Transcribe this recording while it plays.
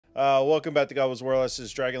Welcome back to Goblets&Warlocks.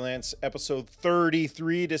 This is Dragonlance, episode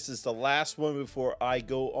 33. This is the last one before I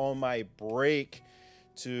go on my break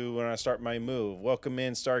to when I start my move. Welcome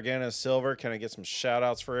in, Stargana Silver. Can I get some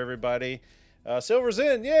shout-outs for everybody? Silver's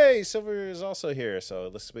in. Yay! Silver is also here.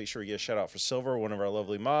 So let's make sure we get a shout-out for Silver, one of our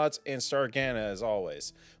lovely mods, and Stargana as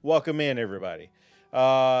always. Welcome in, everybody.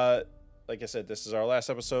 Like I said, this is our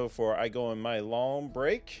last episode before I go on my long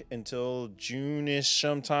break until June-ish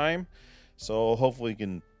sometime. So hopefully we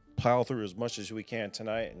can pile through as much as we can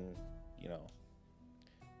tonight and, you know,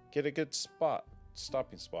 get a good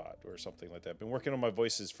stopping spot or something like that. Been working on my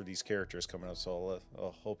voices for these characters coming up, so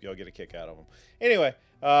I'll hope y'all get a kick out of them. Anyway,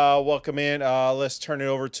 welcome in. Let's turn it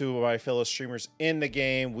over to my fellow streamers in the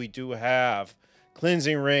game. We do have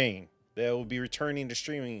Cleansing Rain that will be returning to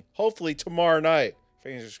streaming hopefully tomorrow night.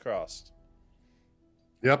 Fingers crossed.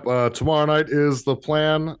 Yep, tomorrow night is the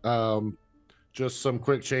plan. Just some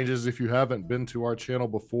quick changes. If you haven't been to our channel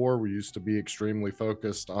before, we used to be extremely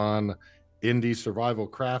focused on indie survival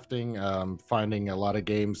crafting, finding a lot of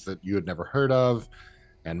games that you had never heard of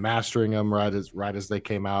and mastering them right as they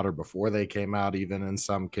came out or before they came out, even in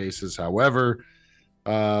some cases. However,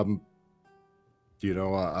 some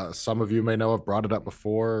of you may know I've brought it up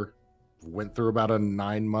before. Went through about a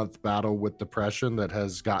 9-month battle with depression that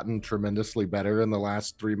has gotten tremendously better in the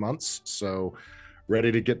last 3 months. So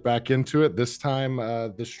ready to get back into it. This time,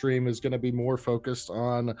 the stream is going to be more focused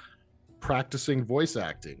on practicing voice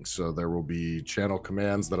acting. So there will be channel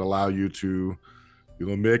commands that allow you to,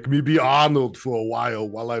 make me be Arnold for a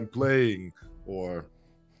while I'm playing, or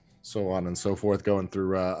so on and so forth, going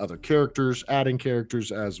through other characters, adding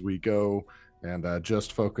characters as we go. And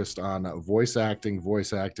just focused on voice acting.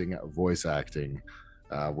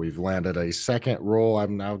 We've landed a second role. I've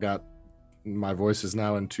now got my voice is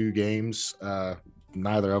now in 2 games.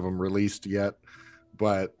 Neither of them released yet,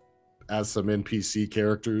 but as some NPC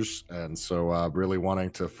characters, and so really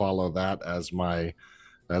wanting to follow that as my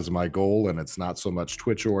goal. And it's not so much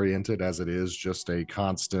Twitch oriented as it is just a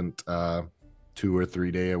constant 2 or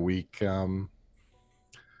 3 day a week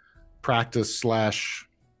practice /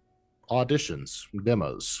 auditions,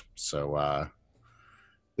 demos. So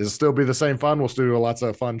it'll still be the same fun. We'll still do lots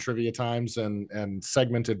of fun trivia times and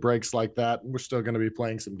segmented breaks like that. We're still going to be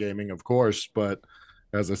playing some gaming, of course, but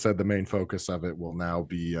as I said, the main focus of it will now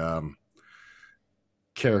be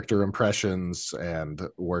character impressions and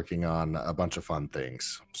working on a bunch of fun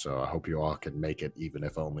things. So I hope you all can make it, even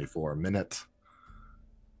if only for a minute.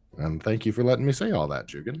 And thank you for letting me say all that,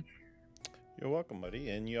 Jugan. You're welcome, buddy.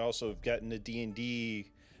 And you also have gotten the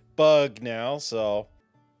D&D bug now, so,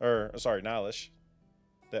 or sorry, Nalish,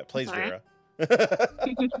 that plays Vera.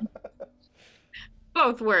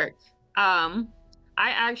 Both work. I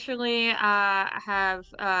actually have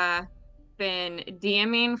been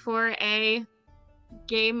DMing for a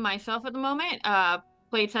game myself at the moment,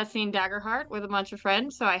 playtesting Daggerheart with a bunch of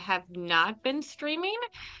friends, so I have not been streaming.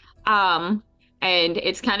 And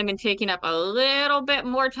it's kind of been taking up a little bit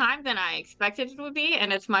more time than I expected it would be,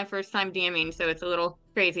 and it's my first time DMing, so it's a little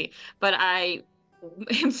crazy. But I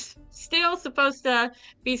am still supposed to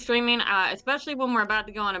be streaming, especially when we're about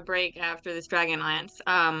to go on a break after this Dragonlance.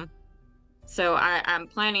 So I'm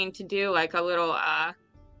planning to do like a little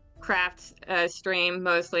craft stream,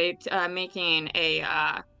 mostly making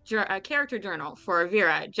a character journal for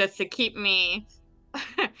Vera, just to keep me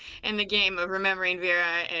in the game of remembering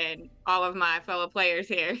Vera and all of my fellow players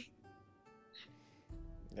here.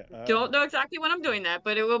 Don't know exactly when I'm doing that,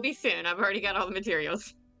 but it will be soon. I've already got all the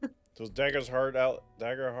materials. So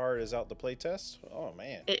Daggerheart is out the playtest? Oh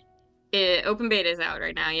man. It open beta is out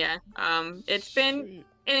right now, yeah. It's been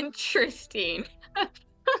interesting.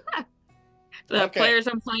 The players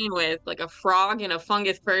I'm playing with, like a frog and a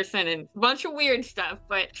fungus person and a bunch of weird stuff,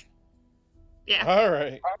 but yeah. All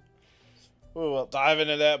right. We'll dive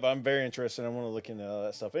into that, but I'm very interested. I want to look into all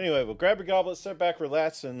that stuff. Anyway, we'll grab your goblet, step back,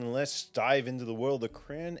 relax, and let's dive into the world of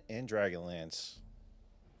Krynn and Dragonlance.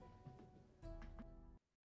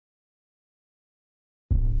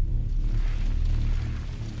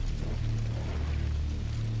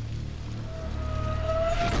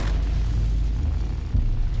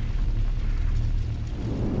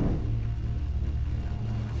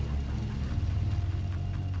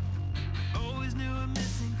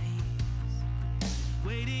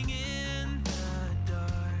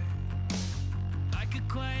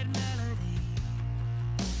 Quiet melody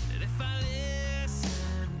that if I live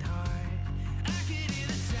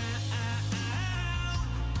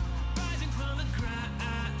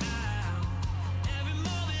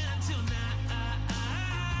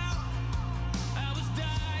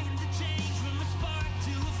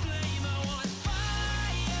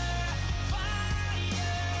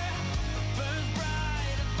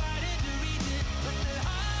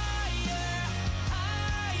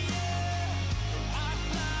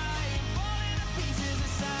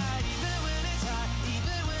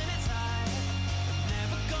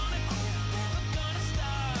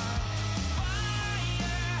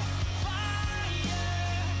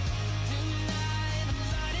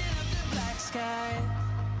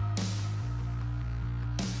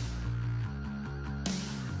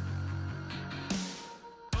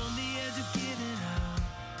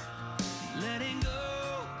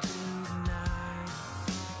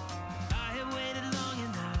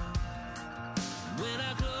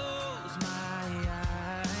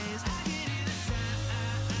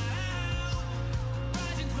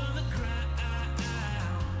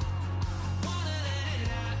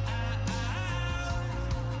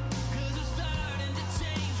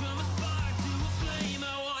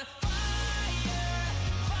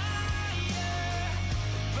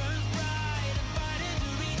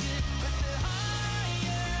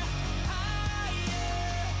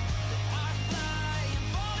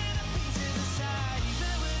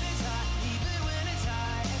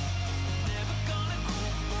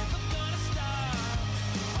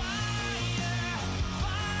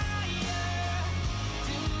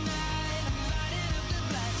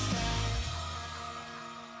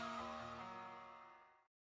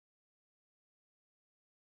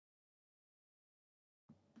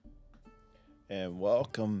And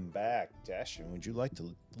welcome back. Dashin, would you like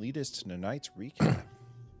to lead us to tonight's recap?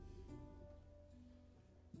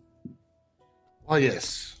 Oh,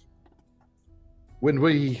 yes. When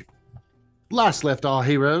we last left our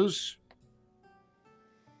heroes,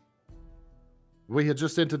 we had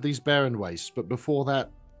just entered these barren wastes, but before that,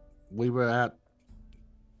 we were at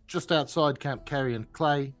just outside Camp Carrion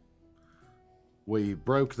Clay. We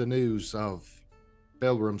broke the news of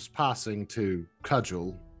Belrum's passing to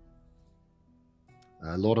Cudgel.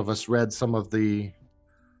 A lot of us read some of the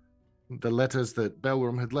letters that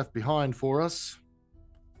Belrum had left behind for us.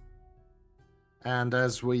 And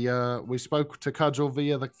as we spoke to Cudgel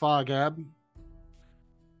via the Fargab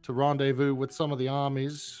to rendezvous with some of the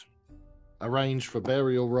armies, arrange for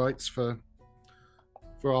burial rites for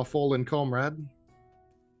our fallen comrade.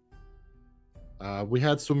 We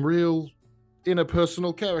had some real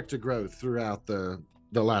interpersonal character growth throughout the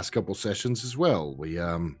last couple sessions as well. We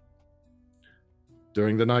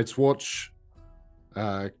during the Night's Watch,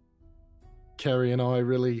 Carrie and I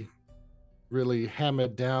really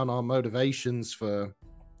hammered down our motivations for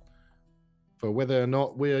whether or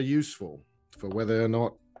not we're useful, for whether or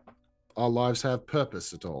not our lives have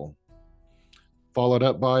purpose at all. Followed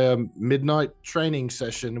up by a midnight training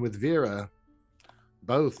session with Vera,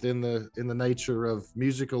 both in the nature of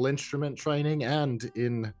musical instrument training and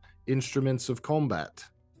in instruments of combat.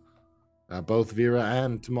 Both Vera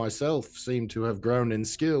and myself seem to have grown in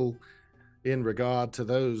skill in regard to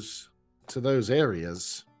those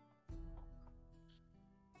areas.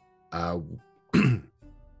 From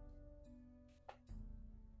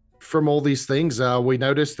all these things, we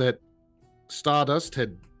noticed that Stardust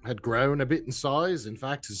had grown a bit in size. In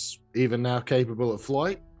fact, is even now capable of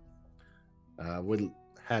flight. We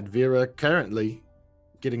had Vera currently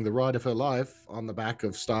getting the ride of her life on the back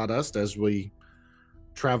of Stardust as we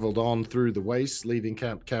traveled on through the wastes, leaving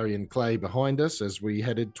Camp Carrion Clay behind us as we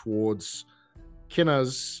headed towards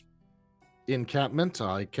Kinna's encampment.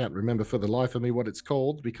 I can't remember for the life of me what it's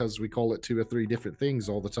called because we call it 2 or 3 different things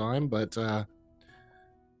all the time. But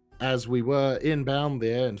as we were inbound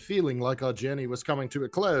there and feeling like our journey was coming to a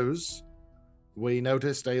close, we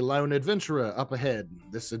noticed a lone adventurer up ahead.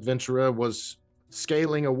 This adventurer was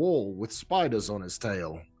scaling a wall with spiders on his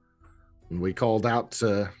tail. And we called out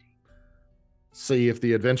to see if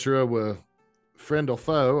the adventurer were friend or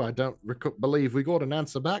foe. I don't believe we got an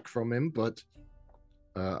answer back from him, but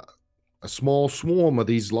a small swarm of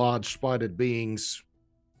these large spidered beings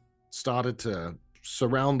started to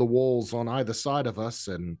surround the walls on either side of us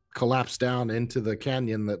and collapse down into the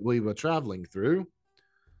canyon that we were traveling through.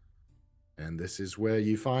 And this is where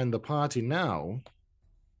you find the party now.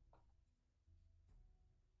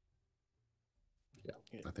 Yeah,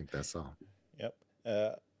 I think that's all. Yep.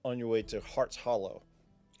 On your way to Heart's Hollow.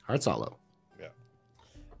 Heart's Hollow. Yeah.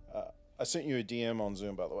 I sent you a DM on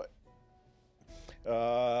Zoom, by the way.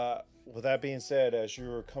 With that being said, as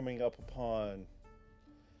you're coming up upon,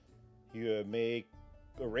 you make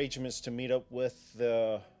arrangements to meet up with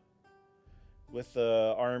the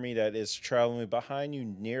army that is traveling behind you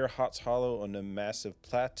near Heart's Hollow on the massive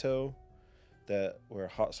plateau where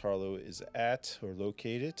Heart's Hollow is at or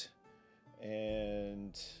located,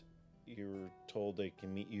 and you're told they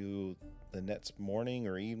can meet you the next morning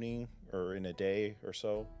or evening or in a day or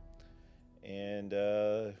so. And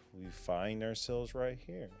we find ourselves right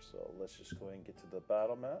here. So let's just go ahead and get to the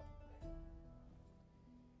battle map.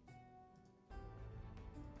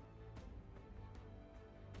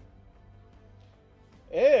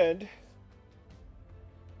 And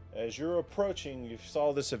as you're approaching, you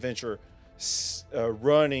saw this adventurer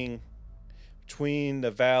running between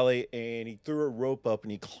the valley, and he threw a rope up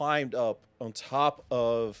and he climbed up on top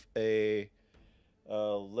of a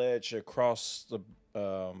ledge across the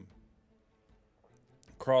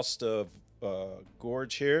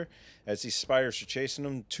gorge here. As these spiders are chasing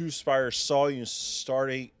him, 2 spiders saw you and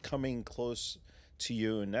started coming close to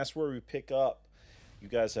you, and that's where we pick up. You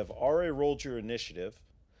guys have already rolled your initiative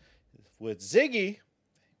with Ziggy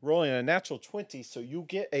rolling a natural 20, so you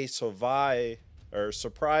get a surprise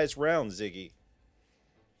round, Ziggy.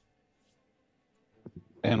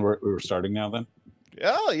 And we're starting now then?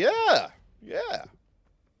 Oh, yeah.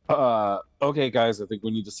 Okay, guys, I think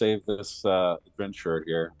we need to save this adventure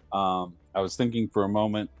here. I was thinking for a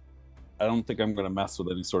moment, I don't think I'm going to mess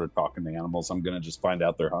with any sort of talking to animals. I'm going to just find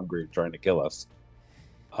out they're hungry and trying to kill us.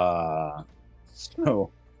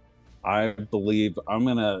 So I believe I'm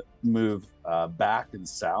going to move back and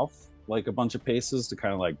south like a bunch of paces to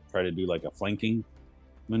kind of like try to do like a flanking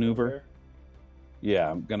maneuver. Okay.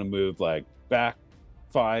 Yeah, I'm going to move like back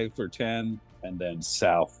 5 or 10 and then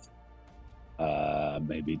south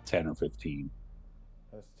maybe 10 or 15.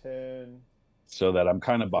 That's 10. so that I'm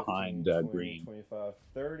kind of 15, behind 20, green. 25,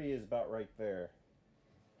 30 is about right there.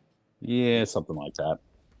 Yeah, something like that.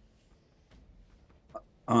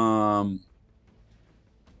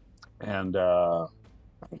 And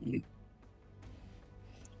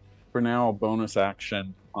for now, bonus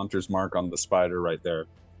action, Hunter's Mark on the spider right there.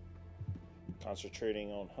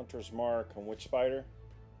 Concentrating on Hunter's Mark. On which spider?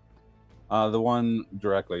 The one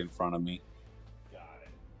directly in front of me. Got it.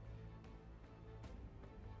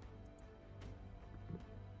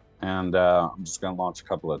 And I'm just going to launch a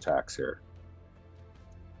couple of attacks here.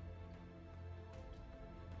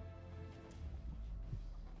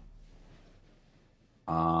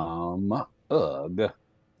 Ugh.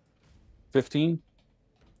 15?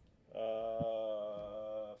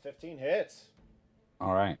 15 hits.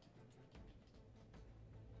 All right.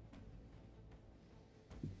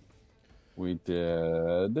 We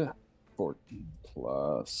did 14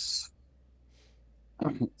 plus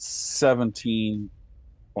 17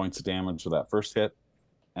 points of damage with that first hit.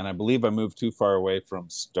 And I believe I moved too far away from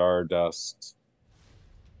Stardust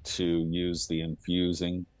to use the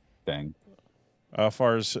infusing thing. As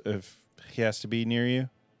far as if he has to be near you?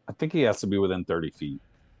 I think he has to be within 30 feet.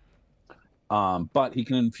 But he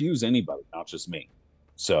can infuse anybody, not just me.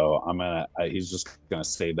 So he's just gonna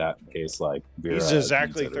save that in case like Vera He's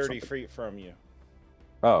exactly needs it or 30 something. feet from you.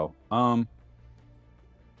 Oh,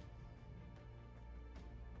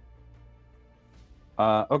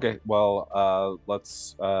 okay. Well,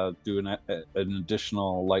 let's do an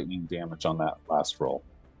additional lightning damage on that last roll,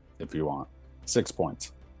 if you want. 6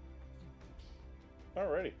 points.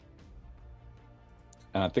 Alrighty.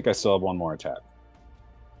 And I think I still have one more attack.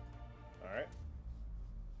 All right.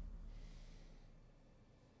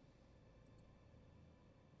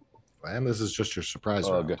 And this is just your surprise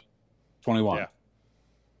round. Good. 21. Yeah.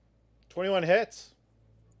 21 hits.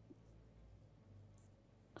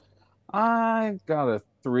 I got a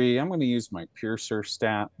 3. I'm going to use my piercer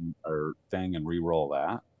stat or thing and re-roll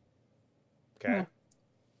that. Okay. Yeah.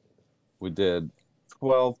 We did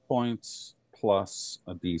 12 points plus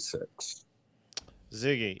a d6.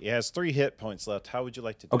 Ziggy, he has 3 hit points left. How would you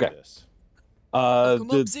like to do this?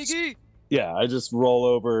 Come up, Ziggy! Yeah, I just roll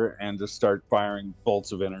over and just start firing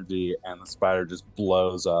bolts of energy, and the spider just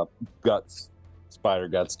blows up. Spider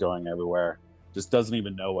guts going everywhere. Just doesn't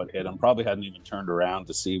even know what hit him. Probably hadn't even turned around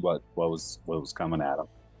to see what was coming at him.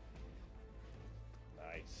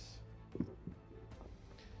 Nice.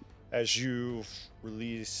 As you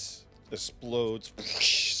release, explodes,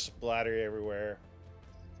 splatter everywhere.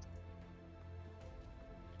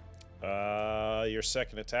 Your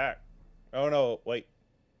second attack. Oh no, wait.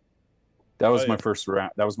 That was my first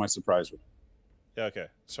round. That was my surprise round. Yeah, okay.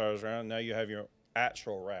 Surprise round. Now you have your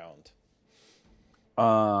actual round.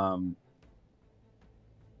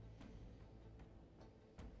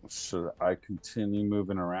 Should I continue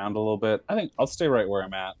moving around a little bit? I think I'll stay right where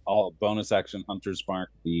I'm at. I'll bonus action Hunter's Mark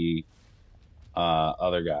the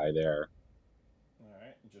other guy there. All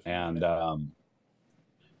right. And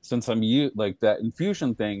since I'm like that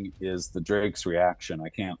infusion thing is the Drake's reaction, I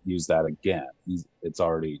can't use that again. It's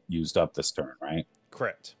already used up this turn, right?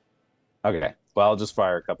 Correct. Okay. Well, I'll just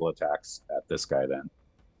fire a couple attacks at this guy then.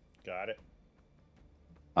 Got it.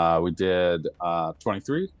 We did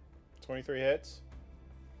 23. 23 hits.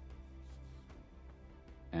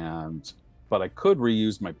 But I could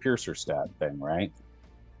reuse my piercer stat thing, right?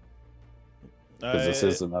 Because this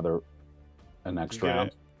is a next round.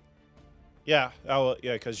 It. Yeah. Oh,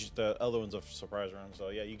 yeah. Because the other one's a surprise round. So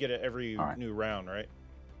yeah, you get it every new round, right?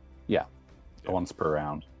 Yeah. Once per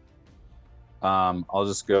round. I'll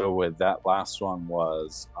just go with that. Last one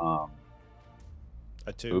was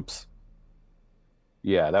a 2. Oops.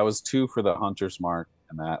 Yeah, that was 2 for the Hunter's Mark,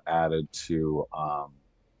 and that added to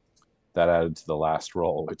the last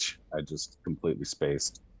roll, which I just completely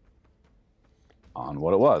spaced on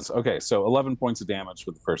what it was. Okay, so 11 points of damage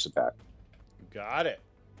with the first attack. Got it.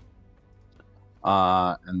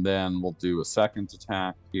 And then we'll do a second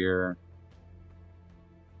attack here.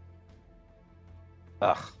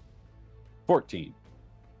 14.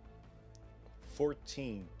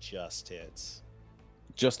 14 just hits.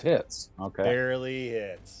 Just hits. Okay. Barely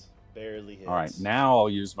hits. Barely hits. All right, now I'll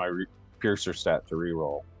use my piercer stat to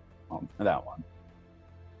reroll that one.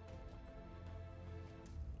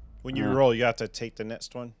 When you roll, you have to take the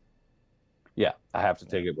next one? Yeah, I have to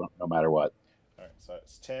take it no matter what. All right, so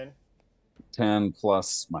it's 10. 10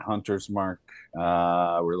 plus my Hunter's Mark.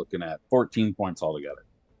 We're looking at 14 points altogether.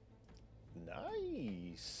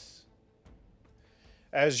 Nice.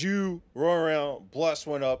 As you roll around, bless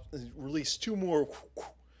one up, release 2 more,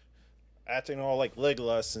 acting all like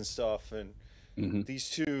Legolas and stuff, and These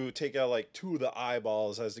two take out like 2 of the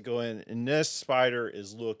eyeballs as they go in, and this spider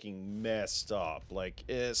is looking messed up. Like,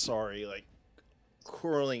 like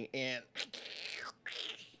curling in.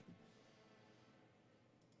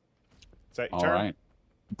 Is that your All turn? right.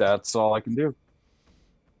 That's all I can do.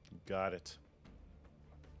 Got it.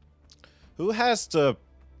 Who has the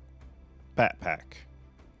backpack?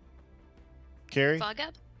 Carrie?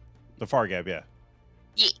 Fargab? The Fargab, yeah.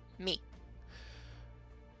 Yeah, me.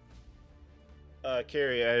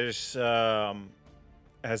 Carrie, as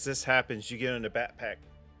this happens, you get in the backpack.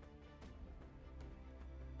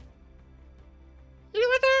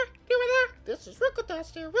 Anyone there? Anyone there? This is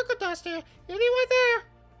Rickledoss here. Rickledoss here. Anyone there?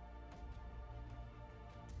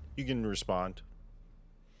 You can respond.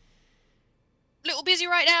 Little busy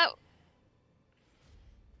right now.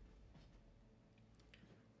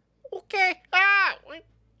 Okay.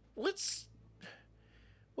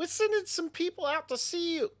 We're sending some people out to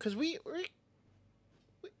see you because we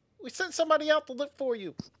sent somebody out to look for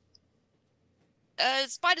you.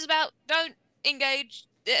 Spider's about. Don't engage.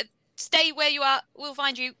 Stay where you are. We'll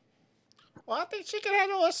find you. Well, I think she can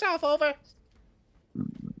handle herself. Over.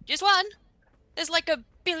 Just one. There's like 1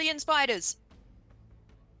 billion spiders.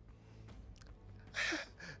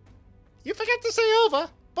 You forgot to say over,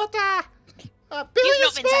 but billion not been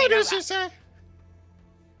saying spiders, over. you say?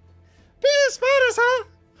 Billion spiders, huh?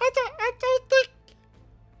 I don't think.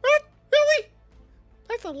 What? Really?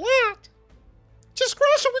 That's a lot. Just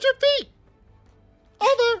crush them with your feet.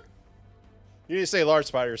 Over. You didn't say large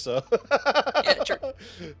spider, so. Yeah, true. All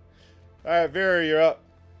right, Vera, you're up.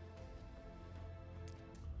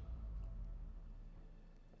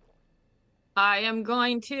 I am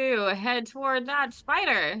going to head toward that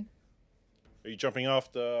spider. Are you jumping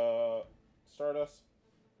off the Stardust?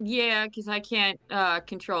 Yeah, because I can't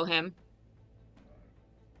control him.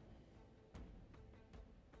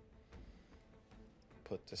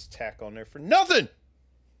 Put this tack on there for nothing.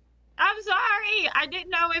 I'm sorry. I didn't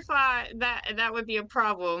know if that would be a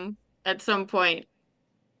problem at some point.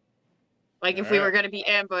 Like if we were going to be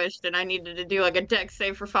ambushed and I needed to do like a dex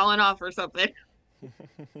save for falling off or something.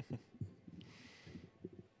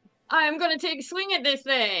 I'm going to take a swing at this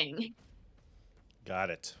thing. Got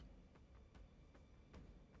it.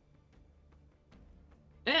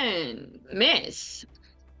 And miss.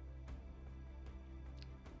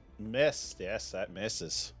 Miss. Yes, that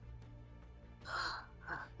misses.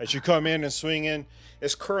 As you come in and swing in,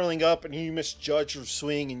 it's curling up and you misjudge your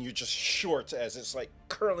swing and you're just short as it's like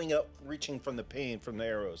curling up, reaching from the pain from the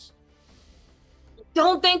arrows.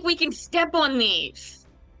 Don't think we can step on these.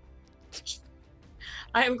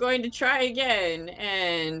 I am going to try again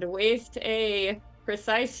and waste a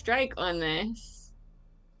precise strike on this.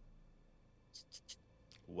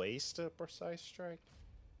 Waste a precise strike?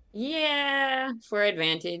 Yeah, for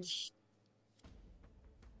advantage.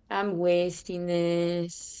 I'm wasting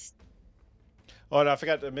this. Oh, and I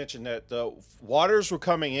forgot to mention that the waters were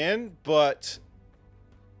coming in, but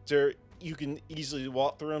you can easily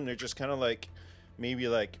walk through them. They're just kind of like, maybe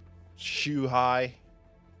like shoe high.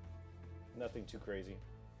 Nothing too crazy.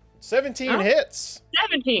 17 hits.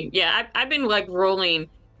 17. Yeah, I've been like rolling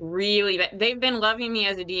really bad. They've been loving me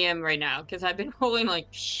as a DM right now because I've been rolling like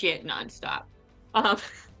shit nonstop.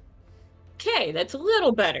 Okay, that's a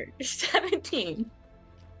little better. 17.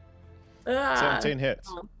 17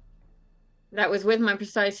 hits. That was with my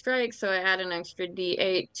precise strike, so I add an extra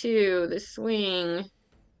D8 to the swing.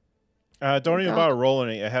 Don't even bother rolling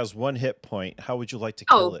it. It has 1 hit point. How would you like to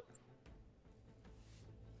kill it?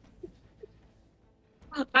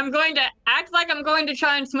 I'm going to act like I'm going to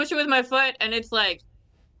try and smush it with my foot, and it's like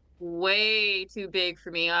way too big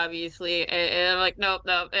for me, obviously. And I'm like, nope.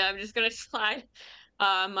 I'm just going to slide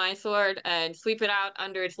my sword and sweep it out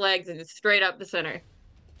under its legs and it's straight up the center.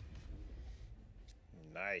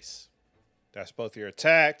 Nice. That's both your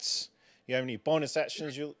attacks. You have any bonus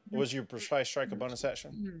actions? Was your precise strike a bonus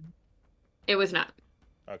action? It was not.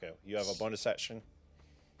 Okay, you have a bonus action.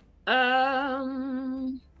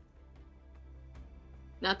 Not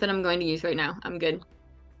that I'm going to use right now. I'm good.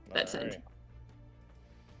 That's it.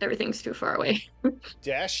 Everything's too far away.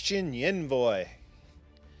 Dashchin Yenvoy.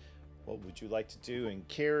 What would you like to do? And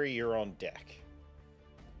Carrie, you're on deck.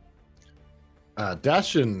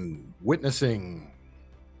 Dashin, witnessing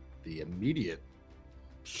the immediate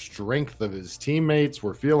strength of his teammates,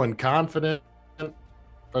 we're feeling confident.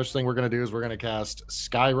 First thing we're going to do is we're going to cast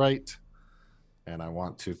Skywrite, and I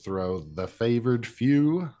want to throw the favored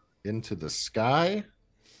few into the sky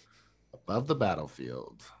above the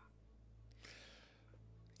battlefield.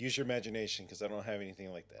 Use your imagination because I don't have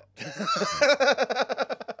anything like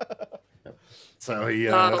that. So he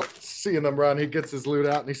seeing them run, he gets his loot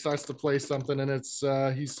out and he starts to play something, and it's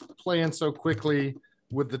he's playing so quickly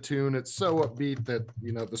with the tune, it's so upbeat that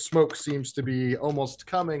the smoke seems to be almost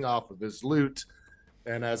coming off of his lute,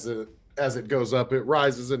 and as it goes up, it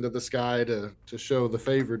rises into the sky to show the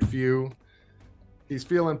favored few. He's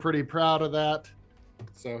feeling pretty proud of that,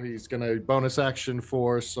 so he's gonna bonus action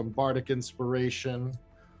for some bardic inspiration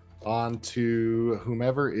onto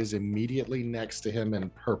whomever is immediately next to him in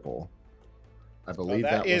purple. I believe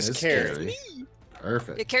that one is Carrie.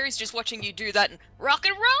 Perfect. Yeah, Carrie's just watching you do that and rock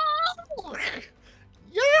and roll.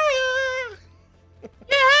 Yeah.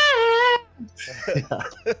 Yeah.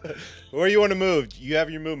 Where you want to move? You have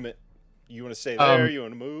your movement. You want to stay there? You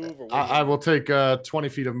want to move? Or I will take 20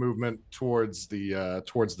 feet of movement towards the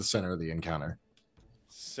center of the encounter.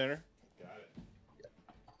 Center. Got it. Yep.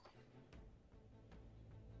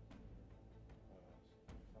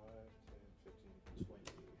 5, 10, 15, 20.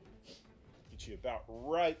 Get you about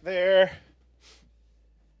right there.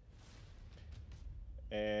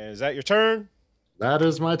 And is that your turn? That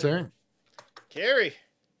is my turn. Carrie.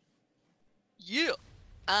 Yeah.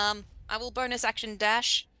 I will bonus action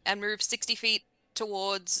dash and move 60 feet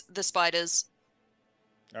towards the spiders.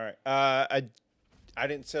 All right. I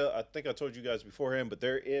didn't tell. I think I told you guys beforehand, but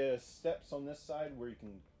there is steps on this side where you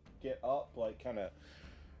can get up, like kind of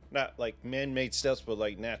not like man-made steps, but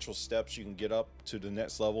like natural steps. You can get up to the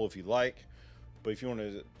next level if you like. But if you want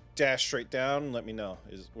to dash straight down, let me know.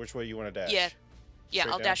 Which way you want to dash? Yeah. Yeah,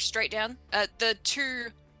 Straight I'll down? dash straight down. The two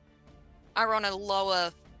are on a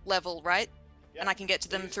lower level, right? Yeah. And I can get to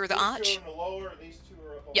them through the These arch. two are on the lower. These two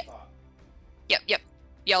are up on Yep. top. Yep. Yeah,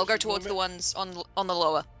 I'll What's go your towards the movement? ones on the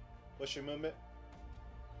lower. What's your movement?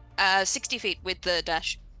 60 feet with the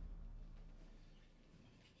dash.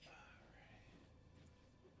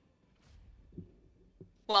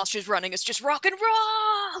 While she's running, it's just rock and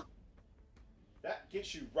roll! That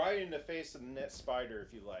gets you right in the face of the net spider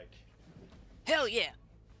if you like. Hell yeah.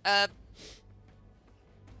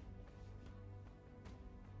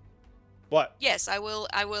 What? Yes, I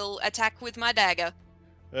will attack with my dagger.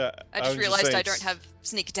 I just was realized saying I don't have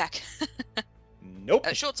sneak attack. Nope.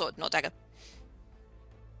 Short sword, not dagger.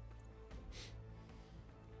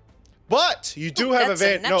 But you do have That's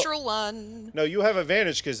a advantage. natural one. No, you have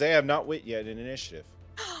advantage because they have not wit yet in initiative.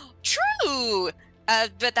 True!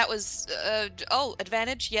 But that was,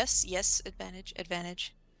 advantage, yes,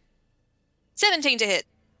 advantage. 17 to hit.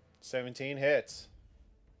 17 hits.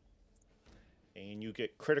 And you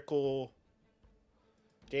get critical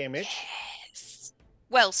damage. Yes.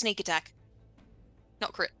 Well, sneak attack.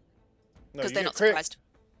 Not crit, No, because you they're get not crit. surprised.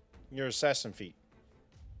 Your assassin feat.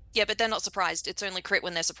 Yeah, but they're not surprised. It's only crit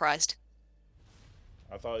when they're surprised.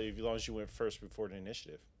 I thought as long as you went first before the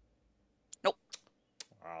initiative. Nope.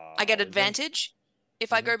 I get then- advantage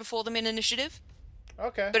if I go before them in initiative,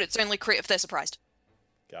 Okay. but it's only crit if they're surprised.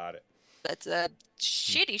 Got it. That's a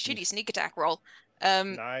shitty sneak attack roll.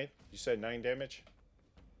 9. You said 9 damage?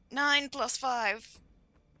 9 plus 5.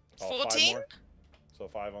 Oh, 5 14? more? So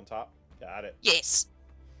 5 on top? Got it. Yes.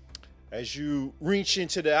 As you reach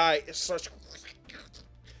into the eye, it starts...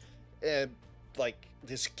 And, like,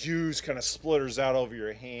 this goose kind of splutters out over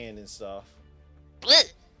your hand and stuff.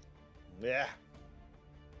 Blech. Yeah.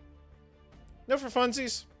 No for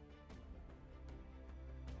funsies.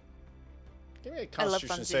 Give me a I love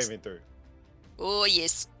Constitution funsies. saving throw. Oh,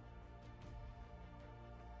 yes.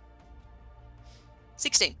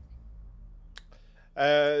 16.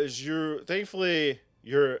 As thankfully,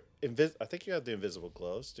 you're I think you have the invisible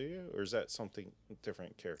gloves, do you? Or is that something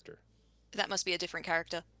different character? That must be a different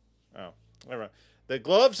character. Oh, never mind. The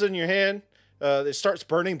gloves in your hand, it starts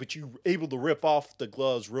burning, but you're able to rip off the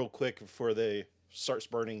gloves real quick before they starts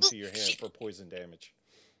burning to your hand for poison damage.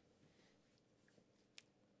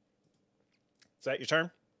 Is that your turn?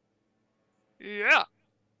 Yeah.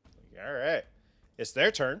 All right. It's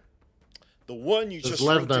their turn. The one you Does just...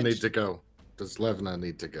 Levna need to go? Does Levna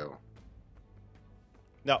need to go?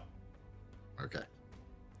 No. Okay.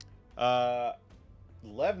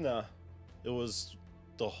 Levna,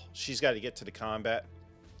 she's got to get to the combat.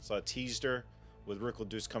 So I teased her with Rickle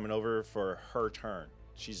Deuce coming over for her turn.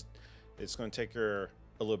 It's going to take her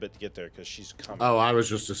a little bit to get there because she's coming. Oh, I was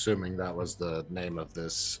just assuming that was the name of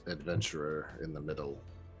this adventurer in the middle.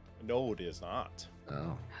 No, it is not.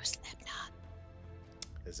 Oh. Who's Levna?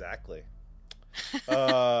 Exactly.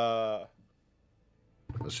 Well,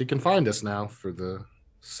 she can find us now for the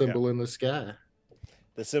symbol in the sky.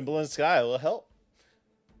 The symbol in the sky will help.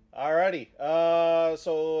 Alrighty.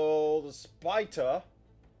 So the spider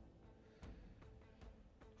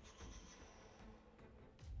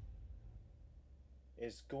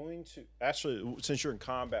is going to actually, since you're in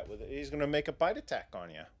combat with it, he's going to make a bite attack on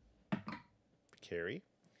you. Carry,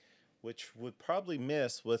 which would probably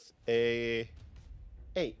miss with a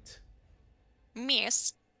 8.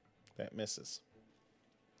 Miss. That misses.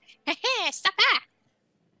 Stop that.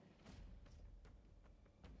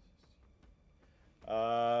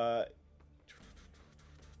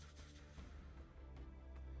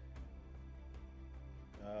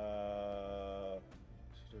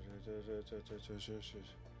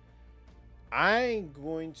 I'm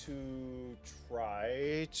going to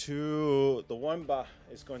try to. The one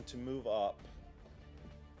is going to move up.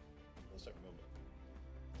 Let's start moving.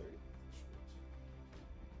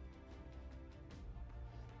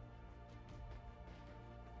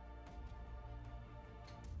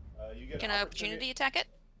 30. You get Can I opportunity attack it?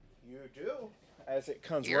 You do, as it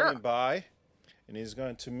comes running by, and he's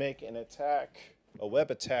going to make an attack, a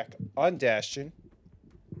web attack on Dastion.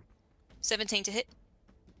 17 to hit.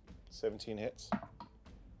 17 hits.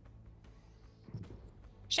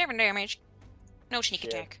 7 damage. No sneak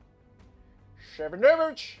attack. 7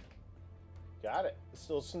 damage. Got it.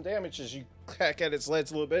 Still some damage as you crack at its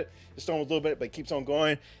legs a little bit. It's thrown a little bit, but it keeps on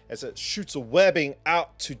going as it shoots a webbing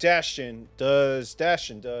out to Dastion.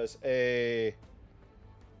 Dastion does a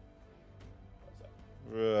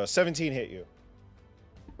 17 hit you?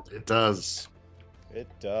 It does. It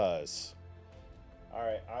does. All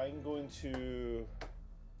right, I'm going to.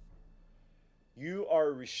 You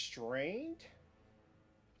are restrained.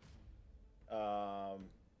 Yeah,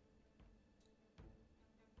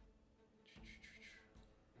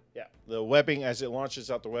 the webbing, as it launches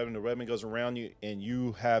out the webbing goes around you, and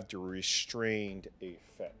you have the restrained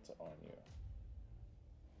effect on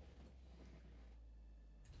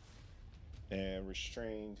you. And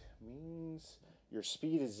restrained means your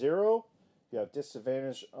speed is 0. You have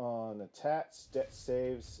disadvantage on attacks, dex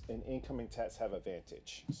saves, and incoming attacks have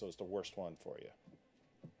advantage. So it's the worst one for you.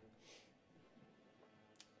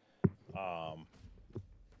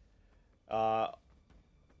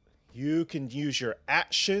 You can use your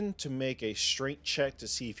action to make a strength check to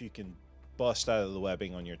see if you can bust out of the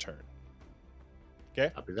webbing on your turn.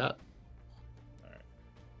 Okay? Copy that.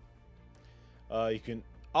 All right. You can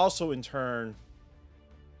also, in turn,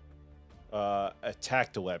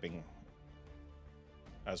 attack the webbing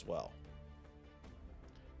as well.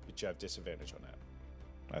 But you have disadvantage on that,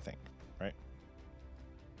 I think, right?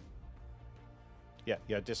 Yeah,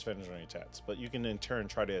 you have disadvantage on your attacks. But you can, in turn,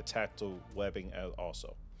 try to attack the webbing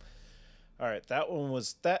also. All right, that one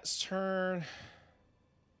was that's turn.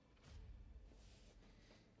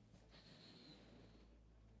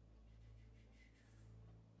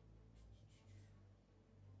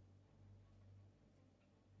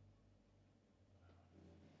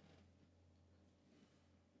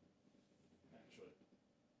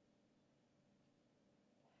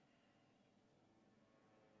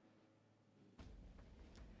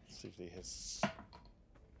 See if he hits.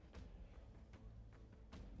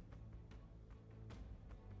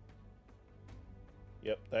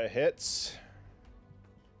 Yep, that hits.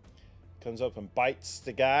 Comes up and bites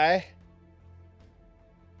the guy.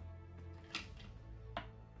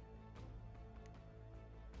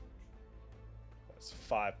 That's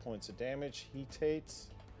 5 points of damage he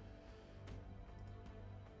takes.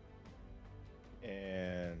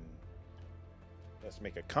 And let's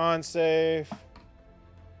make a con save.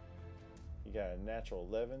 You got a natural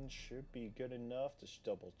 11, should be good enough. Just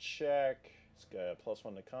double check. He's got a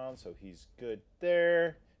 +1 to con, so he's good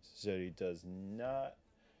there. So he does not.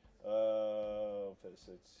 6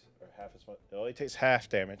 or half as much. Oh, he takes half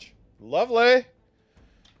damage. Lovely.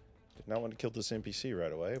 Did not want to kill this NPC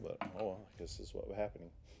right away, but oh, I guess this is what was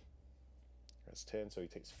happening. That's 10, so he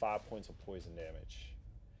takes 5 points of poison damage.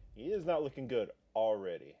 He is not looking good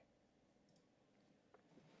already.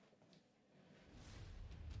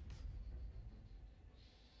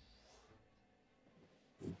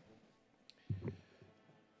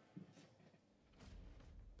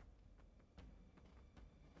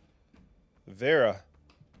 Vera,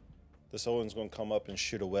 this Owen's going to come up and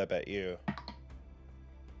shoot a web at you.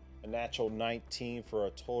 A natural 19 for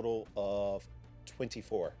a total of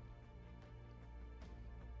 24.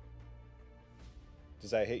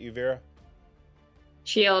 Does that hit you, Vera?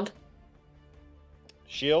 Shield.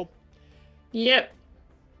 Shield? Yep.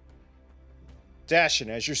 Dashing,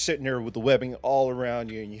 as you're sitting there with the webbing all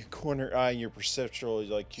around you, and you corner eye and your perceptual,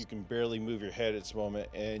 like you can barely move your head at this moment,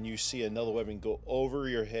 and you see another webbing go over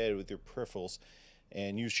your head with your peripherals,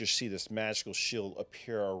 and you just see this magical shield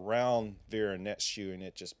appear around Vera next to you, and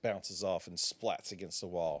it just bounces off and splats against the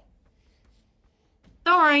wall.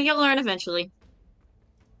 Don't worry, you'll learn eventually.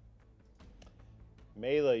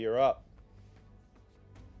 Mela, you're up.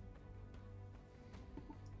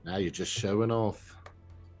 Now you're just showing off.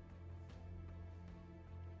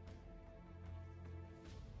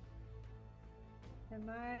 Am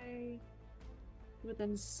I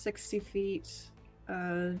within 60 feet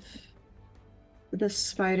of the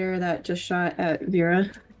spider that just shot at Vera?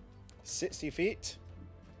 60 feet?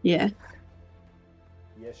 Yeah.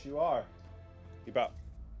 Yes, you are. You're about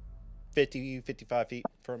 50, 55 feet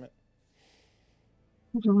from it.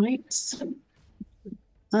 Right.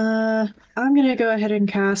 I'm gonna go ahead and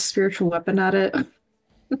cast Spiritual Weapon at it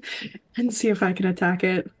and see if I can attack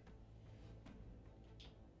it.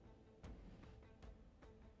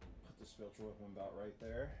 Put the spiritual weapon about right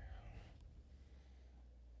there.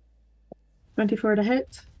 24 to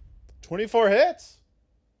hit. 24 hits?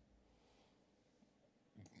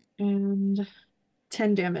 And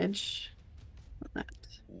 10 damage on that.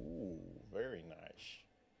 Ooh, very nice.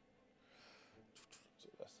 So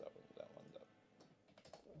that's that one.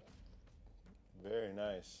 Very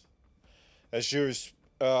nice. As you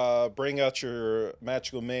bring out your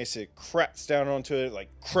magical mace, it cracks down onto it, like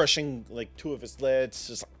crushing like two of its legs.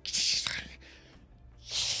 Just like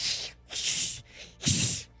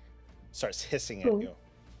starts hissing at you.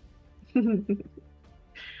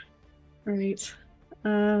 Right.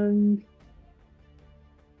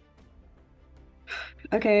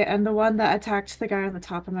 Okay, and the one that attacked the guy on the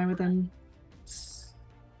top, am I within...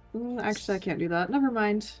 Actually, I can't do that. Never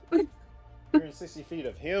mind. You're in 60 feet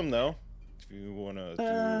of him, though. If you want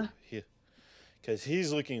to do... Because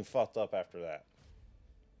he's looking fucked up after that.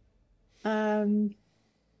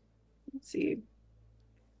 Let's see.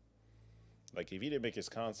 Like, if he didn't make his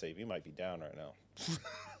con save, he might be down right now.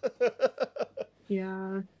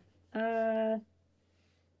 Yeah.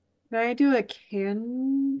 Can I do a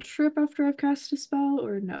cantrip after I've cast a spell,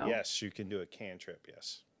 or no? Yes, you can do a cantrip,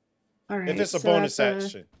 yes. All right. If it's a so bonus that's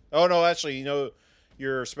action. Oh, no, actually, you know,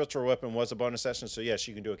 your spectral weapon was a bonus action, so yes,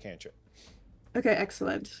 you can do a cantrip. Okay,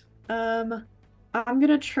 excellent. I'm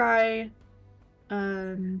gonna try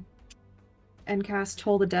and cast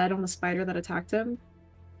Toll the Dead on the spider that attacked him.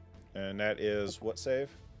 And that is what save?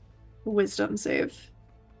 Wisdom save.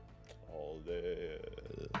 Oh,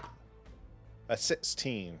 a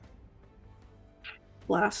 16.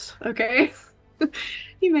 Blast. Okay.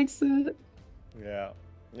 He makes it. Yeah.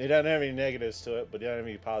 It doesn't have any negatives to it, but it doesn't have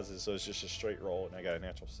any positives, so it's just a straight roll, and I got a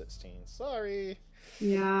natural 16. Sorry.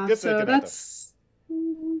 Yeah, Good so thinking, that's...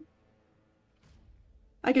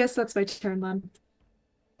 I guess that's my turn then.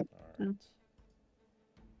 All right. Oh.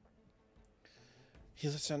 He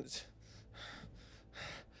looks on.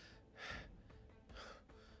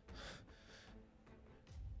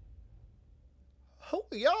 Oh,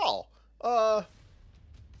 y'all.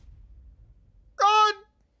 Run!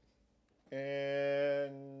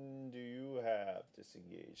 And do you have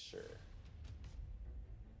disengage, sir?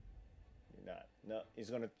 You're not. No, he's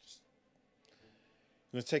gonna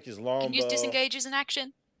take his longbow. Can use disengage as an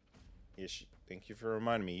action. Yes, thank you for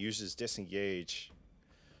reminding me. Uses disengage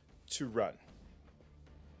to run.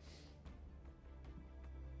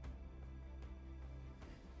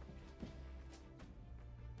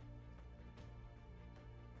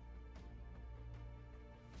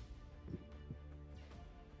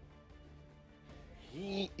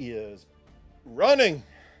 He is running.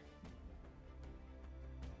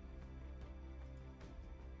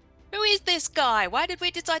 Who is this guy? Why did we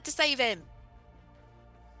decide to save him?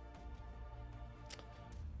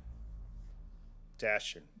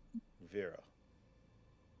 Dashin, Vera,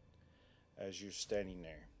 as you're standing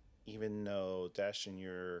there, even though Dashin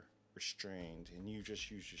you're restrained and you just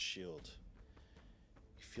use your shield,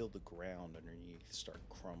 you feel the ground underneath start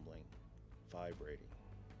crumbling, vibrating.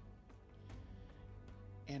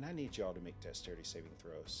 And I need y'all to make dexterity saving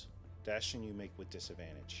throws. Dashin you make with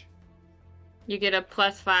disadvantage. You get a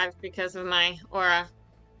 +5 because of my aura.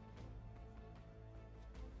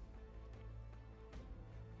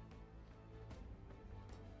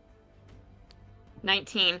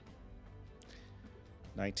 $19.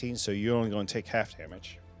 19, so you're only going to take half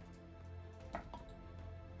damage.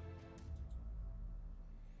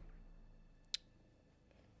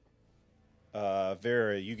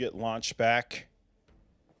 Vera, you get launched back.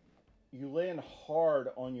 You land hard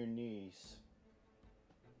on your knees.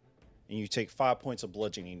 And you take 5 points of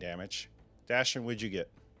bludgeoning damage. Dashin, what'd you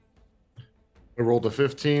get? I rolled a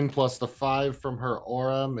 15 plus the 5 from her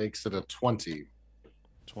aura makes it a 20.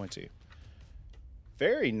 20.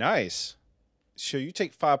 Very nice. So you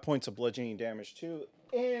take 5 points of bludgeoning damage too,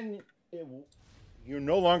 and you're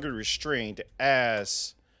no longer restrained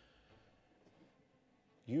as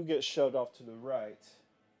you get shoved off to the right.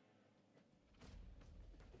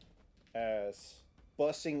 As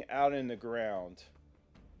busting out in the ground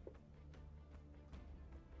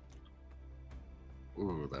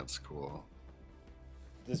Ooh, that's cool.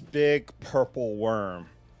 This big purple worm.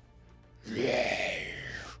 Yeah.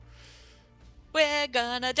 We're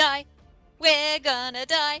gonna die. We're gonna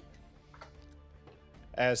die.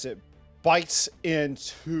 As it bites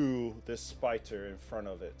into the spider in front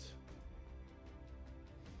of it.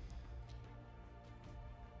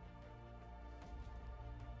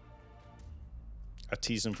 I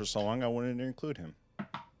teased him for so long, I wanted to include him.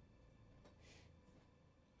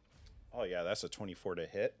 Oh yeah, that's a 24 to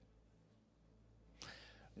hit.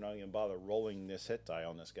 I'm not going to bother rolling this hit die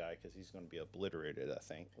on this guy because he's going to be obliterated, I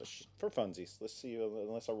think. For funsies, let's see,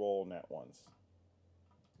 unless I roll net ones.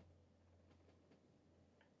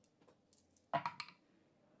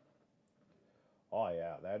 Oh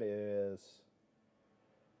yeah, that is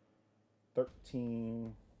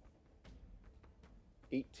 13,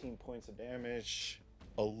 18 points of damage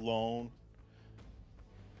alone.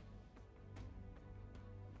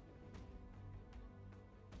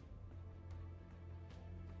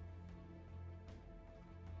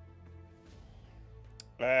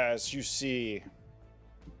 As you see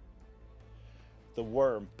the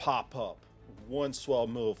worm pop up, one swell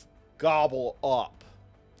move, gobble up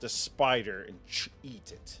the spider and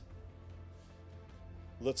eat it.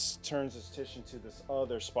 Let's turn his attention to this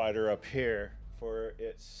other spider up here for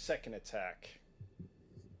its second attack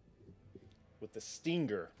with the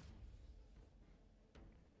stinger.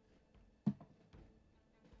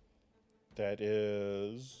 That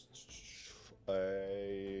is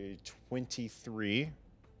a 23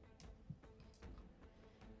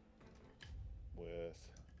 with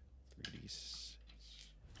 3d6.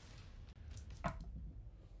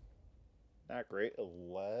 Not great.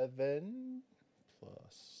 11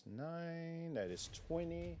 plus 9. That is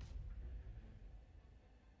 20.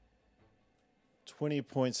 20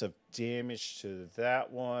 points of damage to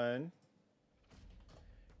that one.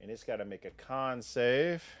 And it's got to make a con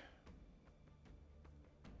save.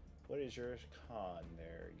 What is your con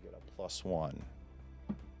there? You get a +1.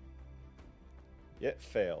 It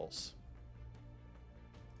fails.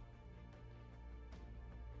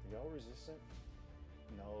 Y'all resistant?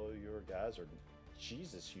 No, your guys are...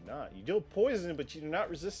 Jesus, you're not. You deal poison, but you're not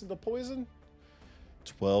resistant to poison?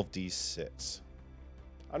 12d6.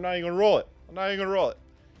 I'm not even going to roll it. I'm not even going to roll it.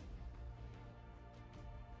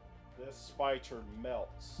 This spider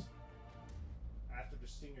melts. After the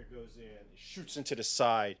stinger goes in, it shoots into the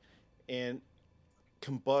side and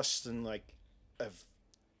combusts in like a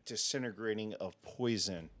disintegrating of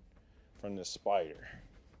poison from the spider.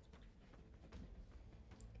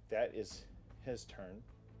 That is his turn.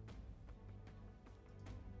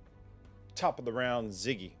 Top of the round,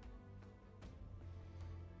 Ziggy.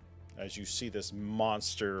 As you see this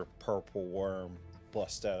monster purple worm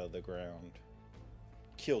bust out of the ground.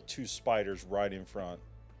 Kill 2 spiders right in front.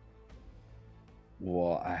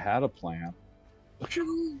 Well, I had a plan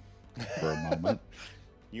for a moment.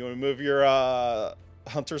 You want to move your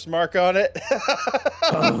hunter's mark on it?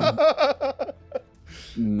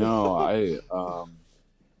 No,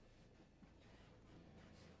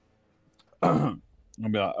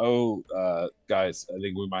 I'm be like, guys, I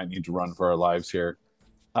think we might need to run for our lives here.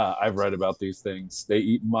 I've read about these things. They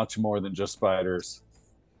eat much more than just spiders.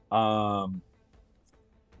 I'm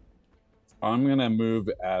gonna move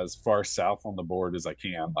as far south on the board as I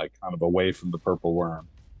can, like kind of away from the purple worm.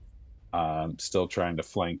 Still trying to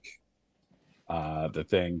flank the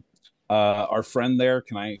thing. Our friend there,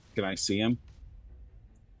 can I see him?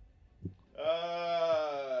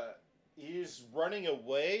 He's running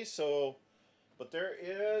away, so but there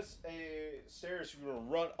is a stairs you want to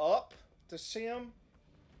run up to see him,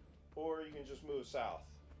 or you can just move south.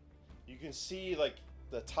 You can see like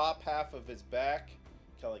the top half of his back,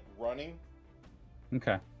 kind of like running.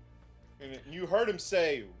 Okay. And you heard him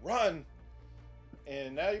say "run,"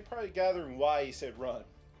 and now you're probably gathering why he said "run."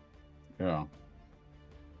 Yeah.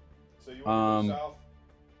 So you want to move south?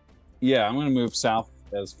 Yeah, I'm gonna move south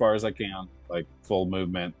as far as I can, like full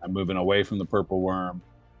movement. I'm moving away from the purple worm.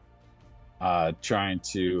 Trying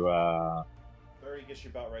to 30 gets you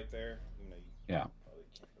about right there. Yeah. Probably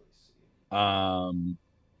can't really see.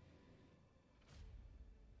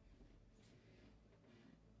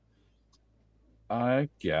 I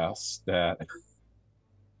guess that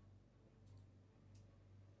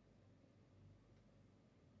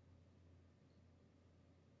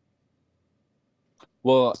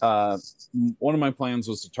well, one of my plans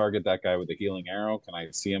was to target that guy with a healing arrow. Can I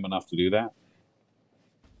see him enough to do that?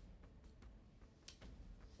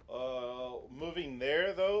 Moving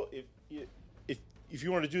there though, if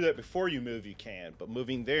you want to do that before you move, you can. But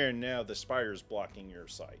moving there now, the spider's blocking your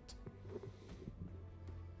sight.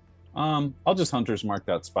 I'll just hunter's mark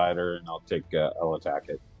that spider, and I'll attack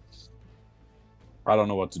it. I don't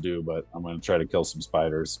know what to do, but I'm going to try to kill some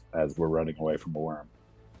spiders as we're running away from a worm.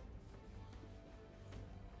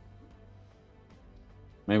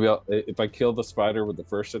 Maybe if I kill the spider with the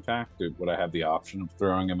first attack, would I have the option of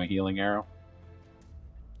throwing him a healing arrow?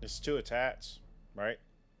 It's 2 attacks, right?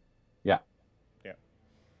 Yeah. Yeah.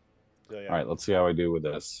 So, yeah. All right, let's see how I do with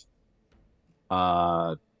this.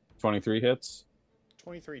 23 hits.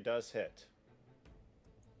 23 does hit.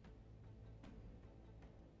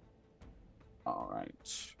 All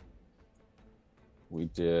right. We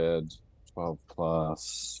did 12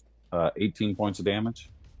 plus 18 points of damage.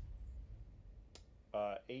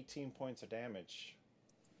 18 points of damage.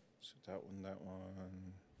 So that one.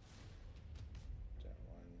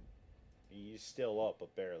 He's still up,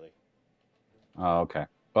 but barely. Okay.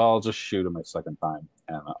 Well, I'll just shoot him a second time,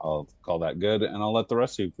 and I'll call that good, and I'll let the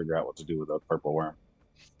rest of you figure out what to do with the purple worm.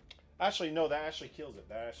 Actually, no, that actually kills it.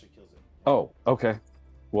 Oh, okay.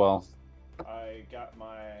 Well, I got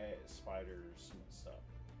my spiders mixed up.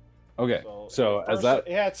 Okay, so as that...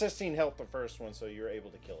 It had 16 health the first one, so you were able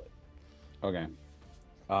to kill it. Okay.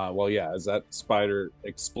 Well, yeah, as that spider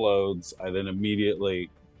explodes, I then immediately,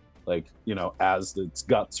 like, you know, as its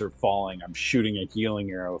guts are falling, I'm shooting a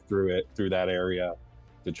healing arrow through that area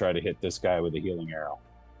to try to hit this guy with a healing arrow.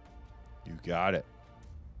 You got it.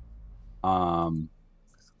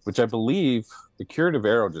 Which I believe the curative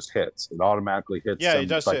arrow just hits. It automatically hits him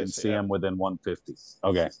if I can see him within 150.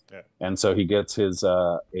 Okay. Yeah. And so he gets his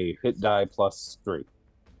a hit die plus 3.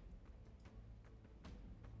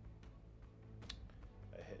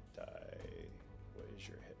 A hit die. What is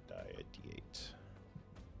your hit die? A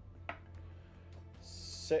D8.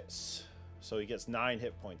 6. So he gets 9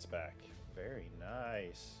 hit points back. Very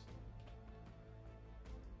nice.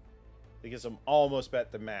 He gets him almost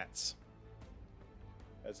back to mats.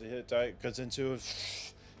 As the hit die goes into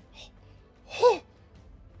it,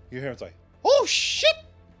 you hear him like, "Oh shit!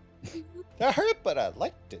 That hurt, but I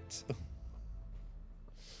liked it."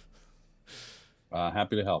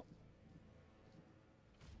 Happy to help.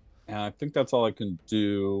 And I think that's all I can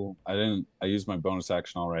do. I used my bonus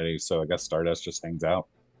action already, so I guess Stardust just hangs out.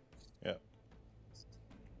 Yeah.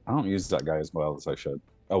 I don't use that guy as well as I should.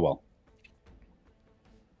 Oh well.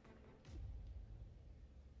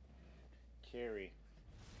 Carrie.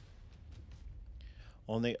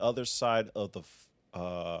 On the other side of the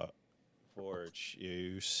forge,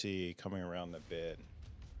 you see coming around the bend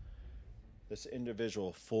this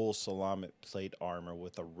individual, full Salamet plate armor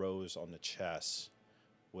with a rose on the chest,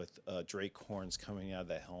 with drake horns coming out of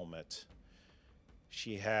the helmet.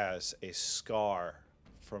 She has a scar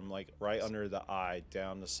from like right under the eye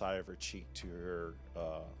down the side of her cheek to her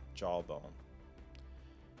jawbone,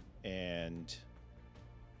 and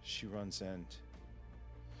she runs in.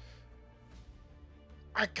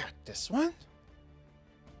 I got this one.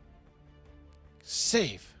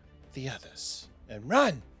 Save the others and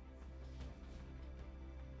run.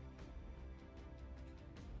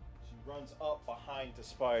 She runs up behind the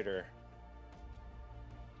spider.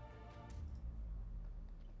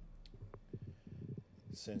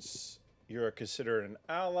 Since you're considered an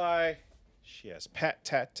ally, she has pat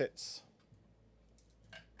tactics.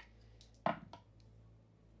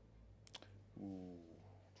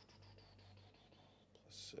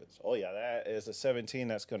 Oh yeah, that is a 17.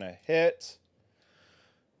 That's gonna hit.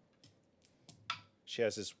 She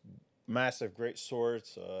has this massive great sword,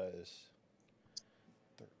 so it's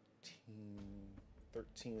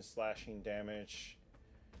 13 slashing damage.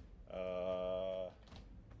 Her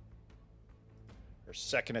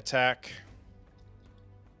second attack,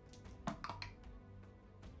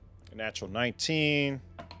 a natural 19.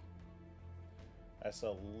 That's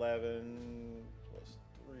 11 plus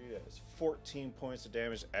 3. That's 14 points of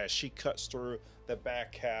damage as she cuts through the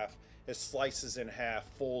back half. It slices in half,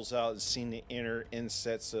 folds out, and seeing the inner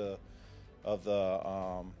insets of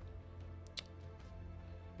the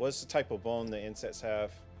what's the type of bone the insects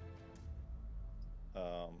have?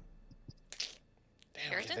 Damn,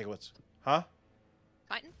 I can't think what's Titan?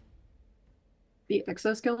 The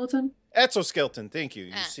exoskeleton? Exoskeleton, thank you.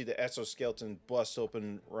 You see the exoskeleton bust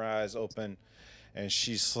open, rise open, and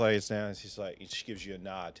she slides down and she's like, she gives you a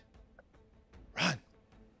nod. Run.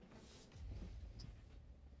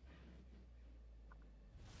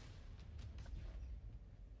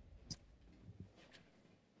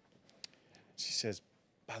 She says,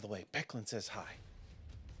 by the way, Becklin says hi.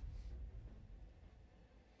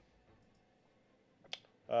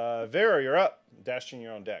 Vera, you're up. Dashing,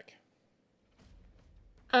 you're on deck.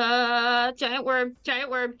 Giant worm.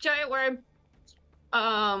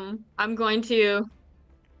 I'm going to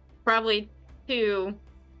probably to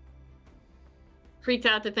freaked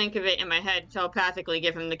out to think of it in my head, telepathically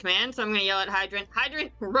give him the command. So I'm gonna yell at Hydrant,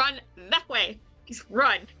 Hydrant, run that way. Just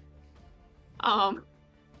run. I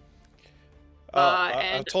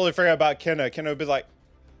totally forgot about Kenna. Kenna would be like,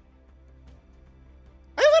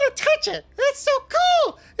 I want to touch it. That's so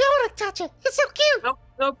cool. I want to touch it. It's so cute.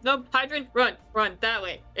 Nope. Hydrant, run that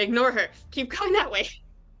way. Ignore her. Keep going that way.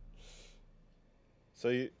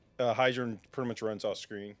 So Hydrant pretty much runs off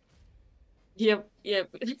screen. Yep.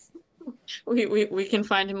 we can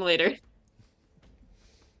find him later.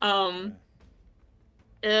 I'm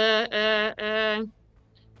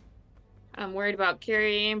worried about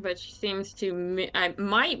Carrie, but she seems to. I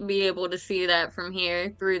might be able to see that from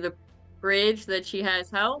here through the bridge that she has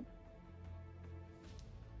help.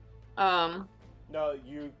 No,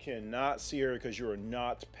 you cannot see her because you are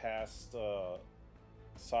not past the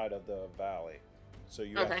side of the valley. So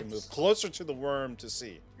you have to move closer to the worm to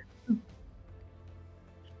see.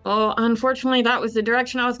 Well, unfortunately, that was the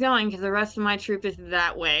direction I was going because the rest of my troop is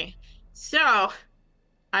that way. So,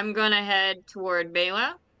 I'm gonna head toward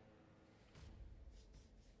Bela.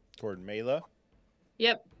 Toward Mela?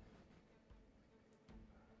 Yep.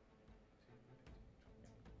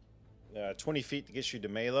 20 feet to get you to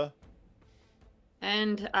Mela.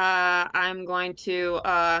 And I'm going to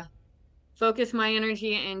focus my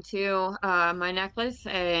energy into my necklace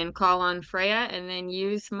and call on Freya and then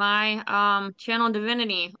use my channel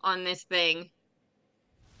divinity on this thing.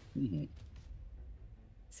 Mm-hmm.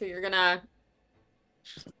 So you're gonna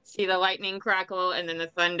see the lightning crackle and then the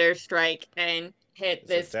thunder strike and hit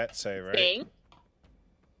this that say, right? thing.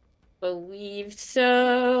 Believe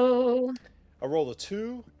so. I rolled a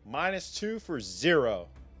 2, -2 for 0.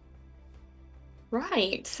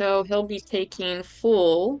 Right, so he'll be taking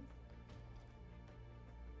full.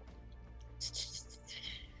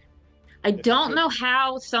 I don't know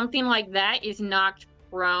how something like that is knocked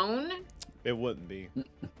prone. It wouldn't be.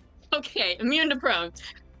 Okay, immune to prone.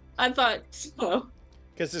 I thought so.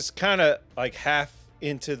 Because it's kind of like half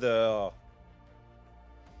into the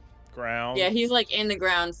ground. Yeah, he's like in the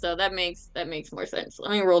ground, so that makes more sense.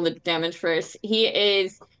 Let me roll the damage first. He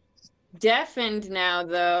is deafened now,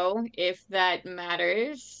 though, if that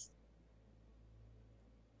matters.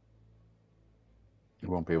 You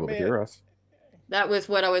won't be able to hear us. That was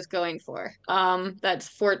what I was going for. That's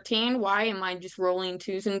 14. Why am I just rolling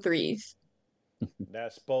 2s and 3s?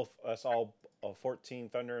 That's all 14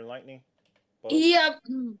 thunder and lightning? Both? Yep.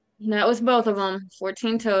 That was both of them.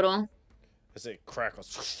 14 total. As it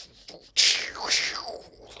crackles.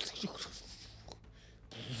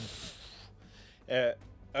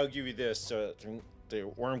 I'll give you this. The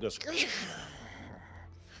worm goes,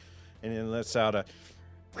 and then lets out a.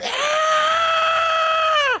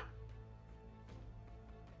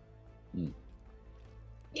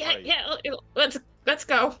 Yeah. Let's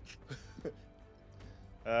go.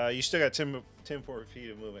 You still got 10 forward feet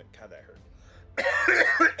of movement. God, that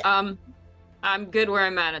hurt. I'm good where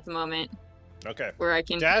I'm at the moment. Okay. Where I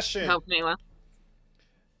can Dashin, help Mela.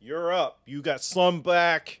 you're up. You got slummed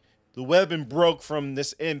back. The weapon broke from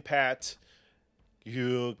this impact.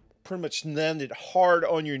 You pretty much landed hard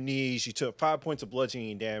on your knees. You took 5 points of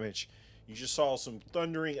bludgeoning damage. You just saw some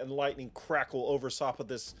thundering and lightning crackle over top of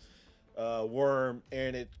this worm,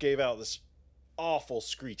 and it gave out this awful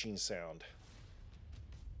screeching sound.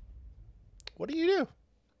 What do you do?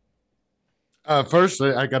 First,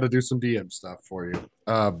 I got to do some DM stuff for you.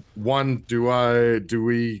 One,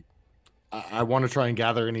 I want to try and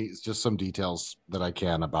gather just some details that I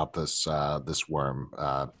can about this worm,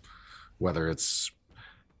 whether it's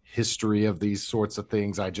history of these sorts of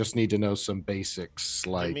things. I just need to know some basics.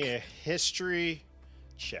 Like, give me a history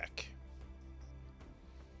check.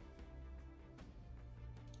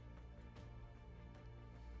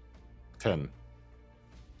 $10.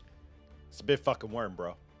 It's a big fucking worm,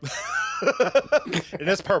 bro. And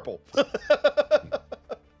it's purple.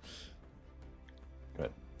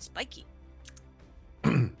 Good. Spiky.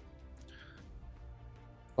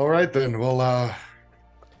 All right then. Well, I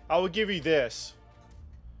will give you this.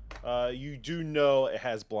 You do know it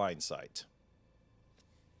has blind sight.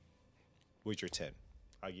 With your 10.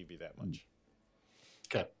 I'll give you that much.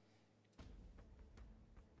 okay.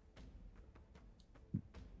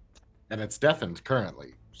 And it's deafened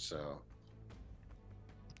currently, so.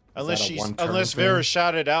 Unless Vera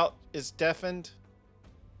shouted out, it's deafened.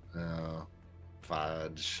 Oh,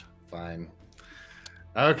 fudge. Fine.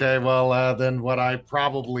 Okay, well, then what I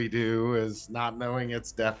probably do is, not knowing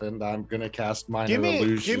it's deafened, I'm gonna cast minor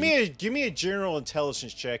illusion. Give me a general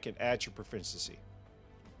intelligence check and add your proficiency.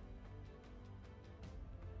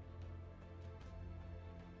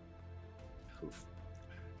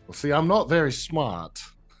 Well, see, I'm not very smart.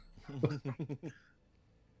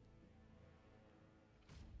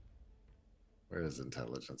 Where is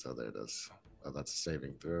intelligence? Oh, there it is. Oh, that's a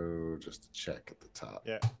saving throw. Just a check at the top.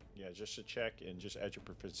 Yeah, just a check and just add your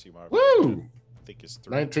proficiency modifier. Woo! I think it's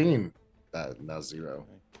 3. 19. No, 0.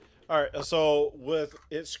 All right, so with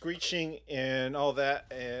it screeching and all that,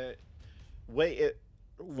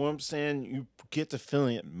 what I'm saying, you get the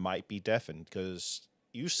feeling it might be deafened because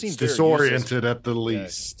you seem It's very disoriented at the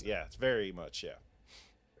least. Yeah, it's very much, yeah.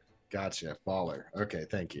 Gotcha. Baller. Okay,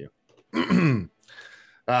 thank you.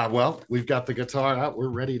 Well, we've got the guitar out. We're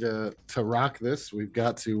ready to rock this. We've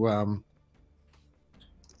got to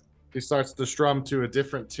he starts to strum to a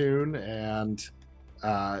different tune, and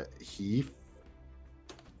he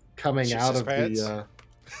coming Shits out his of pants. the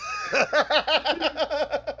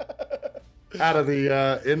out of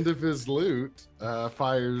the end of his lute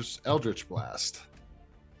fires Eldritch Blast.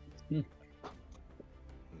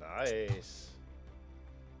 Nice.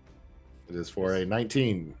 It is for a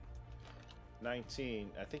 19.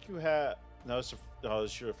 19. I think you have. No,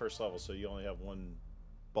 it's your first level, so you only have 1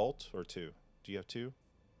 bolt or 2. Do you have 2?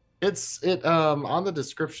 It's on the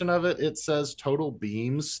description of it. It says total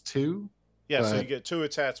beams 2. Yeah, so but- you get 2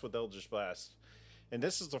 attacks with Eldritch Blast, and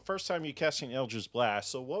this is the first time you casting Eldritch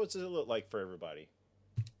Blast. So what does it look like for everybody?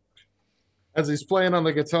 As he's playing on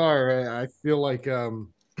the guitar, I feel like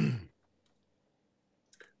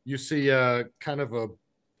you see kind of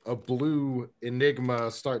a blue enigma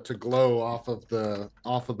start to glow off of the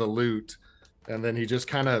lute, and then he just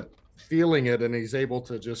kind of feeling it, and he's able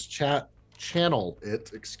to just channel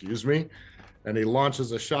it, excuse me, and he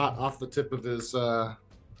launches a shot off the tip of his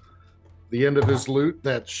the end of his lute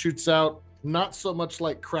that shoots out not so much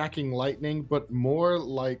like cracking lightning, but more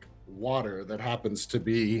like water that happens to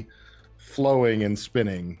be flowing and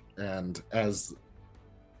spinning. And as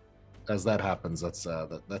that happens, that's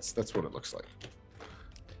what it looks like.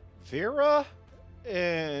 Vera,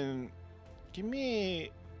 and give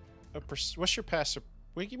me what's your passive?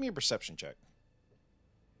 Wait, give me a perception check.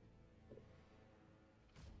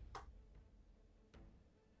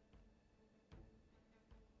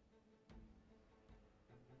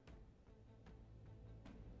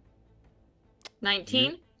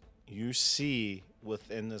 $19. You see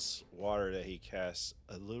within this water that he casts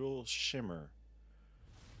a little shimmer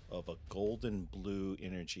of a golden blue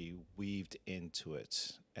energy weaved into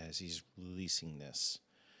it as he's releasing this.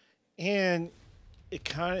 And it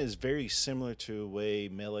kind of is very similar to the way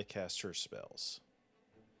Melee casts her spells.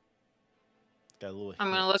 Got a little I'm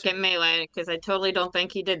hint gonna look to at Melee because I totally don't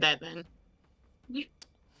think he did that then.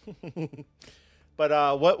 it.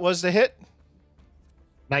 But what was the hit?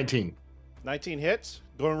 19. 19 hits.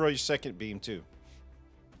 Go and roll your second beam too.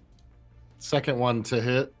 Second one to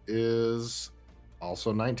hit is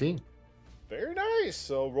also 19. Very nice.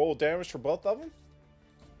 So roll damage for both of them.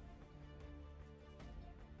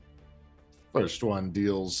 First one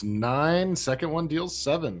deals 9. Second one deals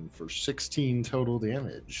 7 for 16 total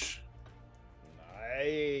damage.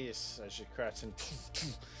 Nice. As you crash in.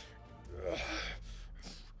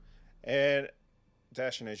 And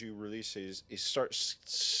Dashin, as you release it, it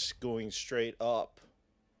starts going straight up.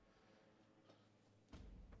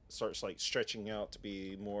 Starts like stretching out to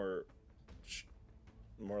be more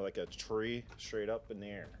like a tree straight up in the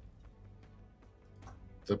air.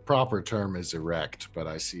 The proper term is erect, but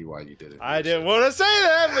I see why you did it. I didn't want to say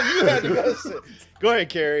that, but you had to go. Go ahead,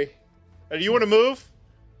 Carrie. Do you want to move?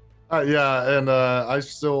 Yeah, and I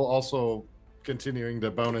still also continuing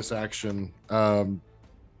the bonus action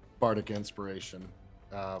Bardic Inspiration.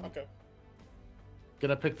 Okay.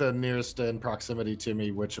 Gonna pick the nearest in proximity to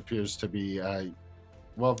me, which appears to be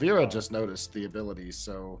well, Vera just noticed the ability,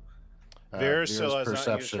 so Vera still has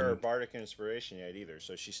not used her Bardic Inspiration yet either,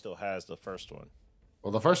 so she still has the first one.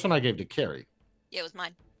 Well, the first one I gave to Carrie. Yeah, it was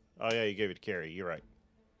mine. Oh yeah, you gave it to Carrie. You're right.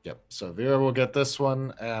 Yep. So Vera will get this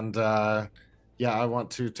one, and yeah, I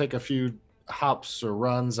want to take a few hops or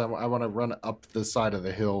runs. I want to run up the side of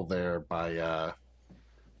the hill there by.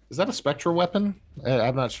 Is that a spectral weapon?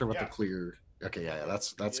 I'm not sure what the clear. Okay, yeah,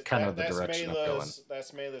 that's kind of the direction I'm going.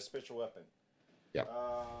 That's Melee's spiritual weapon. Yep.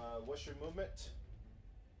 What's your movement?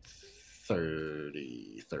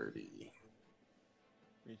 30.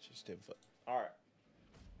 Reaches 10 foot. All right.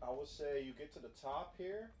 I will say you get to the top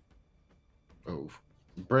here. Oh,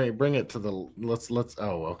 bring it to the. Let's.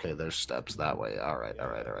 Oh, okay. There's steps that way. All right.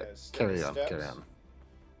 Carry on.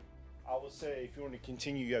 I will say if you want to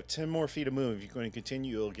continue, you have 10 more feet of move. If you're going to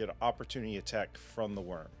continue, you'll get an opportunity attack from the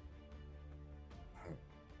worm.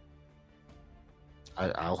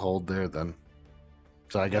 I'll hold there then.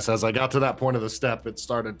 So I guess as I got to that point of the step, it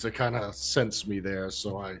started to kind of sense me there.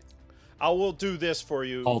 So I will do this for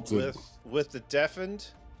you halted. with the deafened.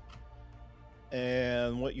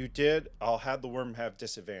 And what you did, I'll have the worm have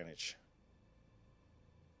disadvantage.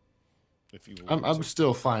 If you I'm want to.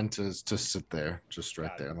 still fine to sit there, just right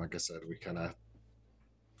Got there. it. And like I said, we kind of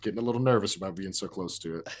getting a little nervous about being so close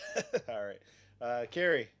to it. All right.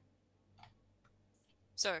 Carrie.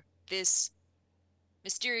 So, this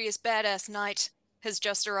mysterious badass knight has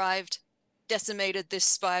just arrived, decimated this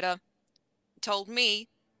spider, told me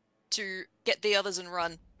to get the others and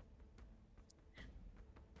run.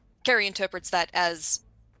 Carrie interprets that as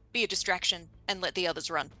be a distraction and let the others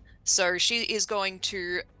run. So she is going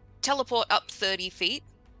to teleport up 30 feet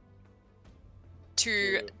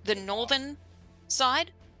to the northern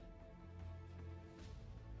side.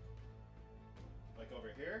 Like over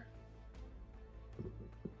here?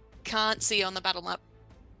 Can't see on the battle map.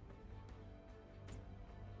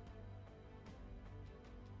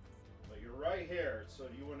 But you're right here. So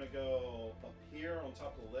do you want to go up here on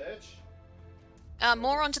top of the ledge?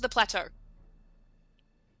 More onto the plateau.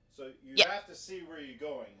 So you Yep. have to see where you're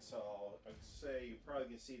going. So I'd say you probably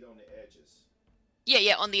can see it on the edges.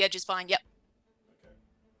 Yeah, on the edge is fine. Yep. Okay.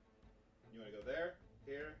 You want to go there?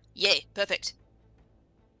 Here? Yeah, perfect.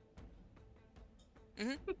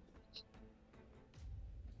 Mm-hmm.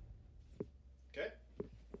 Okay.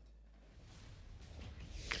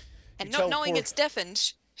 And You not knowing teleport- it's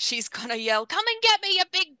deafened, she's gonna yell, "Come and get me, you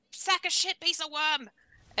big sack of shit piece of worm!"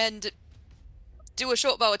 And do a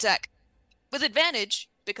short bow attack. With advantage,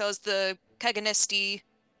 because the Kaganesti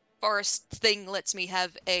forest thing lets me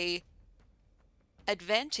have a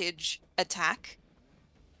advantage attack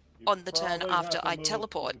You on the turn probably have after to I move-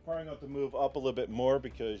 teleport. You probably have to move up a little bit more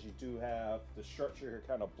because you do have the structure here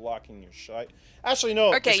kind of blocking your shot. Actually,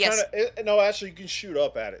 no. Okay, it's yes. no, actually, you can shoot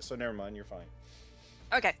up at it. So never mind. You're fine.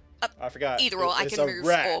 Okay, up. I forgot. Either or, I It's can a move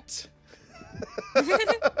rat.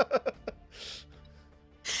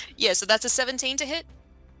 Yeah, so that's a 17 to hit.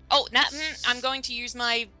 Oh, I'm going to use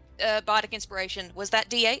my bardic inspiration. Was that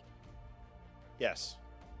D8? Yes.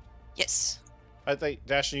 Yes. I think,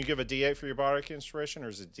 Dashin, you give a D8 for your bardic inspiration, or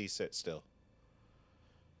is it D6 still?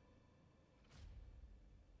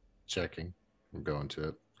 Checking. I'm going to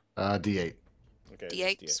it. D8. Okay. it is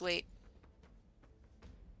D8, sweet.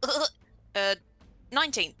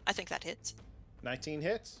 19. I think that hits. 19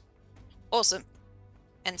 hits. Awesome.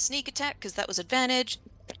 And sneak attack, because that was advantage.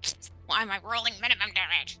 Why am I rolling minimum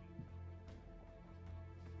damage?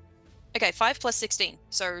 Okay, 5 plus 16.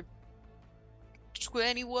 So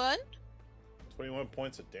 21? 21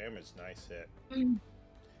 points of damage. Nice hit.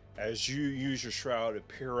 As you use your shroud to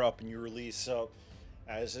peer up and you release up,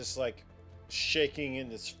 as it's like shaking in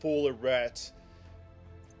this full of rats.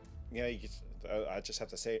 You know, I just have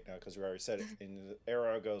to say it now because we already said it. And the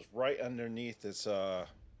arrow goes right underneath this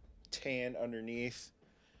tan underneath.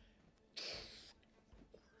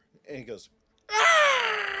 And he goes,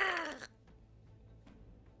 "Ah!"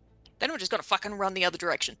 Then we're just gonna fucking run the other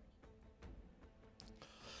direction.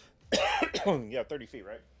 Yeah, 30 feet,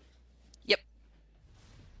 right? Yep.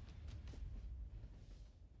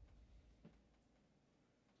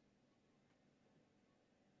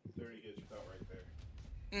 Gets about right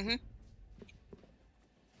there. Mm-hmm.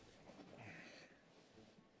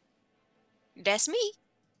 That's me.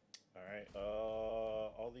 All right.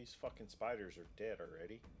 All these fucking spiders are dead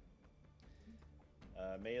already.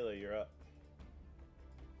 Melee, you're up.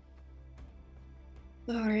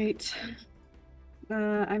 All right.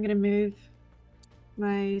 I'm gonna move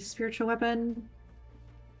my spiritual weapon.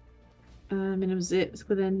 And it's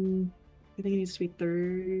within. I think it needs to be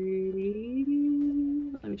 30.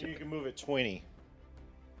 Let me You check. can move it 20.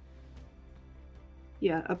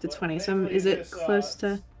 Yeah, up to But 20. So thankfully is it this, close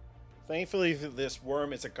to? Thankfully, this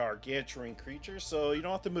worm is a gargantuan creature, so you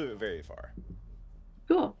don't have to move it very far.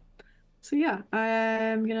 Cool. So yeah,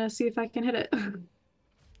 I'm gonna see if I can hit it.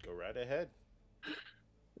 Go right ahead.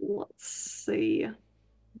 Let's see.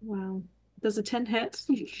 Wow. Does a 10 hit?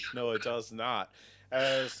 No, it does not.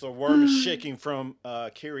 As the worm is shaking from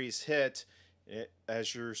Kiri's hit,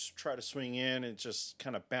 as you try to swing in, it just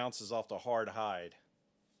kind of bounces off the hard hide.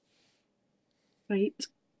 Right.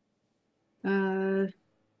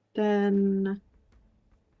 Then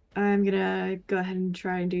I'm gonna go ahead and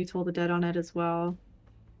try and do Toll the Dead on it as well.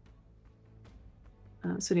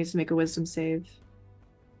 So it needs to make a wisdom save.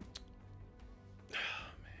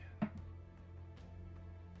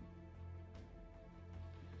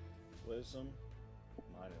 Wisdom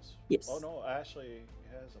minus. Yes. Oh no, actually it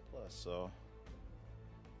has a plus, so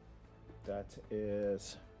that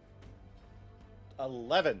is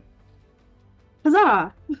 11.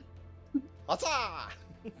 Huzzah! Huzzah!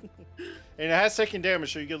 And it has second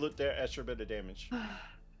damage, so you get that extra bit of damage.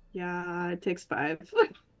 Yeah, it takes 5.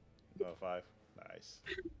 Oh, 5. Nice.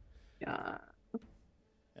 Yeah.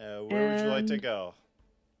 Where would you like to And- go?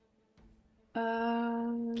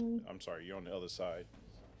 I'm sorry, you're on the other side.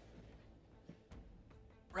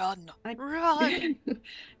 Run. I- Run.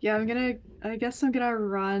 Yeah, I guess I'm gonna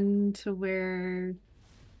run to where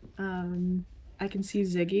I can see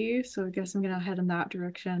Ziggy, so I guess I'm gonna head in that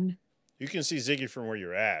direction. You can see Ziggy from where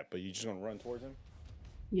you're at, but you just gonna run towards him?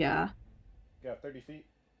 Yeah. You got 30 feet?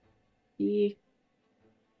 E.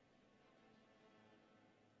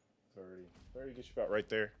 30. 30 gets you about right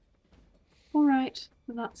there. Alright,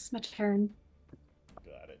 well, that's my turn.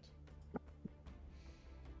 Got it.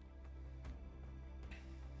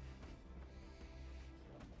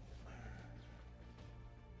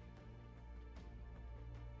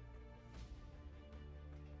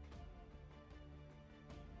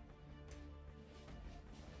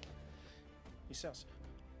 He sounds.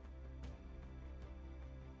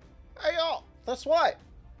 Hey y'all, that's why.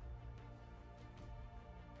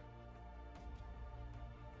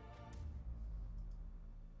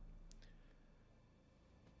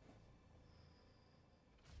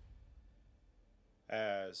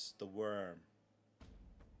 As the worm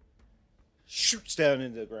shoots down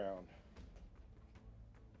into the ground.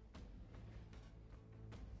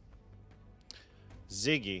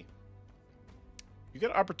 Ziggy, you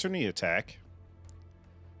get an opportunity attack.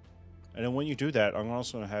 And then when you do that, I'm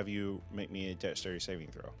also going to have you make me a dexterity saving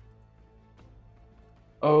throw.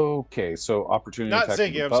 Okay, so opportunity Not attack.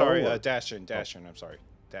 Ziggy, with I'm bow sorry. or- Dashin, I'm sorry.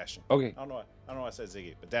 Dashin. Okay. I don't know why I said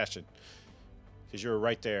Ziggy, but Dashin. Because you're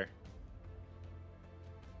right there.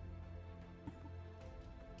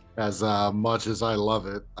 As much as I love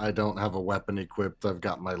it, I don't have a weapon equipped. I've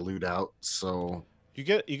got my loot out, so You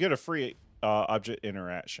get a free object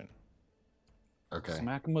interaction. okay.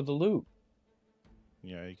 Smack him with the loot.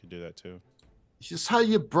 Yeah, you could do that too. It's just how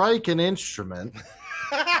you break an instrument.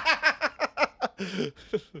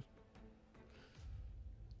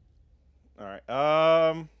 All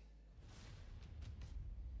right.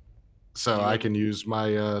 So I can use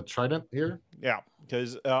my trident here. Yeah,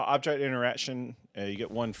 because object interaction, you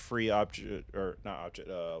get one free object, or not object,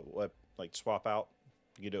 like swap out.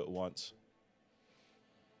 You can do it once.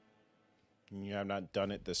 And you have not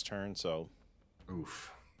done it this turn, so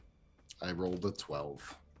Oof. I rolled a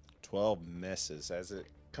 12. 12 misses. As it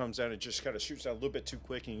comes down, it just kind of shoots out a little bit too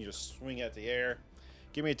quick, and you just swing at the air.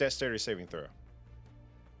 Give me a dexterity saving throw.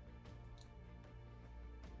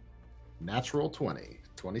 Natural 20.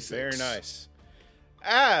 26. Very nice.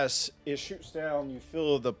 As it shoots down, you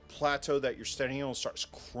feel the plateau that you're standing on starts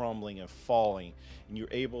crumbling and falling, and you're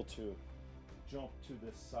able to jump to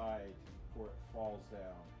the side before it falls down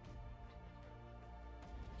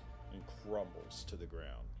and crumbles to the ground.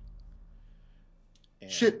 And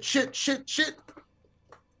Shit.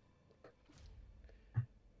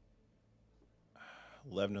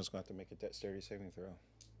 Levna's going to have to make a dexterity saving throw.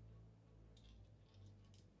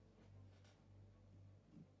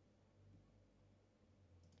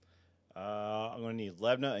 I'm going to need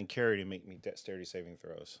Levna and Carrie to make me dexterity saving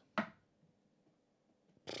throws.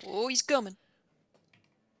 Oh, he's coming.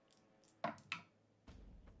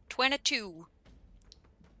 22.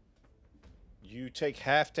 You take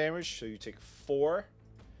half damage, so you take 4.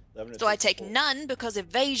 Levna So I takes take 4. none because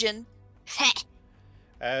evasion. Heh.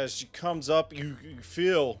 As she comes up, you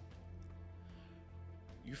feel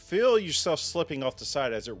yourself slipping off the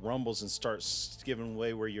side as it rumbles and starts giving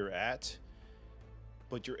way where you're at.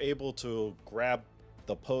 But you're able to grab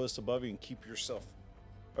the post above you and keep yourself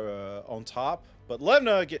on top. But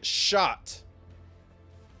Levna gets shot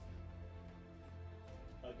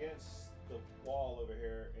against the wall over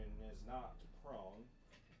here and is not prone.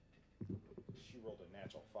 She rolled a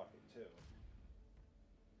natural fucking 2.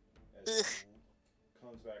 As Ugh. it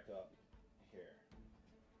comes back up here.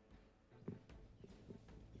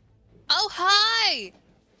 Oh, hi!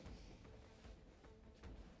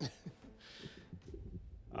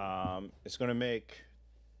 It's going to make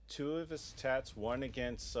 2 of its attacks, one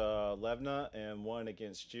against Levna and one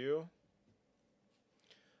against you.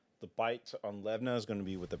 The bite on Levna is going to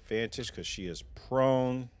be with advantage because she is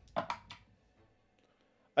prone.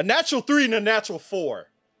 A natural 3 and a natural 4.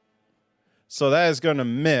 So that is going to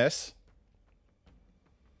miss.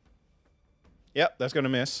 Yep, that's going to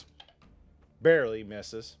miss. Barely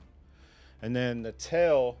misses. And then the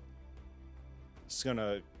tail is going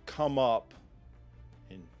to come up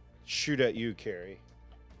and shoot at you, Carrie.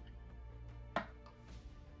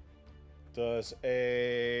 Does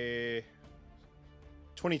a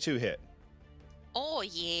 22 hit? Oh,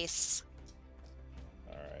 yes.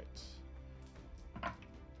 All right.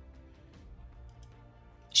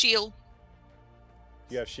 Shield.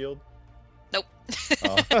 You have shield? Nope.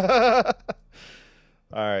 Oh.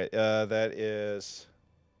 All right. That is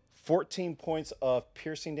 14 points of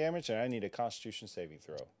piercing damage, and I need a Constitution saving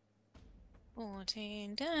throw.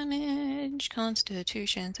 14 damage,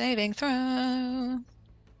 Constitution saving throw.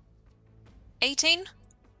 18?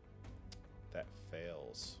 That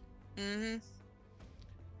fails. Mm-hmm.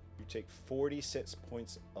 You take 46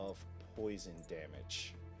 points of poison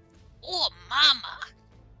damage. Oh, mama!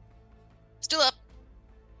 Still up.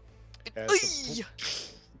 As the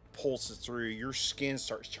pulses through, your skin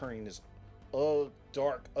starts turning this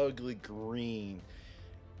dark, ugly green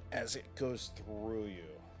as it goes through you.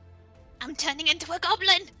 I'm turning into a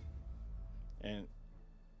goblin! And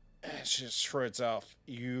as it shreds off,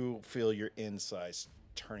 you feel your insides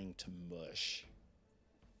turning to mush.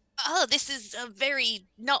 Oh, this is a very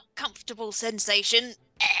not comfortable sensation.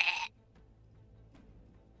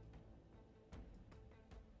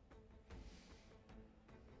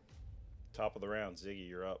 Top of the round, Ziggy,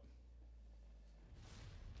 you're up.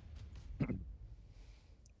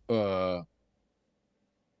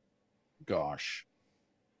 Gosh.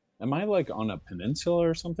 Am I like on a peninsula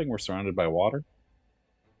or something? We're surrounded by water?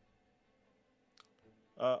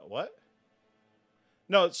 What?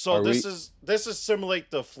 No, so Are this we- is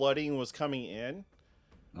simulate the flooding was coming in.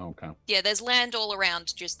 Okay. Yeah, there's land all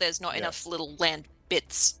around, just there's not enough little land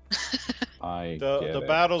bits. The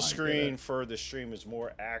battle screen for the stream is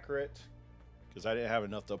more accurate because I didn't have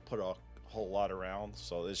enough to put a whole lot around.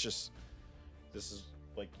 So it's just, this is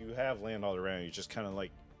like you have land all around you, just kind of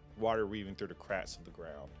like water weaving through the cracks of the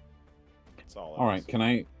ground. That's all. All right, can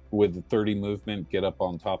I, with the 30 movement, get up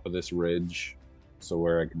on top of this ridge so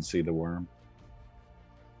where I can see the worm?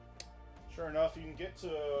 Sure enough, you can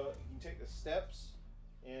take the steps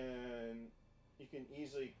and you can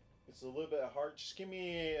easily, it's a little bit hard. Just give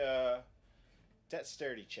me a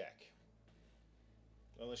dexterity check.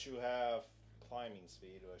 Unless you have climbing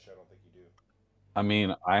speed, which I don't think you do. I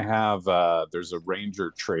mean, I have, there's a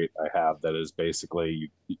ranger trait I have that is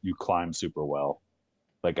basically you climb super well.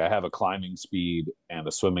 Like I have a climbing speed and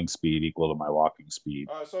a swimming speed equal to my walking speed.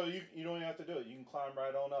 So you don't even have to do it. You can climb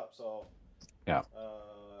right on up. So yeah.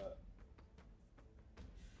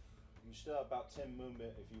 You still have about 10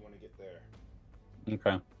 movement if you want to get there.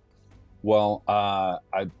 Okay. Well,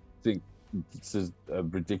 I think this is a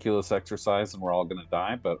ridiculous exercise and we're all going to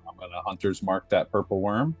die, but I'm going to hunter's mark that purple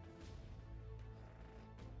worm.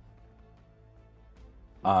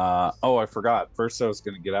 Oh, I forgot. First I was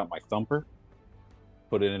going to get out my thumper,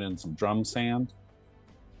 put it in some drum sand.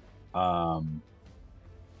 Oh,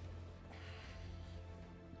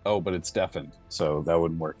 but it's deafened, so that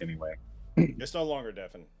wouldn't work anyway. It's no longer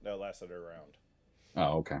deafened. That lasted a round.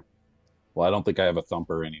 Oh, okay. Well, I don't think I have a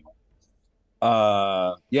thumper anyway.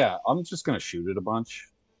 Yeah, I'm just gonna shoot it a bunch.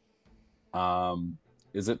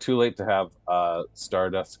 Is it too late to have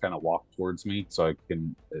Stardust kind of walk towards me so I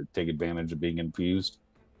can take advantage of being infused?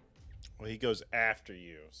 Well, he goes after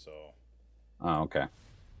you, so. Oh, okay.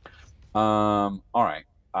 All right.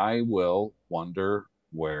 I will wonder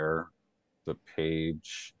where the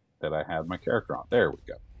page that I had my character on. There we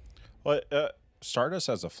go. Well, Stardust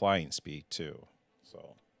has a flying speed too,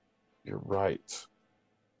 so. You're right.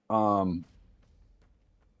 Can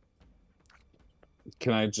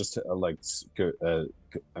I just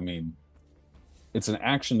I mean, it's an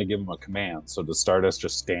action to give him a command. So does Stardust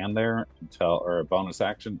just stand there or a bonus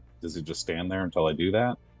action? Does he just stand there until I do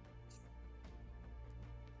that?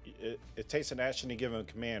 It takes an action to give him a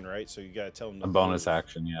command, right? So you got to tell him to A bonus move.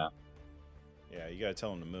 action, yeah. Yeah, you got to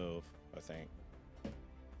tell him to move, I think.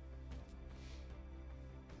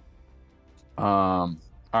 All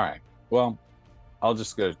right. Well, I'm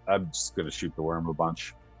just gonna shoot the worm a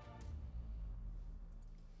bunch.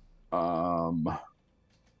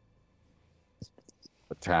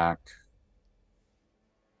 Attack.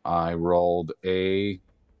 I rolled a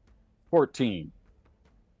 14.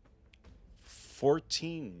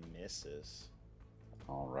 14 misses.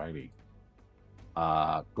 Alrighty.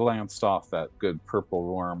 Glanced off that good purple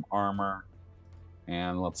worm armor.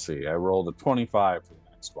 And let's see, I rolled a 25 for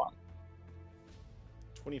the next one.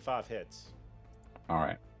 25 hits.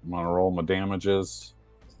 Alright, I'm gonna roll my damages.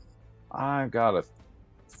 I got a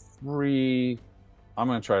 3. I'm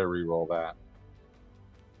gonna try to re-roll that.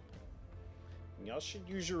 Y'all should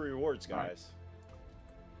use your rewards, guys.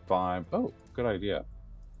 5. Oh, good idea.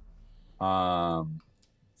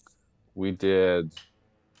 We did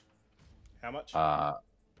How much?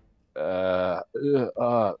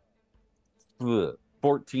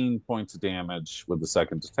 14 points of damage with the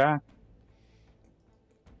second attack.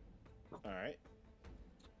 All right.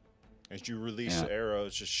 As you release the arrow,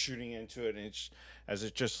 it's just shooting into it, and it's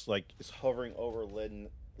just like it's hovering over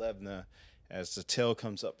Levna as the tail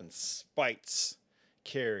comes up and spites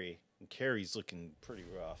Carrie And Carrie's looking pretty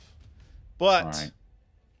rough. But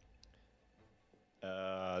All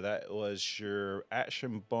right. that was your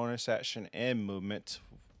action, bonus action, and movement.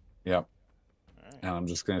 Yep. All right. And I'm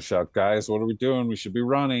just going to shout, guys, what are we doing? We should be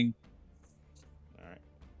running. All right.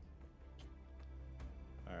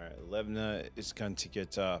 All right. Levna is going to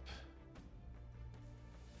get up.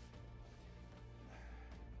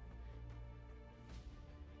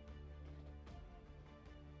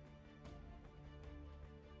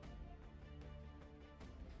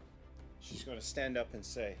 She's going to stand up and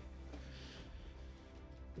say,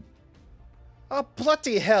 "Oh,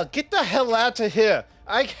 bloody hell. Get the hell out of here.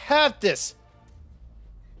 I have this."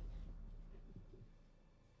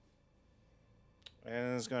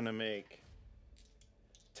 And it's going to make...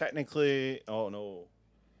 Technically... Oh, no.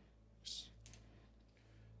 Does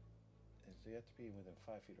he have to be within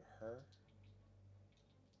 5 feet of her?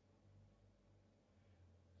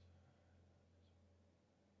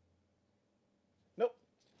 Nope.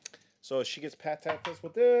 So she gets pat this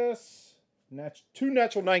with this. Two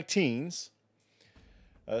natural 19s.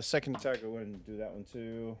 Second attack, I wouldn't do that one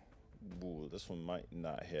too. Ooh, this one might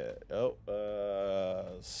not hit. Oh,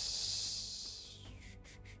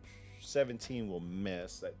 17 will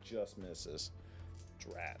miss. That just misses.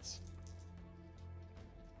 Drats.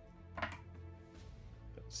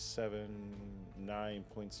 9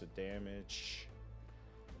 points of damage.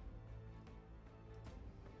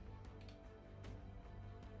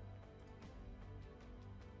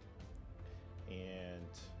 And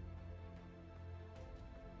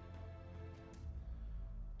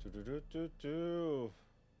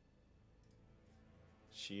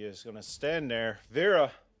she is gonna stand there.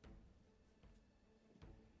 Vera.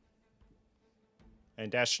 And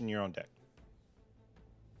Dashin, you're on deck.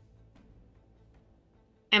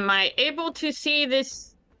 Am I able to see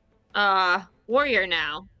this warrior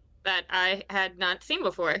now that I had not seen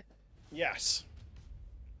before? Yes.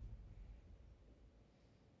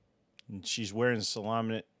 And she's wearing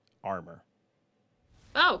Salaminate armor.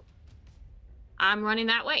 Oh. I'm running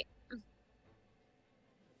that way.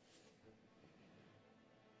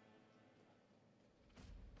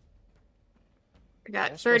 I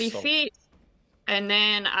got 30 feet. And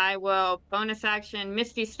then I will bonus action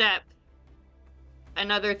Misty Step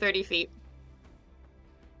another 30 feet.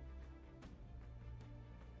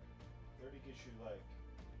 30 gets you like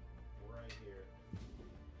right here.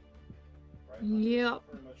 Right Yep.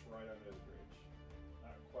 Pretty much right under the bridge.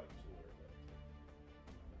 Not quite to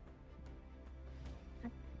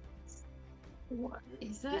where, What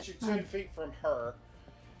is that? Gets you 10 feet from her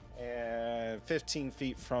and 15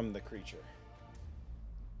 feet from the creature.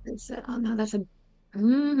 Is that? Oh no, that's a.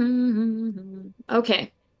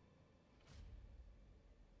 Okay.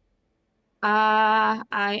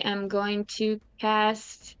 I am going to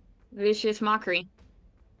cast Vicious Mockery.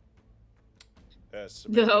 That's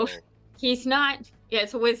No, he's not. Yeah,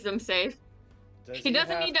 it's a wisdom save. He doesn't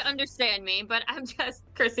have need to understand me, but I'm just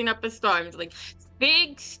cursing up a storm. It's like,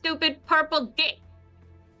 big, stupid, purple dick.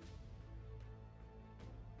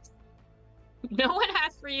 No one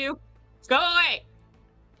asked for you. Go away.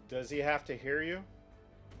 Does he have to hear you?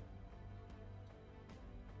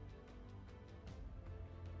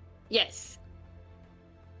 Yes.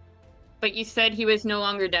 But you said he was no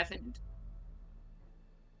longer deafened.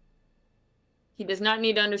 He does not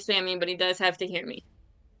need to understand me, but he does have to hear me.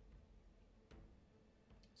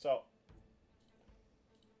 So,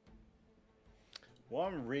 while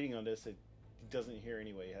I'm reading on this, he doesn't hear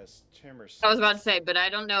anyway. He has tremors. I was about to say, but I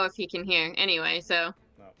don't know if he can hear anyway, so.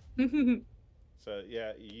 No. So,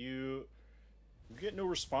 yeah, you get no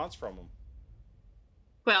response from him.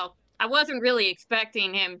 Well, I wasn't really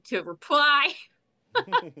expecting him to reply.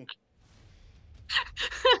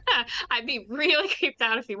 I'd be really creeped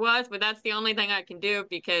out if he was, but that's the only thing I can do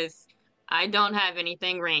because I don't have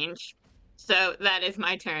anything range. So that is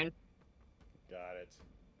my turn. Got it.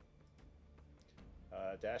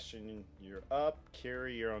 Dashin, you're up.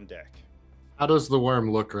 Carrie, you're on deck. How does the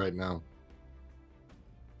worm look right now?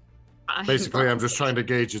 Basically, I'm just trying to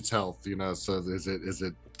gauge its health, you know. So is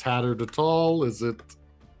it tattered at all? Is it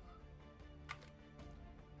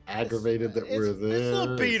aggravated that we're there? It's a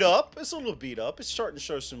little beat up. It's a little beat up. It's starting to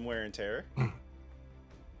show some wear and tear.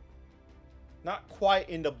 Not quite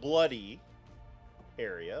in the bloody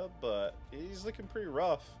area, but he's looking pretty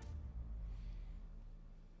rough.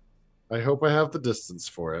 I hope I have the distance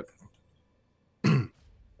for it.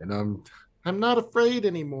 And I'm not afraid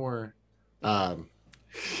anymore. I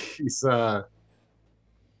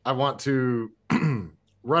want to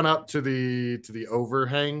run up to the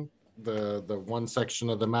overhang, the one section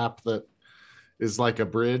of the map that is like a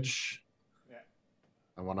bridge. Yeah.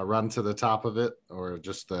 I want to run to the top of it, or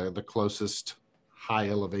just the closest high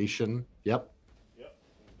elevation. Yep.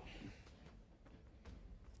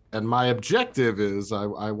 And my objective is I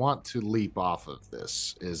want to leap off of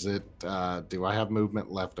this. Is it, do I have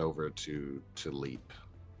movement left over to leap?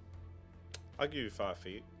 I'll give you 5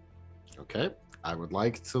 feet. Okay. I would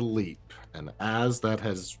like to leap. And as that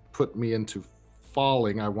has put me into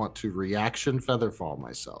falling, I want to reaction featherfall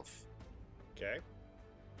myself. Okay.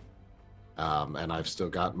 And I've still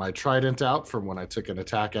got my trident out from when I took an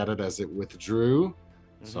attack at it as it withdrew.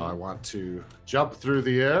 So I want to jump through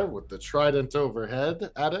the air with the trident overhead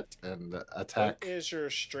at it and attack. What is your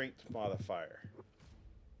strength modifier?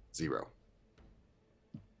 0.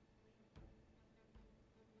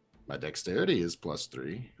 My dexterity is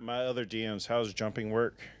 +3. My other DMs, how's jumping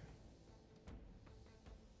work?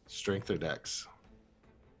 Strength or dex?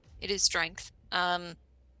 It is strength.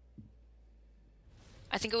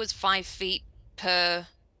 I think it was 5 feet per.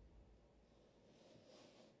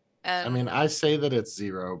 I mean, I say that it's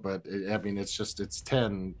 0, but it's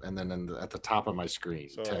 10, and then at the top of my screen,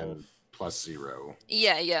 So 10 plus 0.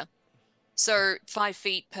 Yeah. So 5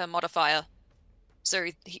 feet per modifier. So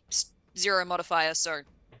 0 modifier, so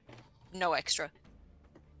no extra.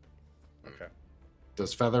 Okay.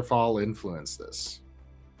 Does Featherfall influence this?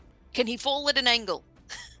 Can he fall at an angle?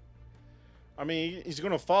 I mean, he's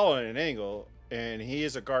going to fall at an angle, and he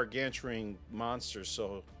is a gargantuan monster,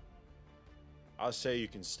 so I'll say you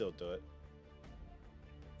can still do it.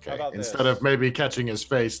 How Okay. about Instead this? of maybe catching his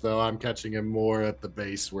face, though, I'm catching him more at the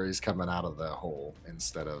base where he's coming out of the hole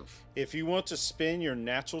instead of. If you want to spin your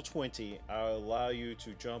natural 20, I'll allow you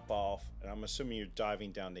to jump off, and I'm assuming you're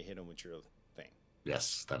diving down to hit him with your thing.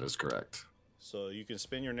 Yes, that is correct. So you can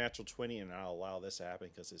spin your natural 20, and I'll allow this to happen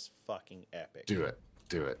because it's fucking epic. Do it.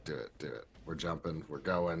 We're jumping. We're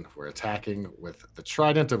going. We're attacking with the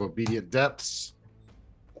Trident of Obedient Depths.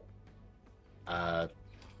 I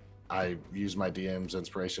use my DM's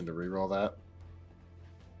inspiration to reroll that.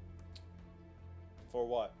 For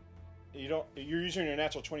what? You're using your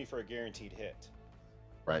natural 20 for a guaranteed hit.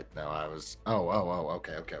 Right. No, I was. Oh.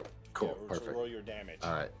 Okay. Cool. Yeah, which will Perfect. roll your damage.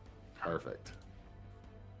 All right. Perfect.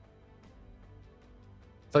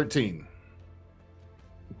 13.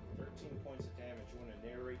 13 points of damage. You want to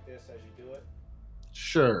narrate this as you do it?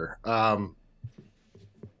 Sure. The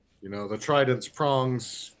trident's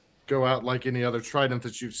prongs go out like any other trident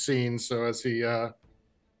that you've seen. So as he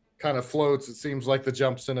kind of floats, it seems like the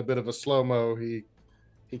jump's in a bit of a slow-mo. He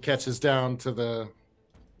catches down to the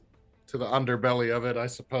underbelly of it, I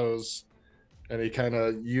suppose, and he kind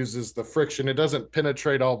of uses the friction. It doesn't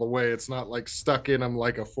penetrate all the way. It's not like stuck in him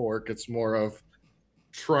like a fork. It's more of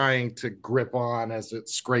trying to grip on as it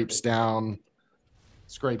scrapes down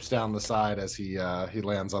the side as he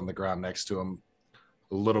lands on the ground next to him.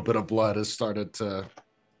 A little bit of blood has started to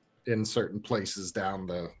in certain places down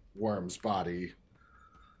the worm's body.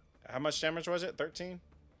 How much damage was it? 13?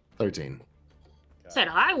 13. Said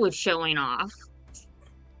I was showing off.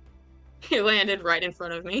 He landed right in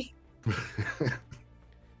front of me.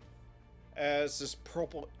 As this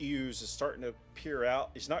purple ooze is starting to peer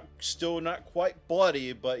out, it's still not quite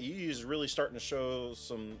bloody, but ooze is really starting to show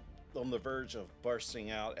some on the verge of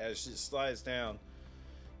bursting out. As it slides down,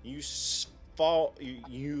 you fall,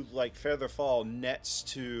 you like feather fall nets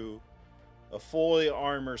to a fully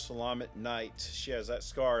armored Salamat knight. She has that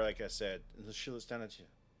scar, like I said, and she looks down at you.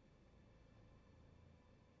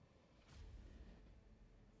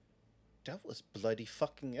 That was bloody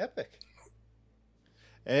fucking epic.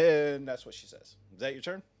 And that's what she says. Is that your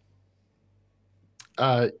turn?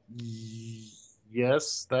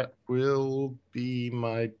 Yes, that will be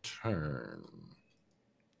my turn.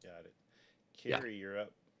 Got it. Carrie, you're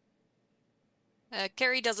up.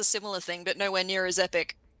 Kerry does a similar thing, but nowhere near as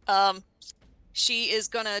epic. She is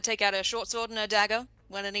gonna take out her short sword and her dagger,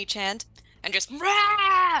 one in each hand, and just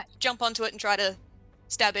jump onto it and try to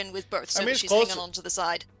stab in with both, so that she's hanging on to the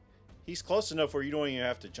side. He's close enough where you don't even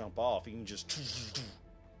have to jump off. You can just...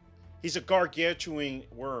 He's a gargantuan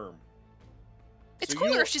worm. It's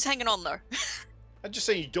cooler if she's hanging on, though. I'm just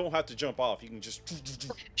saying you don't have to jump off. You can just...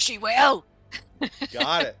 She will!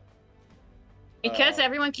 Got it. Because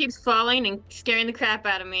everyone keeps falling and scaring the crap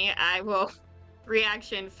out of me, I will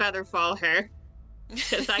reaction feather fall her.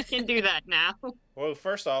 Because I can do that now. Well,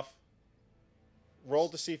 first off, roll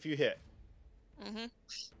to see if you hit. Mm-hmm.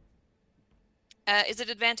 Is it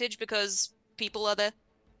advantage because people are there?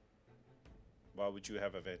 Why would you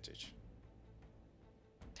have advantage?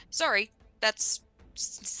 Sorry, that's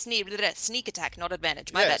sneak attack, not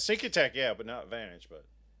advantage. My yeah, bad. sneak attack, yeah, but not advantage. But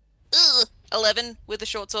 11 with the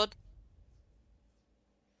short sword.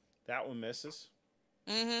 That one misses.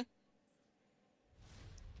 Mm-hmm.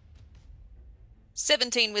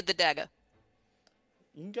 17 with the dagger.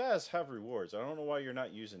 You guys have rewards. I don't know why you're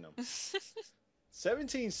not using them.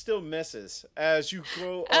 17 still misses as you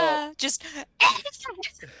go up. Just.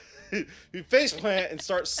 You faceplant and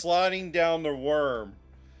start sliding down the worm.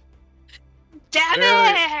 Damn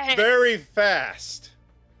it! Very fast.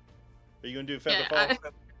 Are you gonna do feather fall?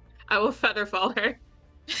 I will feather fall her.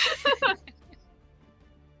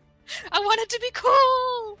 I want it to be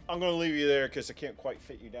cool. I'm gonna leave you there because I can't quite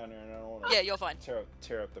fit you down there, and I don't want to. Yeah, you're fine.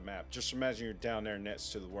 Tear up the map. Just imagine you're down there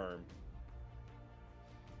next to the worm.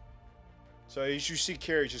 So as you see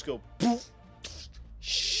Carrie just go, poof,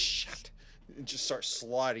 shit, and just start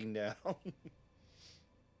sliding down.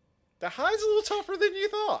 The hide's a little tougher than you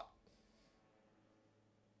thought.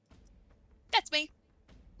 That's me.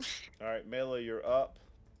 All right, Melee, you're up.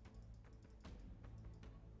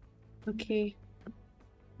 Okay.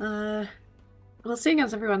 Well, seeing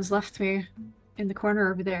as everyone's left me in the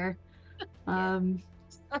corner over there,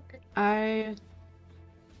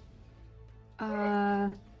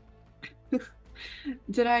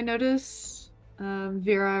 did I notice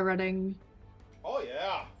Vera running? Oh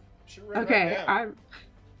yeah, she ran Okay, right down.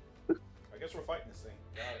 I guess we're fighting this thing.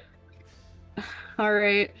 Got it. All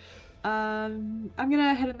right. I'm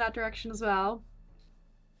gonna head in that direction as well.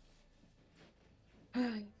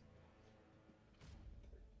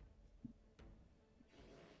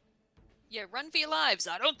 Yeah, run for your lives.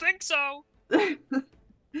 I don't think so. All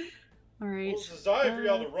right. Well, it's designed for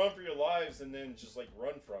y'all to run for your lives and then just like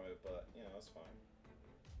run from it, but you know that's fine.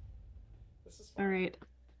 This is fine.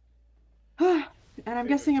 All right. And I'm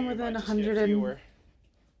guessing I'm within 100 and...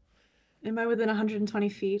 Am I within 120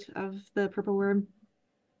 feet of the purple worm?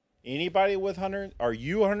 Anybody with 100? Are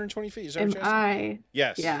you 120 feet? Is that what Am you're asking? I?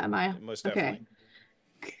 Yes. Yeah, am I? Most definitely.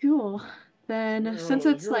 Okay. Cool. Then, since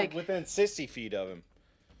it's you're like... within 60 feet of him.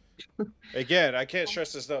 Again, I can't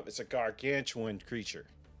stress this enough. It's a gargantuan creature.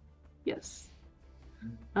 Yes.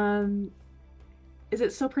 Is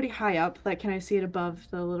it still pretty high up? Like, can I see it above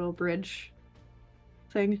the little bridge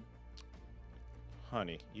thing?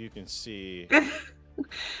 Honey, you can see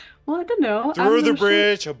Well, I don't know. through the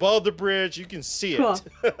bridge, above the bridge. You can see it.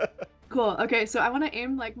 Cool. Okay, so I want to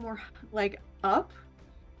aim like more like up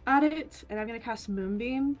at it, and I'm gonna cast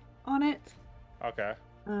Moonbeam on it. Okay.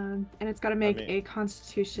 And it's got to make a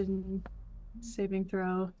Constitution saving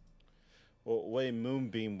throw. Well, way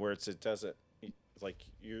Moonbeam works, it doesn't. Like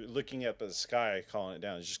you're looking up at the sky, calling it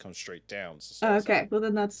down. It just comes straight down. So Oh, okay. Well,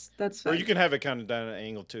 then that's fine. Or you can have it kind of down at an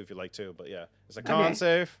angle too, if you like to. But yeah, it's a con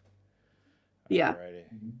save. Yeah. Alrighty.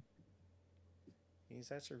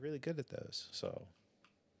 He's actually really good at those. So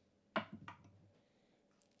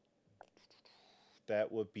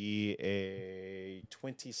that would be a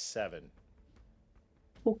 27.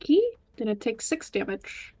 Okay. Then it takes 6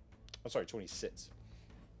 damage. I'm sorry, 26.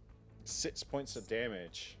 6 points of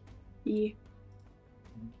damage. Yeah.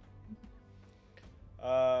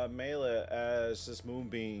 Mela, as this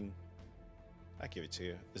moonbeam, I give it to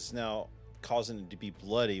you, is now causing it to be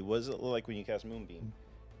bloody. What does it look like when you cast moonbeam?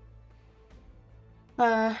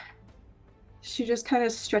 She just kind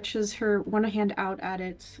of stretches her one hand out at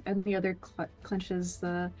it, and the other clenches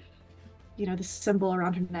the, the symbol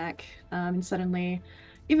around her neck. And suddenly,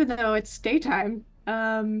 even though it's daytime,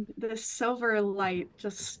 the silver light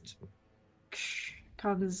just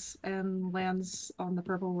comes and lands on the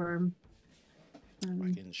purple worm.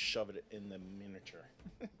 I can shove it in the miniature.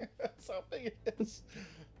 That's how big it is.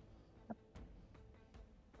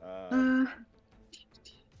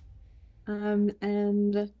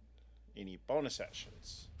 And any bonus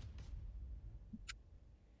actions?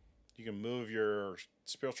 You can move your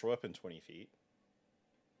spiritual weapon 20 feet.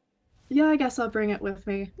 Yeah, I guess I'll bring it with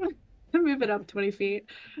me. Move it up 20 feet.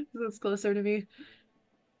 So it's closer to me.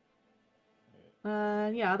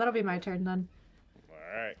 Yeah, that'll be my turn then. All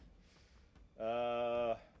right.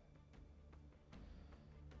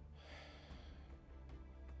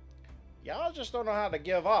 Y'all just don't know how to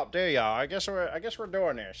give up, do y'all? I guess we're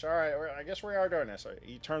doing this. All right, I guess we are doing this.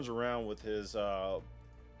 He turns around with his what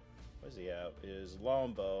does he have? His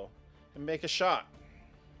longbow, and make a shot.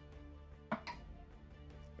 A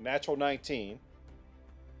natural 19.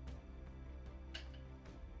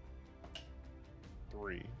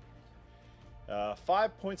 3.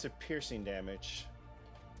 5 points of piercing damage,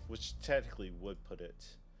 which technically would put it.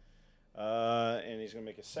 And he's gonna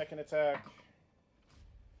make a second attack.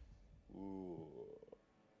 Ooh.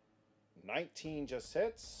 19 just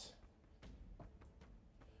hits.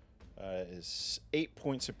 Is 8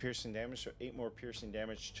 points of piercing damage, so 8 more piercing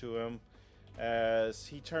damage to him. As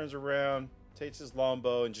he turns around, takes his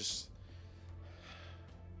longbow, and just,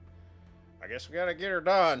 I guess we gotta get her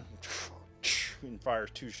done. And fires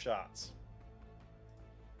 2 shots.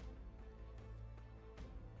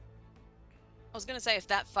 I was gonna say, if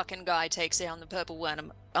that fucking guy takes down the purple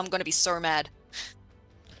one, I'm gonna be so mad.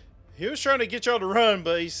 He was trying to get y'all to run,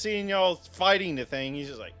 but he's seeing y'all fighting the thing. He's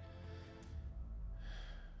just like,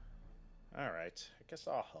 all right, I guess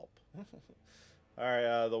I'll help. All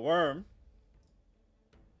right, the worm.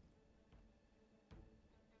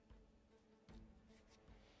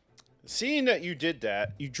 Seeing that you did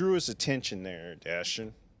that, you drew his attention there,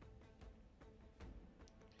 Dashin.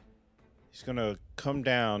 He's gonna come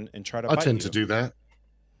down and try to I bite tend you. to do that.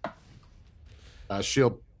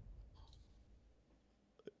 Shield.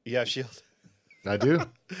 Yeah, shield. I do.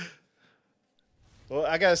 Well,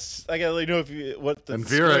 I gotta let you know if you what the And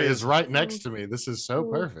Vera story is right next to me. This is so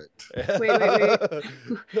perfect.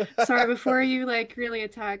 Wait. Sorry, before you like really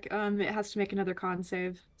attack, it has to make another con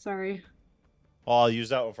save. Sorry. Oh, I'll use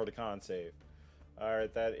that one for the con save. All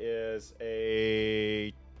right, that is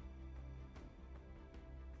a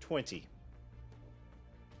 20.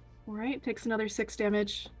 All right, takes another 6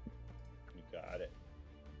 damage. You got it.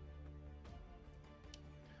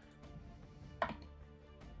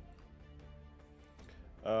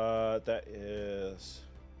 That is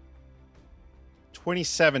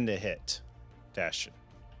 27 to hit, Dashin.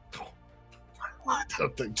 I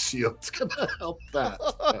don't think shield's gonna help that.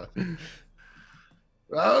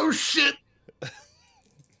 Oh shit!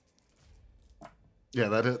 Yeah,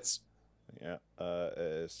 that hits. Yeah,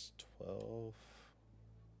 is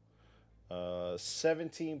 12.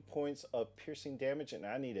 17 points of piercing damage, and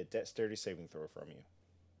I need a dexterity saving throw from you.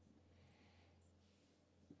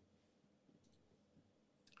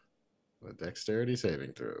 A dexterity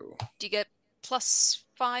saving throw. Do you get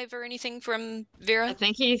 +5 or anything from Vera? I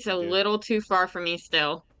think he's a Yeah. little too far from me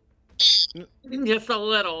still. Just a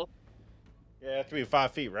little. Yeah, it have to be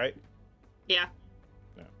 5 feet, right? Yeah.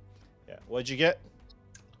 Yeah. What'd you get?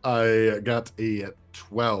 I got a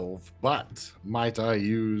 12, but might I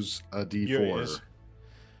use a You're- D4?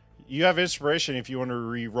 You have inspiration if you want to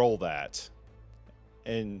re-roll that.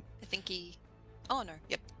 And I think he... Oh, no.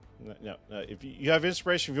 Yep. no, if you have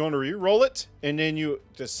inspiration, if you want to re-roll it, and then you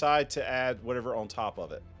decide to add whatever on top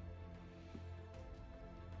of it.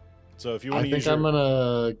 So if you want I to think use I'm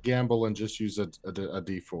gonna gamble and just use a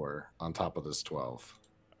D4 on top of this 12.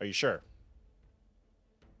 Are you sure?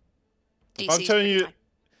 DC's I'm telling pretty you, high.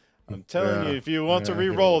 I'm telling you, Yeah. if you want to Yeah, I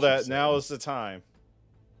hear re-roll what you're that, now saying. is the time.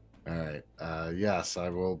 All right. Yes, I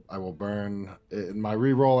will. I will burn my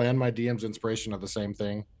reroll and my DM's inspiration are the same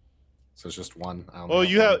thing, so it's just one. I only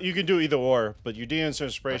Well, one. you can do either or, but you DN's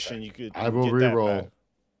inspiration, Okay. you could. I will get that reroll. back.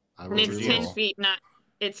 I And will it's 10 reroll. feet, not...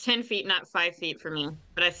 It's 10 feet, not 5 feet for me.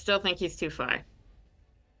 But I still think he's too far.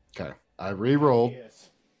 Okay. I rerolled.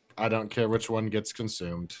 Yes. I don't care which one gets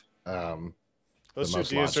consumed. Let's The do most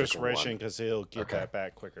DN's logical inspiration one. because he'll get Okay. that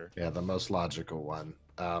back quicker. Yeah, the most logical one.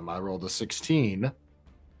 I rolled a 16.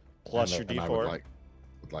 Plus and your I D4.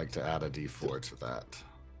 would like to add a D4 to that.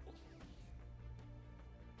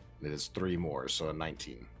 It is 3 more, so a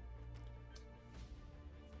 19.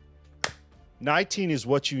 19 is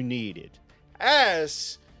what you needed.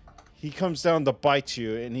 As he comes down to bite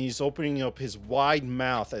you, and he's opening up his wide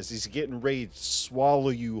mouth as he's getting ready to swallow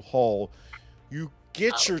you whole, you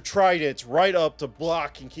get your trident right up to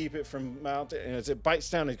block and keep it from mounting. And as it bites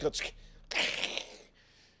down, it goes.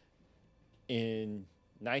 And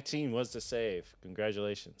 19 was the save.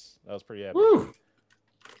 Congratulations. That was pretty epic. Woo!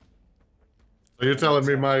 So you're telling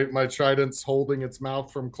me my trident's holding its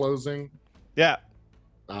mouth from closing? Yeah.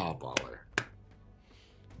 Oh, baller.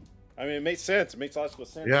 I mean, it makes sense. It makes logical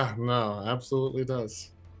sense. Yeah, no, absolutely does.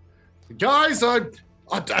 Guys, I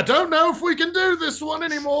don't know if we can do this one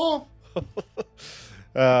anymore.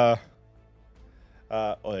 Oh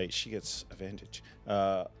wait, she gets advantage.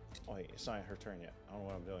 Wait, it's not her turn yet. I don't know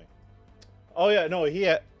what I'm doing. Oh yeah, no, he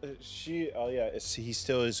had she. Oh yeah, he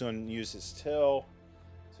still is going to use his tail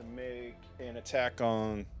to make an attack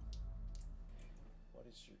on. What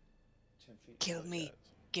is your 10 feet? Kill me.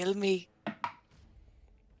 Kill me.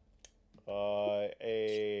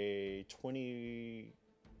 A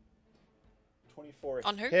 24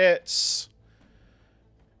 On who? hits.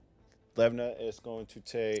 Levna is going to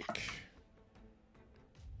take.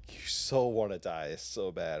 You so want to die. It's so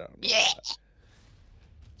bad. I don't know Yeah. why.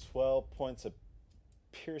 12 points of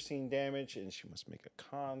piercing damage, and she must make a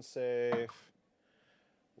con save.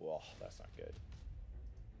 Well, that's not good.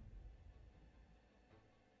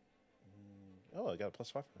 Oh, I got a +5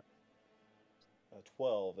 for that.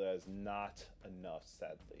 12, that is not enough,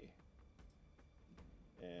 sadly.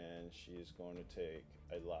 And she is going to take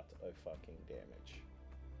a lot of fucking damage.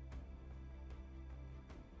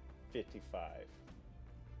 55.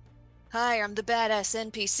 Hi, I'm the badass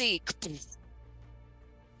NPC.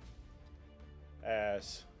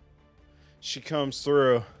 As She comes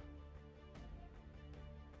through.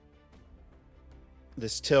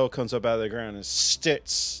 This tail comes up out of the ground and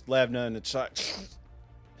sticks Lavna in the side.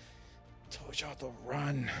 Told y'all to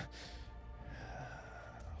run.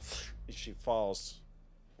 She falls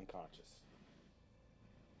unconscious.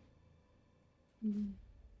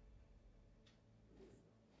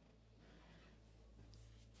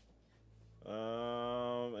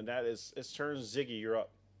 And that is its turn. Ziggy, you're up.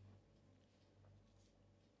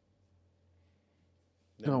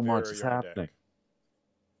 Then So Vera, much is you're on deck.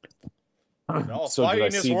 happening. Y'all So did I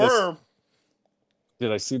fighting this see worm.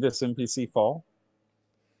 Did I see this NPC fall?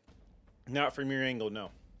 Not from your angle, no.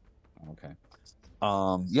 Okay.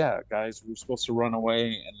 Yeah, guys, we were supposed to run away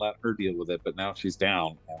and let her deal with it, but now she's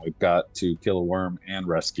down, and we've got to kill a worm and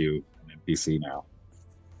rescue an NPC now.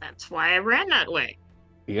 That's why I ran that way.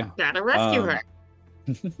 Yeah. Gotta rescue her.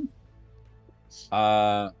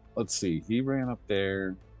 Let's see. He ran up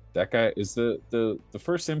there. That guy is the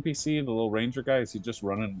first NPC, the little ranger guy. Is he just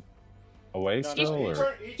running away still?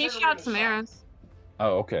 Or? He shot some arrows.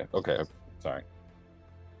 Oh, okay. Okay. Sorry.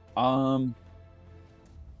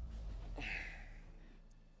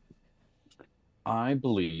 I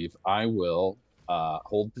believe I will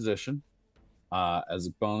hold position. As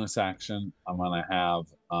a bonus action, I'm gonna have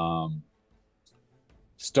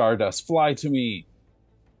Stardust fly to me.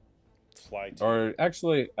 Or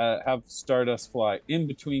actually have Stardust fly in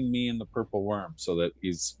between me and the purple worm so that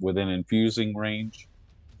he's within infusing range.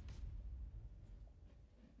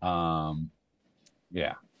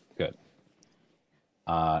 Yeah, good.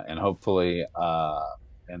 And hopefully,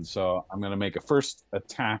 and so I'm going to make a first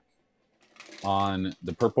attack on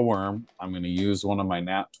the purple worm. I'm going to use one of my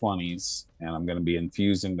nat 20s, and I'm going to be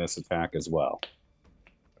infusing this attack as well.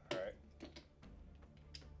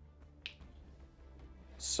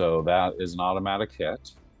 So that is an automatic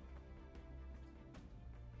hit.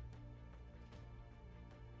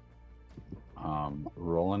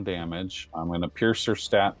 Rolling damage. I'm going to pierce her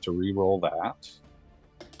stat to re-roll that.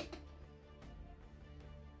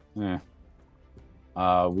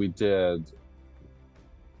 We did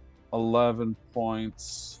 11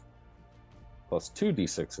 points plus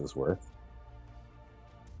 2d6s worth.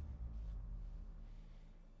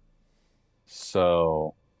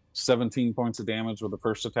 So 17 points of damage with the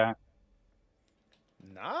first attack.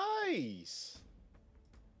 Nice.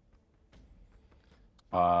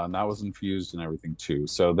 And that was infused and everything too.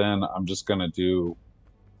 So then I'm just gonna do.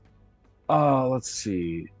 Let's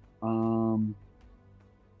see. I'm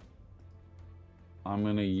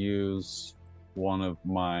gonna use one of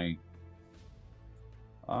my.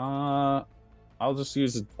 I'll just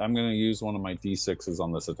use it. I'm gonna use one of my d6s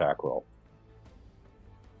on this attack roll.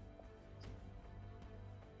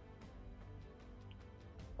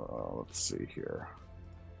 Let's see here.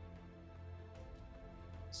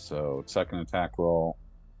 So second attack roll.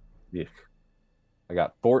 Yeah. I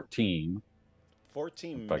got 14.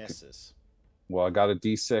 14 misses. Well, I got a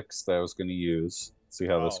d6 that I was going to use. See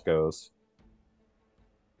how this goes.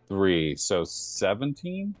 3. So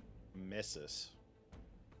 17? Misses.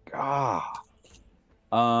 Ah.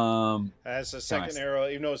 As a second arrow,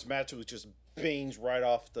 even though it's matched, it just bangs right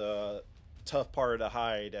off the tough part of the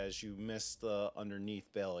hide as you miss the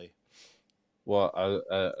underneath belly. Well,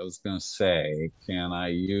 I was gonna say, can I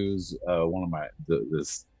use one of my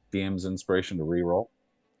this DM's inspiration to reroll?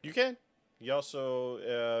 You can. You also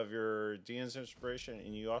have your DM's inspiration,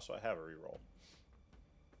 and you also have a reroll.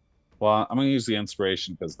 Well, I'm gonna use the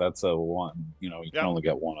inspiration because that's a one. You know, you can only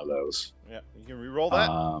get one of those. Yeah, you can reroll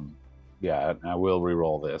that. Yeah, I will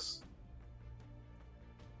reroll this.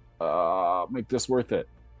 Make this worth it.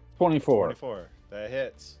 24. 24. That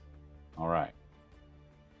hits. All right.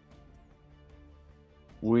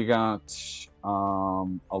 We got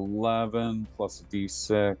 11 plus a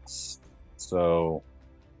d6, so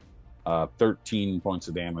 13 points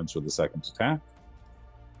of damage with the second attack.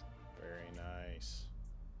 Very nice.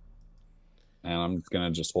 And I'm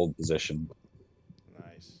gonna just hold position.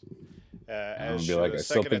 Nice. As be like, I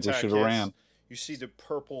still think we should have ran. You see the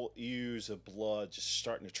purple ooze of blood just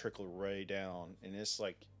starting to trickle right down, and it's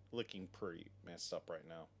like looking pretty messed up right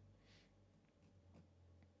now.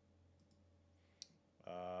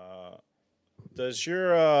 Does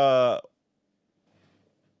your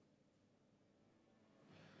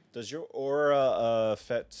aura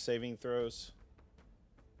affect saving throws?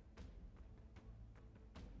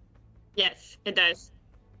 Yes, it does.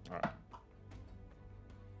 All right.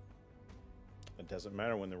 It doesn't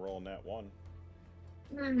matter when they're rolling that one.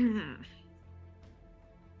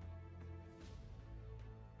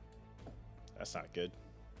 That's not good.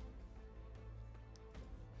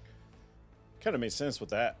 Kind of made sense with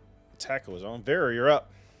that attack was on. Vera, you're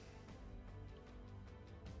up.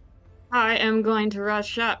 I am going to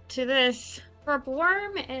rush up to this purple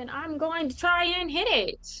worm and I'm going to try and hit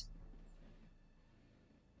it.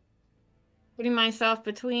 Putting myself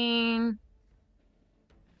between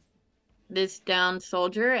this downed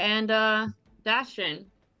soldier and Dashin.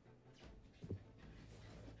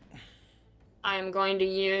 I'm going to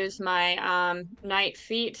use my Night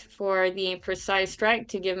Feet for the precise strike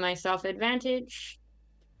to give myself advantage.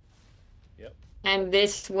 Yep. And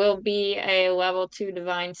this will be a level 2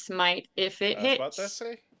 Divine Smite if it I was hits. about to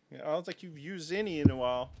say. I don't think you've used any in a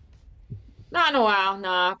while. Not in a while,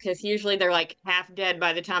 no, because usually they're like half dead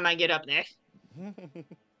by the time I get up there.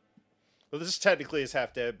 Well, this technically is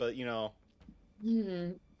half dead, but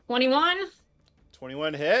 21?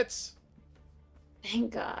 21 hits.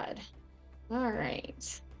 Thank God. All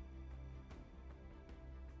right.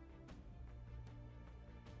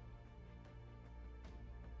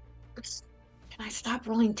 Can I stop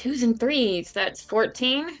rolling 2s and 3s? That's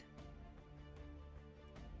 14.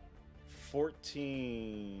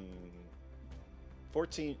 14.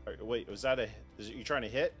 Wait, was that you trying to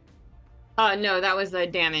hit? No, that was the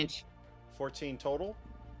damage. 14 total?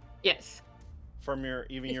 Yes. From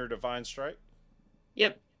your Divine Strike?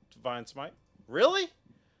 Yep. Divine Smite? Really?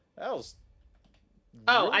 That was...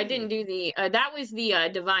 Oh, really... I didn't do the... that was the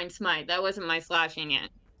Divine Smite. That wasn't my slashing yet.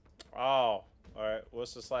 Oh. Alright,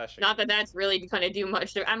 what's the slashing? Not that that's really going to do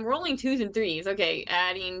much. I'm rolling 2s and 3s. Okay,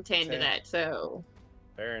 adding 10 to that, so...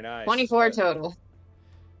 Very nice. 24 total.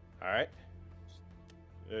 Alright.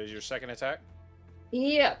 Is your second attack?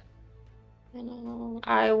 Yep. And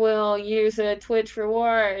I will use a Twitch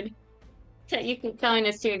reward that you can telling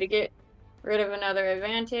us to get rid of another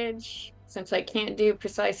advantage, since I can't do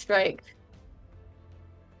precise strike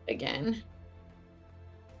again.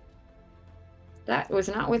 That was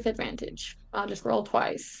not with advantage. I'll just roll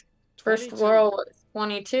twice. 22. First roll was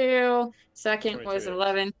 22. Second 22 was hits.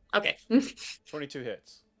 11. Okay. 22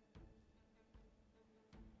 hits.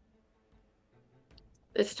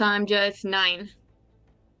 This time just 9.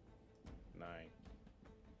 9.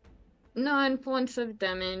 9 points of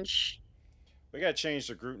damage. We gotta change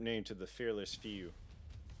the group name to the Fearless Few.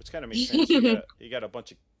 Which kind of makes sense. You got a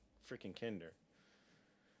bunch of freaking kinder.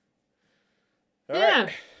 Yeah.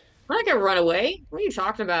 I can run away. What are you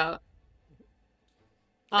talking about?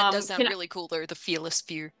 That does sound really cool, though, the Fearless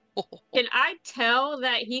Few. Can I tell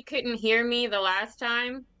that he couldn't hear me the last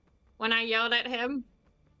time when I yelled at him?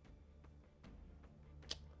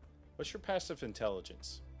 What's your passive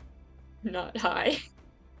intelligence? Not high.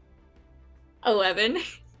 11.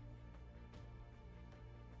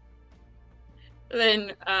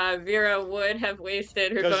 Then Vera would have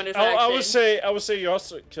wasted her bonus action. I would say you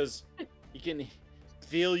also, because you can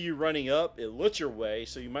feel you running up. It looks your way,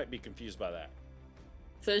 so you might be confused by that.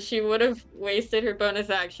 So she would have wasted her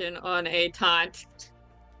bonus action on a taunt.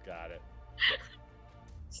 Got it.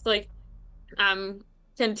 It's like, I'm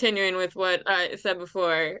continuing with what I said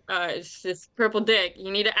before. It's just purple dick.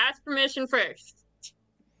 You need to ask permission first.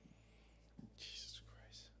 Jesus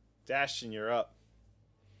Christ. Dashin, you're up.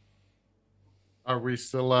 Are we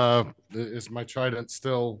still, is my trident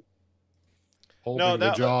still holding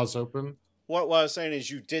the jaws open? What I was saying is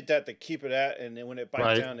you did that to keep it at, and then when it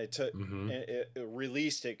bite down, it took, it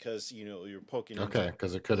released it because, you're poking it. Okay,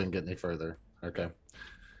 because it couldn't get any further. Okay.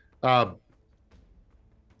 I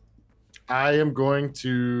am going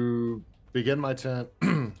to begin my turn.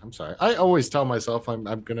 I'm sorry. I always tell myself I'm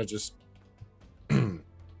going to just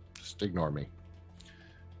ignore me.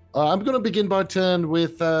 I'm going to begin my turn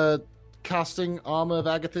with casting Armor of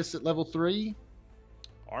Agathis at level 3.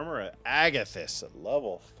 Armor of Agathis at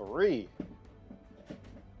level 3.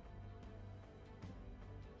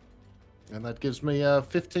 And that gives me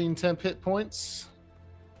 15 temp hit points.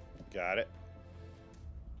 Got it.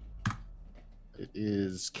 It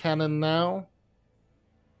is cannon now.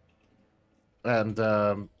 And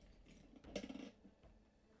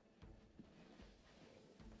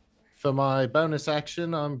for my bonus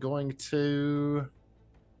action, I'm going to,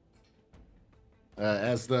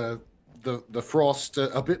 as the frost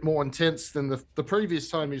a bit more intense than the previous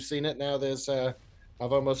time you've seen it. Now there's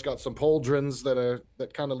I've almost got some pauldrons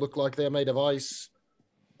that kind of look like they're made of ice.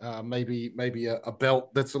 Maybe a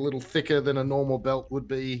belt that's a little thicker than a normal belt would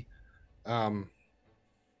be. And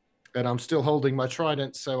I'm still holding my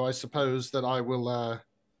trident, so I suppose that I will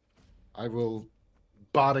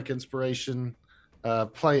bardic inspiration,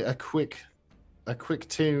 play a quick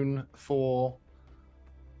tune for.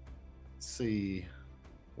 Let's see,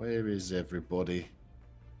 where is everybody?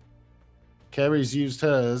 Carrie's used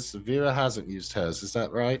hers. Vera hasn't used hers. Is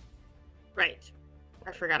that right? Right.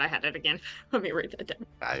 I forgot I had it again. Let me write that down.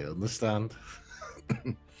 I understand.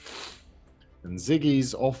 And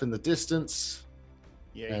Ziggy's off in the distance.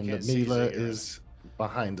 Yeah, you And can't see Mila Ziggy right is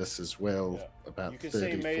behind us as well, Yeah. about You can 30,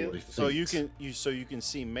 see 40 feet. so you can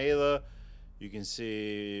see Mela, you can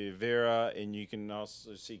see Vera, and you can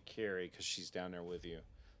also see Carrie because she's down there with you.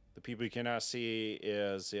 The people you cannot see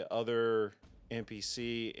is the other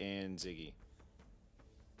NPC and Ziggy,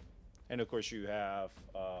 and of course you have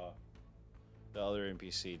the other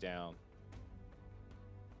NPC down.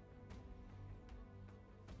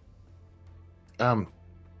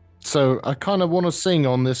 So I kind of want to sing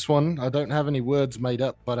on this one. I don't have any words made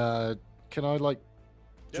up, but can I just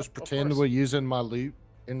Yep, of pretend course. we're using my lute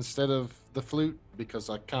instead of the flute, because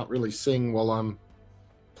I can't really sing while I'm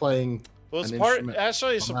playing. Well, it's an part. instrument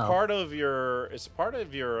Actually, it's a somehow. part of your. It's part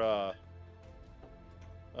of your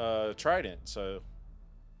trident. So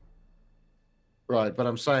Right, but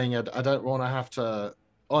I'm saying I don't want to have to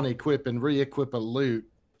unequip and re-equip a lute,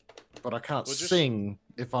 but I can't Well, just- sing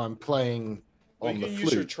if I'm playing well, on you the can flute.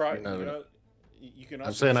 use your trident. you know. You know, you can.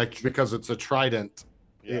 Also I'm saying use your because it's a trident.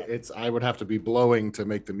 Yeah. It's I would have to be blowing to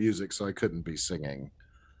make the music, so I couldn't be singing.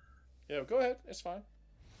 Yeah, go ahead. It's fine.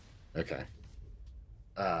 Okay.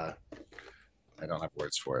 I don't have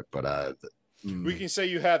words for it, but We can say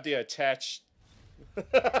you have the attached,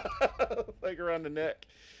 like around the neck.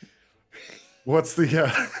 what's the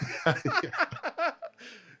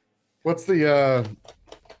what's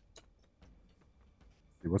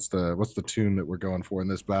the what's the tune that we're going for in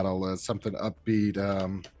this battle? Something upbeat.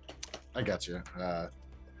 I got you.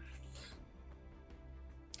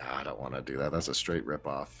 I don't want to do that. That's a straight rip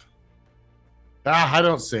off. I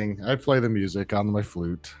don't sing. I play the music on my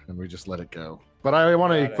flute, and we just let it go. But I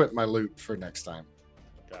want to Got it. equip my lute for next time.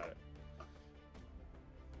 Got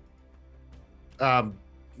it.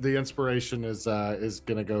 The inspiration is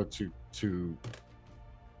gonna go to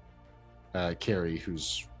Carrie,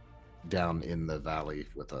 who's down in the valley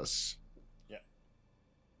with us.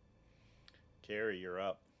 Carrie, you're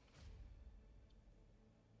up.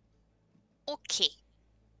 Okay.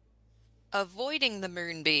 Avoiding the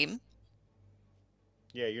moonbeam.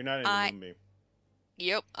 Yeah, you're not in the I- moonbeam.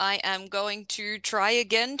 Yep, I am going to try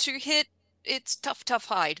again to hit its tough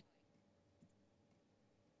hide.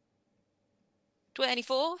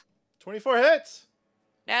 24. 24 hits.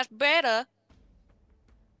 That's better.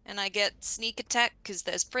 And I get sneak attack because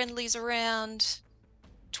there's friendlies around.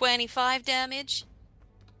 25 damage.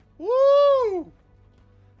 Woo!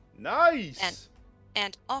 Nice.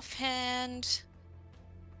 And offhand.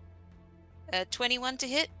 21 to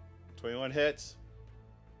hit. 21 hits.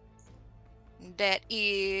 That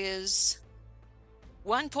is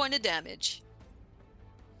 1 point of damage.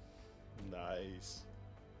 Nice.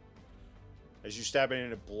 As you stab it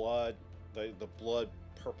into blood, the blood,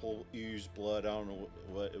 purple ooze blood, I don't know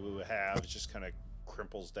what it would have. It just kind of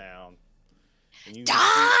crimples down. And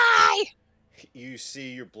Die! you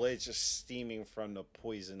see your blade just steaming from the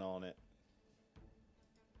poison on it.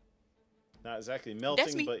 Not exactly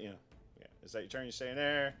melting, me. but you know. Yeah. Is that your turn? You staying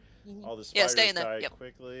there? All the Yeah, spiders stay in there. die Yep.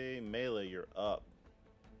 quickly. Melee, you're up.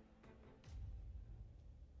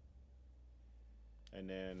 And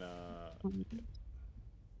then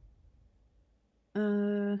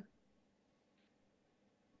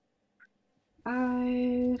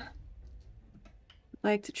I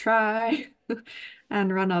like to try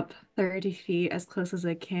and run up 30 feet as close as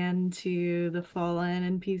I can to the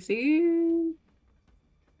fallen NPC.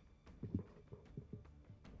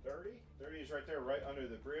 30 is right there, right under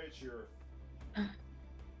the bridge. You're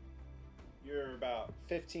about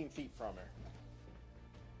 15 feet from her.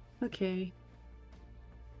 Okay.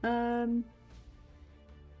 I'm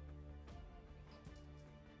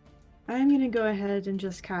gonna go ahead and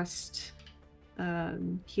just cast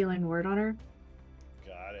Healing Word on her,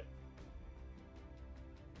 Got it.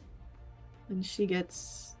 and she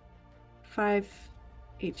gets 5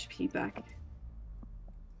 HP back.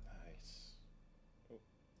 Nice. Oh,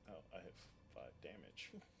 I have 5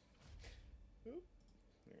 damage. Oop.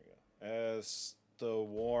 There you go. As the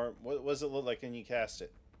warm, what does it look like when you cast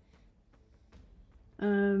it?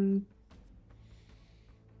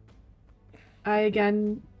 I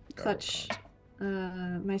again clutch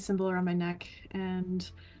my symbol around my neck, and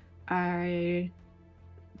I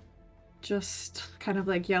just kind of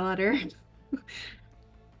like yell at her.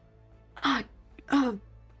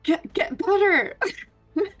 Get better!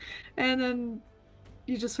 And then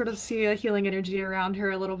you just sort of see a healing energy around her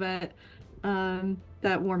a little bit.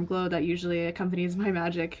 That warm glow that usually accompanies my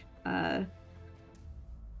magic.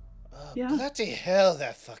 Yeah. Bloody hell,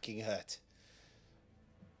 that fucking hurt.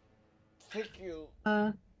 Thank you,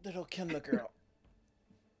 little Kimla girl.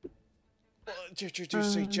 We'll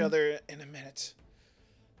introduce each other in a minute.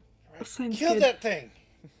 All right, Sounds kill good. that thing.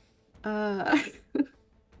 Uh,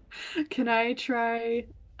 can I try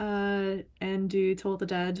and do Toll the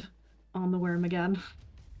Dead on the worm again?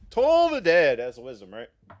 Toll the Dead as a wisdom, right?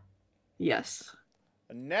 Yes.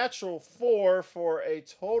 A natural 4 for a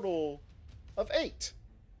total of 8.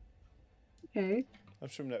 Okay. I'm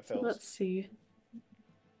assuming that So fails. let's see.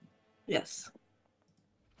 Yes.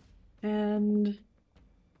 And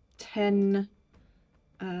 10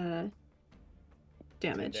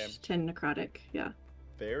 damage. 10 necrotic, yeah.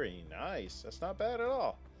 Very nice. That's not bad at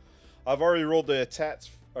all. I've already rolled the attacks.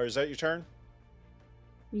 Or is that your turn?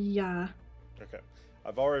 Yeah. Okay.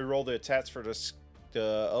 I've already rolled the attacks for this.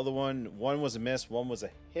 The other one. One was a miss. One was a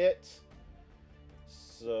hit.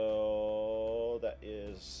 So that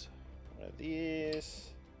is one of these.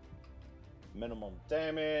 Minimum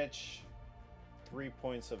damage. 3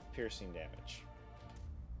 points of piercing damage.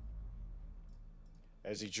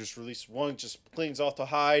 As he just released one, just clings off the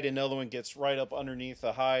hide, and the other one gets right up underneath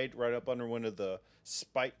the hide, right up under one of the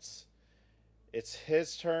spikes. It's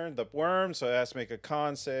his turn, the worm, so it has to make a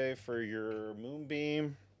con save for your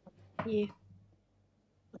moonbeam. Yeah.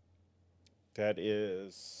 That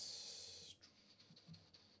is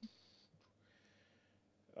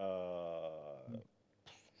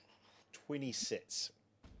 26,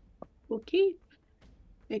 Okay.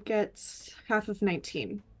 It gets half of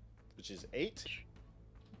 19. which is 8. Is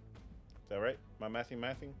that right? Am I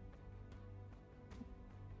mathing?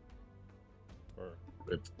 Or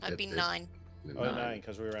That'd be 9. oh, 9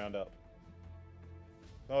 because we round up.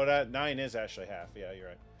 Oh, that 9 is actually half. Yeah, you're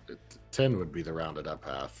right. 10 would be the rounded up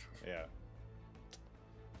half. Yeah.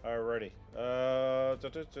 Alrighty.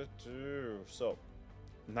 So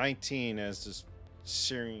 19 as this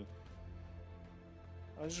searing.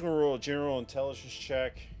 I'm just gonna roll a general intelligence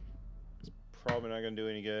check. It's probably not gonna do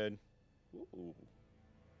any good. Ooh.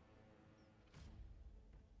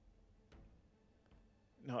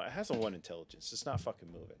 No, it has a 1 intelligence. It's not fucking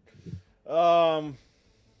moving.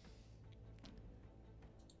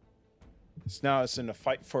 It's in a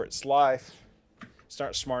fight for its life. It's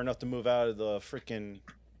not smart enough to move out of the freaking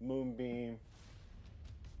moonbeam.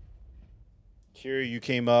 Kira, you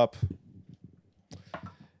came up.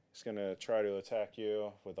 It's gonna try to attack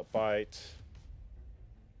you with a bite.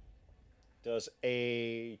 Does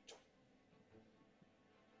a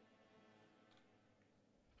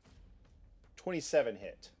 27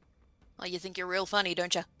 hit. Oh, you think you're real funny,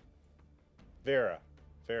 don't you? Vera.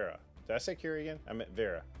 Did I say Kira again? I meant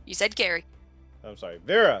Vera. You said Carrie. I'm sorry.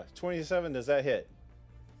 Vera, 27, does that hit?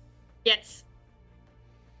 Yes.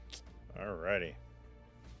 Alrighty.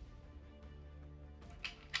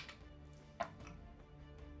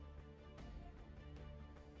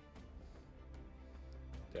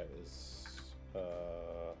 That is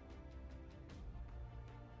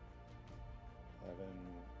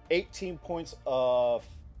 18 points of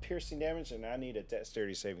piercing damage, and I need a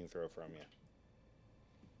dexterity saving throw from you.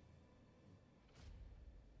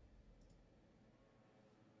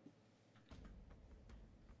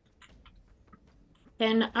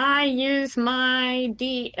 Can I use my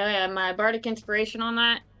my bardic inspiration on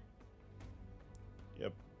that?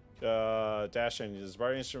 Yep. Dashin, does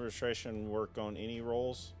bardic inspiration work on any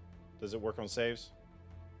rolls? Does it work on saves?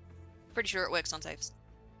 Pretty sure it works on saves.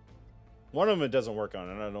 One of them it doesn't work on,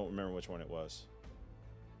 and I don't remember which one it was.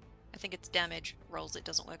 I think it's damage rolls it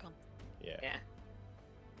doesn't work on. Yeah. Yeah.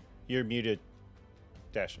 You're muted,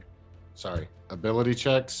 Dashin. Sorry. Ability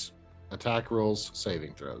checks, attack rolls,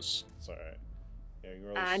 saving throws. It's alright. Yeah, you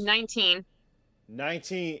roll 19.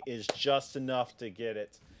 19 is just enough to get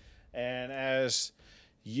it. And as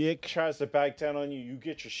Yik tries to back down on you, you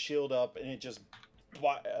get your shield up, and it just...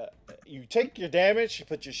 you take your damage, you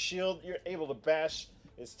put your shield, you're able to bash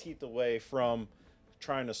its teeth away from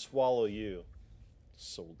trying to swallow you.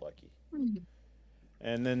 So lucky. Mm-hmm.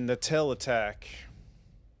 And then the tail attack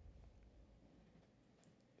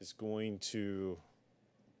is going to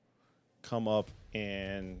come up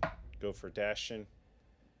and go for Dashin.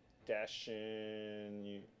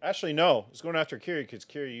 Actually, no. It's going after Kiri because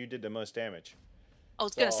Kiri, you did the most damage. I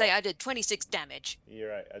was gonna say I did 26 damage. You're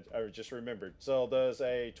right. I just remembered. So does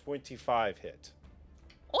a 25 hit.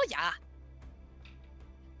 Oh yeah.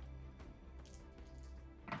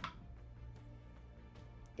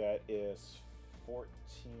 That is 14.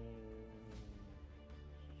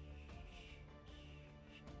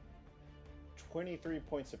 23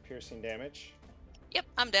 points of piercing damage. Yep,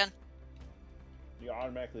 I'm done. You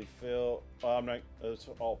automatically feel. I'm not. It's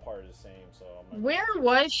all part of the same. So I'm not. Where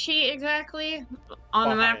was she exactly on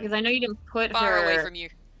the map? Behind. Because I know you didn't put Far her away from you.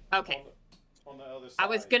 Okay. On the other side. I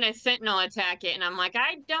was gonna sentinel attack it, and I'm like,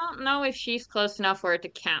 I don't know if she's close enough for it to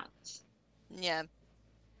count. Yeah.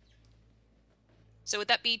 So would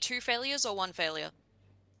that be 2 failures or 1 failure?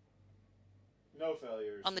 No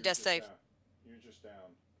failures. On the You're death just save. down. You're just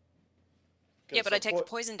down. Yeah, but I take the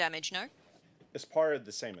poison damage, no? It's part of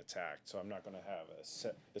the same attack, so I'm not going to have a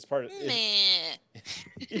set. It's part of. Meh.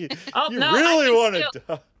 you Oh, you no, really want still- to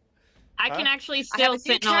die. I can actually I have still a new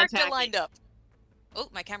sentinel character attack. lined up. Oh,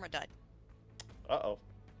 my camera died. Uh-oh.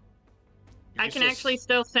 I can actually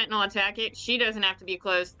still sentinel attack it. She doesn't have to be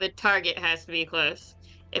close. The target has to be close.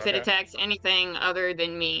 If it Okay. attacks anything other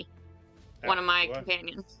than me, one of my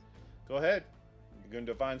companions. Go ahead. You're going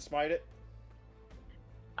to Divine Smite it?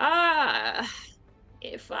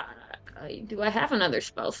 If do I have another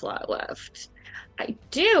spell slot left? I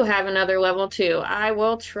do have another level 2. I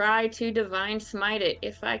will try to Divine Smite it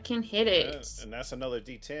if I can hit it. And that's another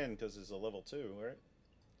D10 because it's a level 2, right?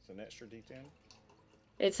 It's an extra D10?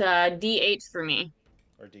 It's D8 for me.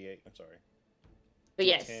 Or D8, I'm sorry. But D10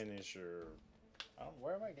 yes. is your...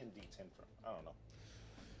 where am I getting D10 from? I don't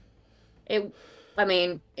know. I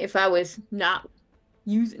mean, if I was not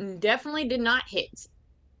using... Definitely did not hit.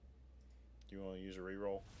 Do you want to use a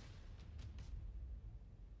reroll?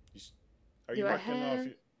 Are Do you I marking off...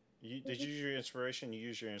 have- Did you use your inspiration? You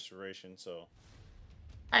use your inspiration, so...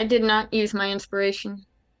 I did not use my inspiration.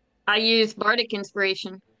 I used Bardic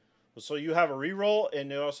Inspiration. So you have a reroll,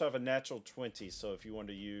 and you also have a natural 20. So if you want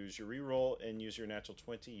to use your reroll and use your natural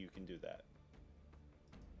 20, you can do that.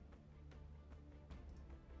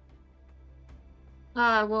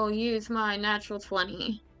 I will use my natural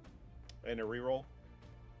 20. And a reroll?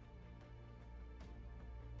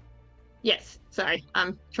 Yes, sorry.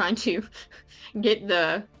 I'm trying to get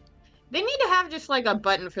the... They need to have just like a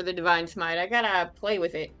button for the Divine Smite. I gotta play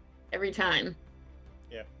with it every time.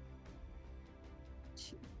 Yeah.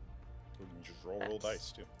 You can just roll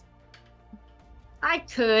dice, too. I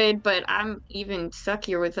could, but I'm even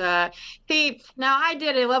suckier with See, now I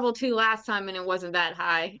did a level 2 last time and it wasn't that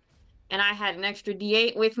high. And I had an extra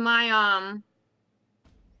D8 with my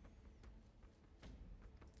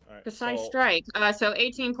Alright, precise so strike. So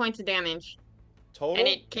 18 points of damage. total? And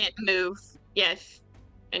it can't move. Yes.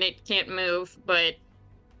 And it can't move, but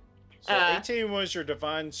So 18 was your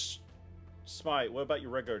Divine Smite. What about your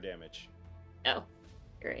regular damage? oh,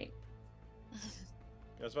 great.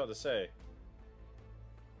 I was about to say.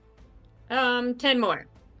 10 more.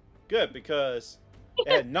 Good, because it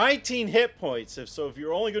had 19 hit points. If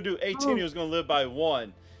you're only going to do 18, it was going to live by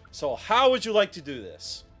 1. So how would you like to do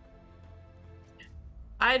this?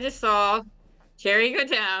 I just saw Cherry go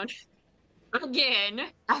down again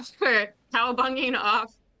after cowabunging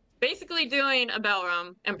off, basically doing a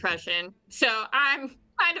Belram impression. So I'm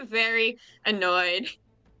kind of very annoyed.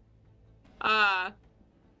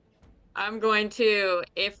 I'm going to,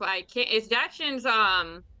 if I can, is Daxion's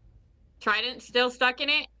trident still stuck in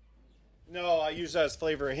it? No, I use that as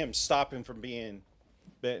flavor of him stopping from being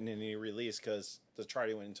bitten and he released because the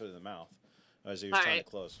trident went into the mouth as he was trying to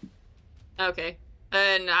close. Okay.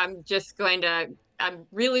 And I'm just going to, I'm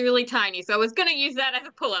really, really tiny, so I was going to use that as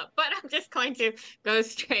a pull-up, but I'm just going to go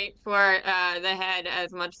straight for the head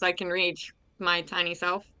as much as I can reach my tiny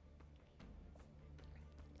self.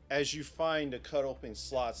 As you find the cut open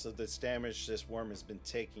slots of this damage this worm has been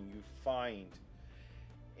taking, you find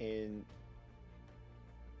in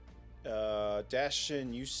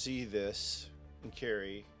Dashin, you see this, and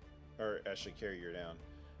Carrie, or actually Carrie, you're down.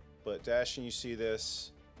 But Dashin, you see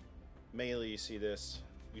this. Melee, you see this.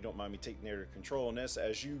 You don't mind me taking narrative control on this.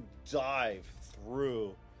 As you dive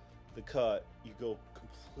through the cut, you go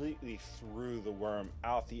completely through the worm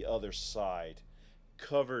out the other side,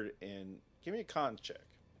 covered in. Give me a con check,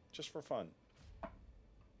 just for fun.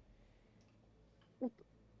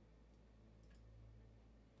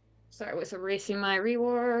 Sorry, I was erasing my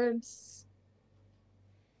rewards.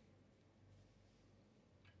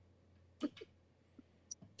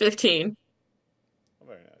 $15.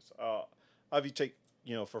 Very nice. I'll have you take,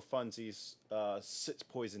 for funsies, 6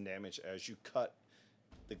 poison damage as you cut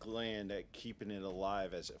the gland at keeping it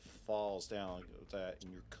alive as it falls down with that,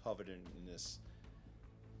 and you're covered in this,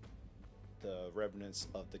 the remnants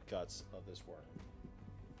of the guts of this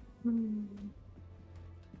worm.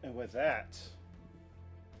 And with that,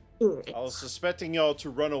 I was suspecting y'all to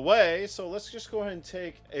run away, so let's just go ahead and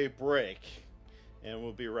take a break, and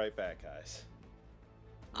we'll be right back, guys.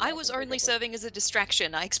 I was only serving as a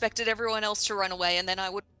distraction. I expected everyone else to run away, and then I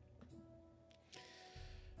would...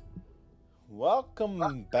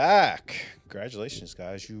 Welcome back. Congratulations,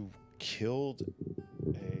 guys. You killed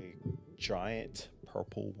a giant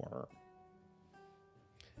purple worm.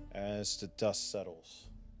 As the dust settles,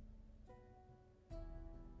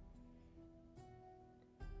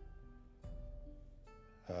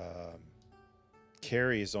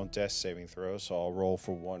 Carrie is on death saving throw, so I'll roll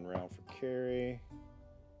for 1 round for Carrie.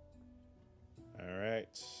 All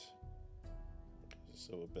right.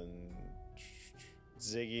 So we've been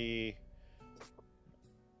Ziggy.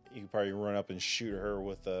 You can probably run up and shoot her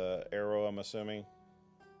with a arrow, I'm assuming.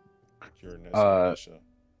 You're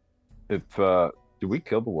Did we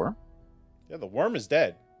kill the worm? Yeah, the worm is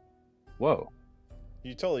dead. Whoa.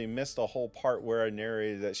 You totally missed the whole part where I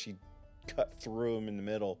narrated that she cut through him in the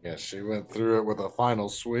middle. Yeah, she went through it with a final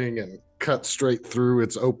swing and cut straight through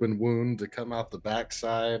its open wound to come out the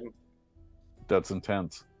backside. That's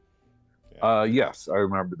intense. Yeah. Yes, I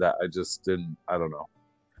remember that. I just didn't. I don't know.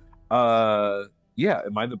 Yeah.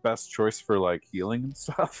 Am I the best choice for like healing and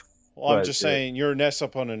stuff? Well, I'm just saying you're next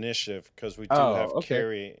up on initiative because we do have okay.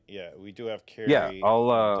 Carrie. Yeah, we do have Carrie. Yeah,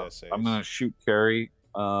 on death saves. I'm gonna shoot Carrie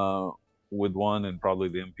with one and probably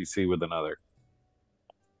the NPC with another.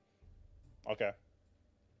 Okay.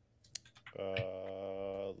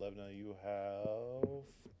 Levna, you have.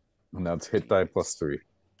 And that's hit die +3.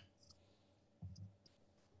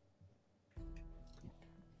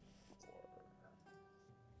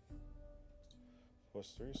 4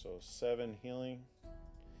 + 3, so 7 healing.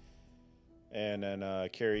 And then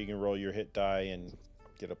Carrie, you can roll your hit die and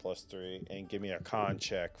get a +3, and give me a con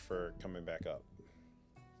check for coming back up.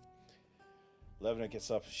 Levna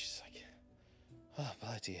gets up. She's like, "Oh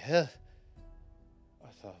bloody hell! I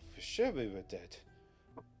thought for sure we were dead."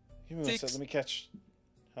 Give me 1 second. Let me catch.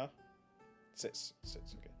 Huh? 6. Okay.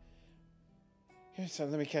 Give me a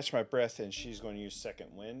second. Let me catch my breath, and she's going to use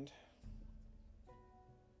second wind.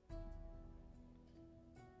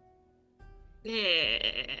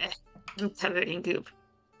 Yeah. I'm covered in goop.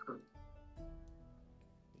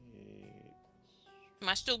 Am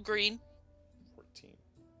I still green? 14.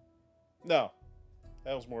 No.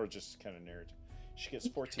 That was more just kind of narrative. She gets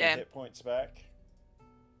 14 hit points back.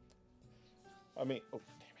 I mean, oh,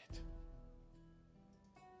 damn it.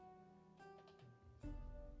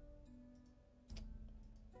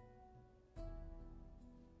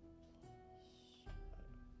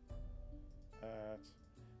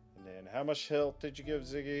 And then how much health did you give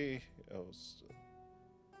Ziggy? Oh,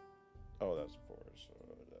 that's 4. So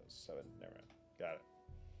that's 7. Never mind. Got it.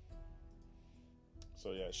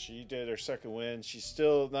 So yeah, she did her second win. She's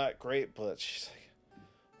still not great, but she's like,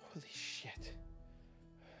 holy shit.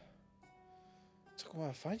 It took a while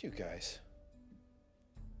to find you guys.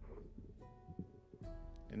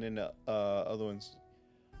 And then the other ones.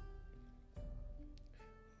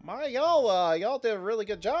 Y'all did a really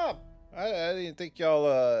good job. I didn't think y'all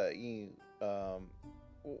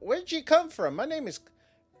where'd you come from? My name is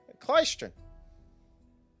Kleistron.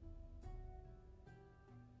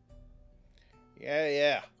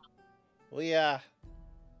 Yeah. We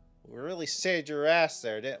really saved your ass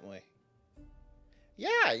there, didn't we?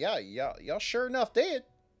 Yeah, y'all sure enough did.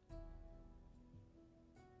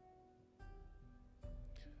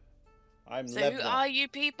 I'm So Levna. who are you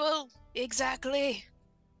people exactly?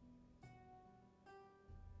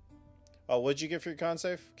 Oh, what'd you get for your con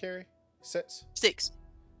save, Carrie? 6? 6.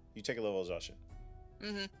 You take a level exhaustion.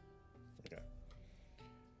 Mm-hmm. Okay.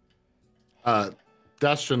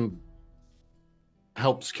 Dashin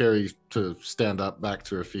helps Carrie to stand up back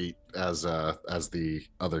to her feet as the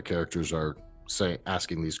other characters are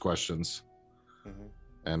asking these questions. Mm-hmm.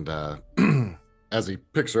 And as he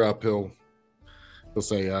picks her up, he'll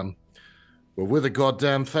say, "Well, we're the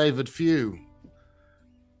goddamn favored few."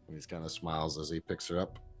 And he kind of smiles as he picks her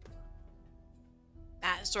up.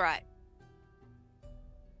 That's right.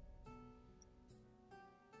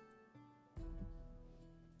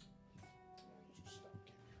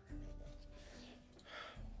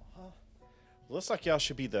 Looks like y'all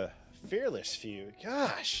should be the fearless few.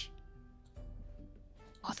 Gosh.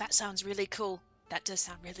 Oh, that sounds really cool. That does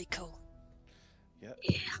sound really cool. Yeah.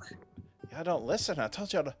 Y'all don't listen. I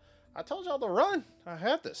told y'all to run. I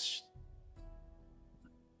had this.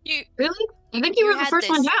 You Really? I think you were the had first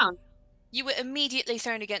one this. down. You were immediately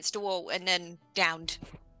thrown against a wall and then downed.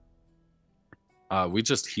 We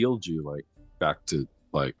just healed you like back to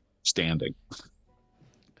like standing.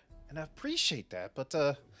 And I appreciate that, but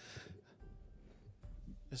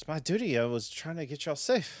it's my duty. I was trying to get y'all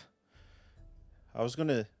safe. I was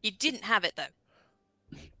gonna. You didn't have it though.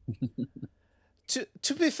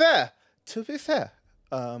 To be fair,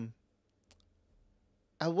 I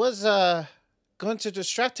was going to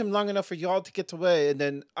distract him long enough for y'all to get away, and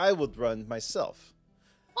then I would run myself.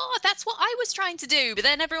 Oh, that's what I was trying to do, but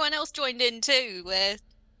then everyone else joined in too. We're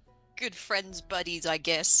good friends, buddies, I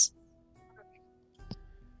guess.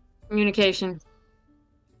 Communication.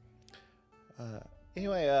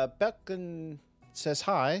 Anyway, Becklin says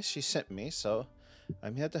hi. She sent me, so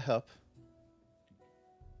I'm here to help.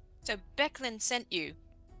 So Becklin sent you.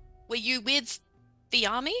 Were you with the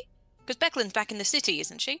army? Because Becklin's back in the city,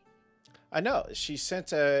 isn't she? I know. She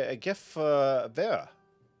sent a gift for Vera.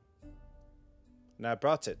 And I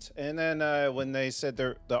brought it. And then when they said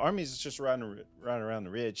the army's just running around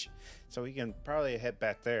the ridge, so we can probably head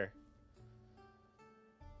back there.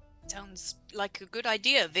 Sounds like a good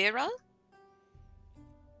idea, Vera.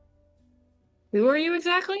 Who are you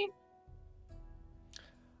exactly?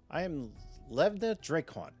 I am Levna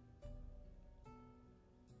Draquan.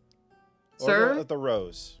 Sir? Order of the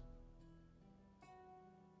Rose.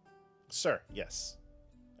 Sir, yes.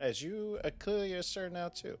 As you are clearly a sir now,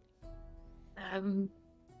 too.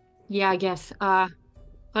 Yeah, I guess.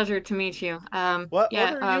 Pleasure to meet you. What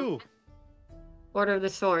yeah, order are you? Order of the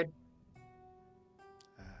Sword.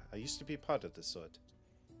 I used to be part of the sword.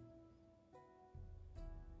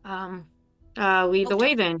 Lead the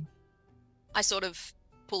way then. I sort of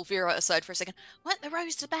pull Vera aside for a second. Weren't the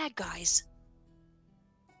Rose the bad guys?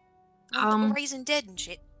 That were raising dead and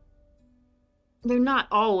shit. They're not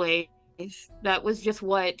always. That was just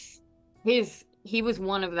what he was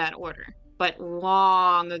one of that order, but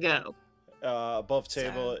long ago. Above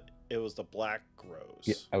table, it was the Black Rose.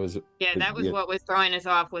 Yeah, that was what was throwing us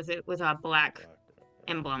off. Was it was a black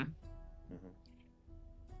emblem? Mm-hmm.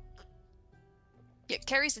 Yeah,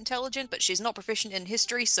 Carrie's intelligent, but she's not proficient in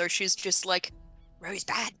history, so she's just like, Rose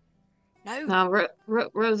bad. No. No,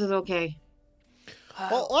 Rose is okay.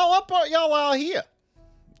 Well, what brought y'all out here?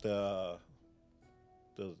 The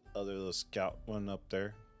other little scout one up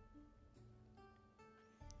there.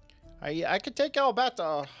 I could take y'all back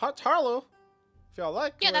to Harlow if y'all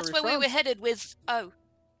like. Yeah, that's where we were headed with. Oh,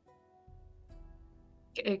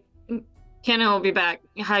 Kenna will be back.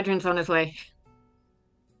 Hydrant's on his way.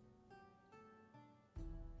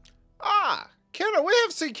 Ah, Kenna, we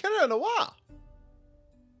haven't seen Kenna in a while.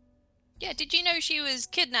 yeah. Did you know she was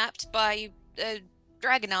kidnapped by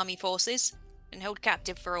Dragon Army forces and held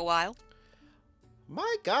captive for a while?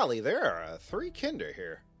 My golly, there are 3 kinder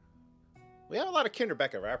here. We have a lot of kinder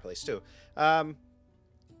back at our place too. Kinder,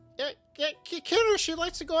 she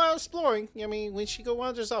likes to go out exploring. I mean, when she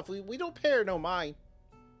wanders off, we don't pay her no mind.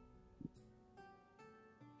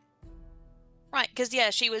 Right, because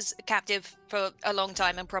yeah, she was captive for a long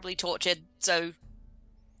time and probably tortured. So.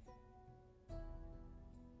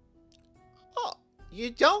 Oh,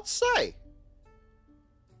 you don't say.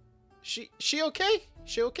 She okay?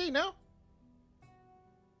 She okay now?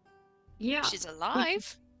 Yeah, She's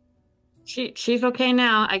alive. She's okay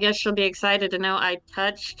now. I guess she'll be excited to know I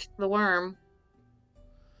touched the worm.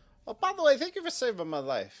 Oh, by the way, thank you for saving my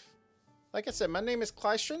life. Like I said, my name is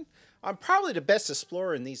Clystron. I'm probably the best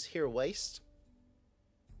explorer in these here wastes.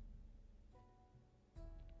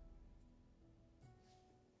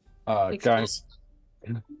 Guys,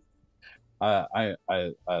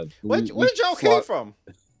 Where'd y'all came from?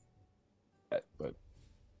 But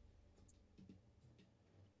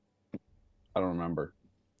I don't remember.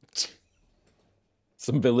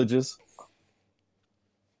 Some villages.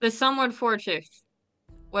 The Sunward Fortress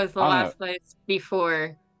was the last place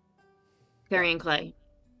before Carrying Clay.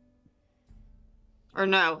 Or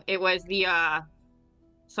no, it was the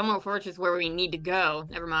Sunward Fortress where we need to go.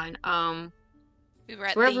 Never mind. We were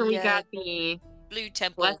at Wherever the, we got the Blue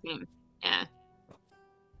Temple. blessing. Yeah.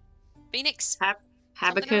 Phoenix.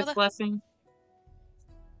 Habakkuk's other? blessing.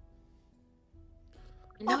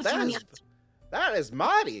 No, Oh, it's that is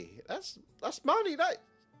mighty. That's mighty.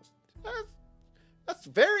 That's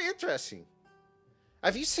very interesting.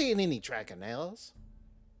 Have you seen any dragonelles?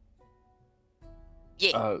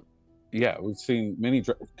 Yeah. Yeah, we've seen many.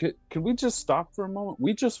 Can we just stop for a moment?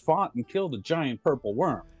 We just fought and killed a giant purple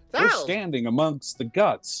worm. We're standing amongst the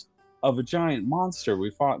guts of a giant monster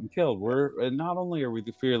we fought and killed. And not only are we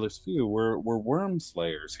the fearless few, we're worm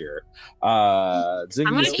slayers here. Ziggy's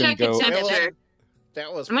I'm gonna gonna check its go. temperature.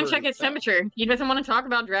 That was. I'm gonna check its temperature. He doesn't want to talk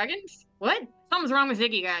about dragons? What? Something's wrong with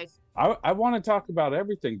Ziggy, guys. I want to talk about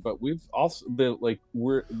everything, but we've also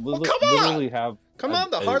we're come on! literally have. Come on,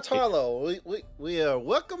 the Heart's Hollow. We are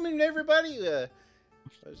welcoming everybody.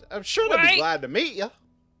 I'm sure they'll be glad to meet you.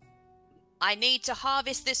 I need to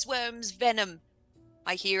harvest this worm's venom.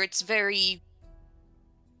 I hear it's very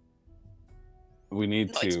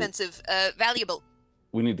not expensive, valuable.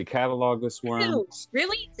 We need to catalog this worm. Ew,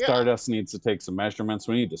 really? Stardust needs to take some measurements.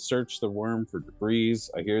 We need to search the worm for debris.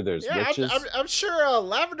 I hear there's witches. I'm sure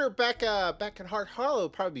Lavender back in Heart Hollow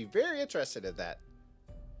would probably be very interested in that.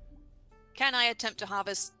 Can I attempt to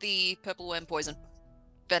harvest the purple worm poison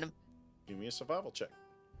venom? Give me a survival check.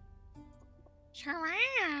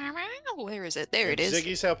 Where is it? There it is.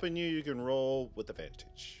 Ziggy's helping you. You can roll with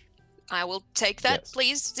advantage. I will take that, Yes.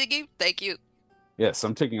 please, Ziggy. Thank you. Yes,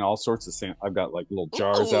 I'm taking all sorts of sand. I've got like little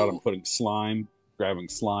jars out. I'm Ooh. putting slime, grabbing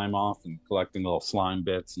slime off, and collecting little slime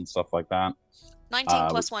bits and stuff like that. 19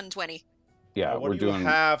 plus 120. Yeah, what we're do you doing.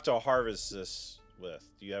 have to harvest this with?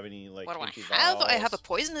 Do you have any like What do empty I have? I have a vials?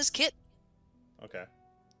 poisonous kit. Okay.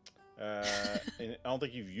 And I don't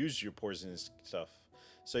think you've used your poisonous stuff.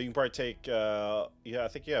 So you can probably take, I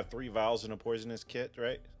think you have 3 vials in a poisonous kit,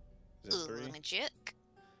 right? Is it 3? Let me check.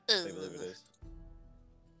 I believe it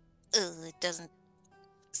is. It doesn't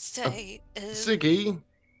say. Ziggy,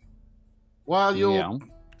 while you're Yeah.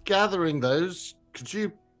 gathering those, could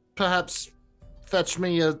you perhaps fetch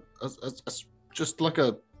me just like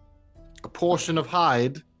a portion of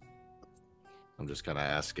hide? I'm just kind of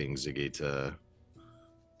asking Ziggy to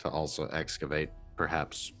also excavate,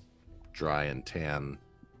 perhaps dry and tan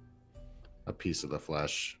a piece of the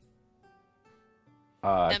flesh.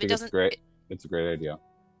 I it think it's doesn't- great. It's a great idea.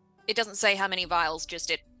 It doesn't say how many vials, just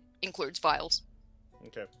it includes vials.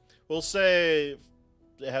 Okay. We'll say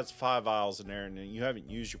it has 5 vials in there, and you haven't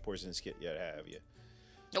used your poisonous kit yet, have you?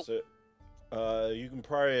 Nope. So, you can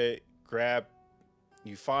probably grab.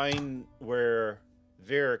 You find where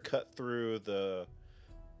Vera cut through the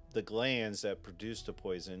glands that produce the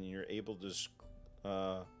poison, and you're able to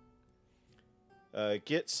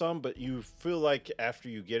get some, but you feel like after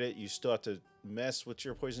you get it, you still have to mess with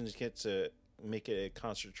your poisonous kit to make it a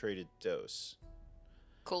concentrated dose.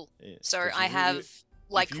 Cool. Yeah, So 'cause I you- have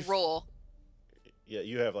like you- raw. Yeah,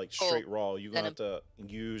 you have like straight raw. You're gonna Venom. have to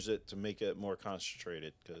use it to make it more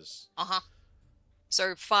concentrated because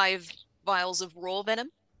So 5 vials of raw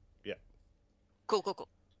venom. Yeah. Cool.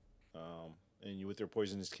 and you with your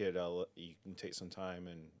poisonous kit, you can take some time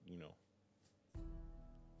and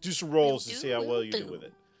do some rolls to see how well you do with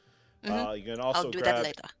it. Mhm. You can also I'll do grab that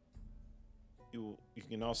later. you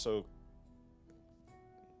can also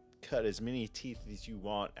cut as many teeth as you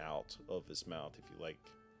want out of his mouth if you like.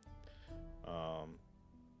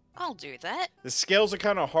 I'll do that. The scales are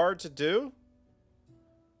kind of hard to do.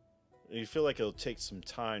 You feel like it'll take some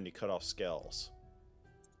time to cut off scales,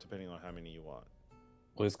 depending on how many you want.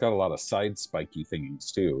 Well, it's got a lot of side spiky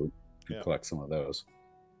things too. You can Yeah. collect some of those.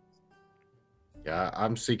 Yeah,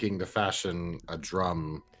 I'm seeking to fashion a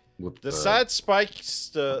drum with The side spikes,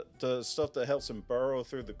 the stuff that helps him burrow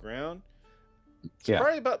through the ground, it's Yeah.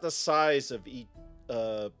 probably about the size of you,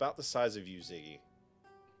 Ziggy.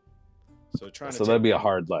 So trying So to that'd be a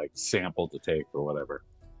hard like sample to take or whatever.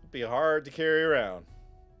 be hard to carry around.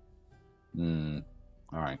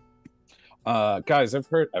 All right. Guys, I've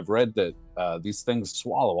read that these things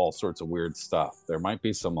swallow all sorts of weird stuff. There might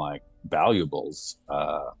be some like valuables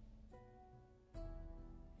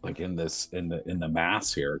like in the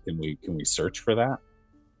mass here. Can we search for that?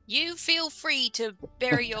 You feel free to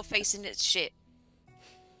bury your face in its shit.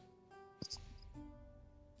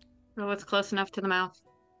 Oh, it's close enough to the mouth.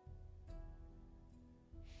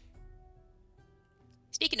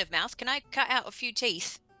 Speaking of mouth, can I cut out a few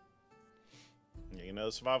teeth? You can know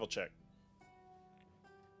survival check.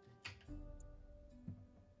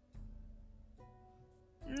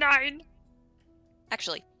 Nine.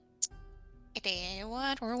 Actually,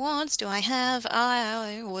 what rewards do I have?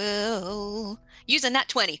 I will use a nat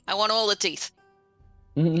 20. I want all the teeth.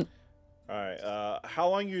 All right. How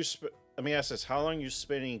long let me ask this: how long you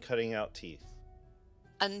spending cutting out teeth?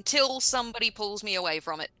 Until somebody pulls me away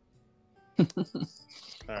from it. All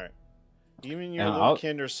right. Even your And little I'll-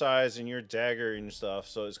 kinder size and your dagger and stuff,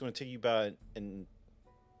 so it's going to take you about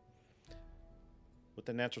with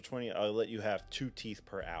the natural 20, I'll let you have 2 teeth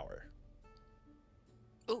per hour.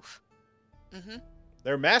 Oof. Mm-hmm.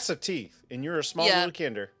 They're massive teeth, and you're a small Yeah. little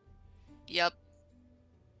kinder. Yep.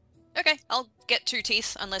 Okay, I'll get 2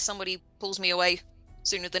 teeth unless somebody pulls me away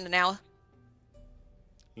sooner than an hour.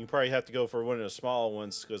 You probably have to go for one of the smaller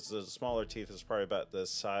ones because the smaller teeth is probably about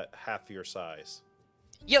the half your size.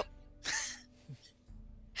 Yep.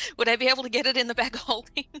 Would I be able to get it in the bag of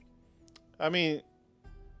holding? I mean,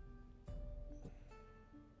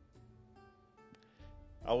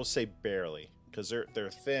 I will say barely because they're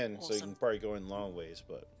thin, so you Awesome. can probably go in long ways.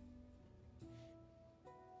 But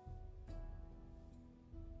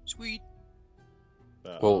Sweet.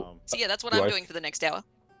 Well, So yeah, that's what Do I'm I- doing for the next hour.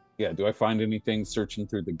 Yeah. Do I find anything searching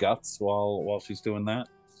through the guts while she's doing that?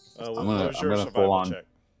 what gonna- was I'm your gonna survival full on- check?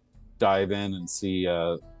 Dive in and see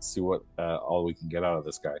what all we can get out of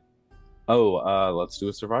this guy. Oh, let's do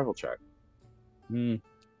a survival check. 21.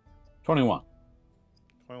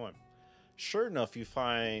 21. Sure enough, you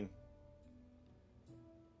find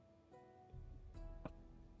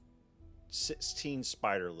 16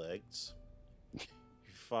 spider legs. You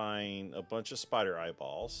find a bunch of spider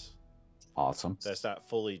eyeballs. Awesome. That's not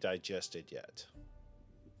fully digested yet.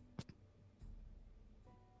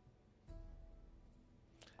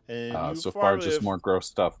 And you So far, probably just have- more gross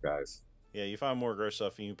stuff, guys. Yeah, you find more gross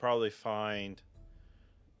stuff, and you probably find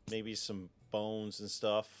maybe some bones and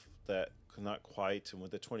stuff that not quite. And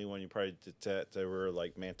with the 21, you probably detect there were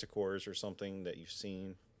like manticores or something that you've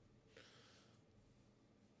seen,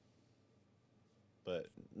 but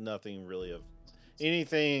nothing really of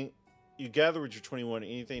anything. You gather with your 21,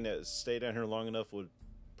 anything that stayed down here long enough would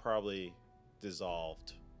probably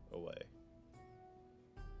dissolved away.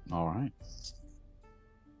 All right.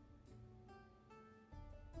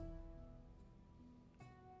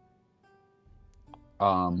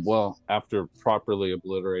 Well, after properly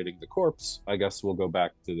obliterating the corpse, I guess we'll go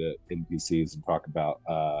back to the NPCs and talk about.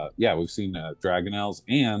 Yeah, we've seen Dragonels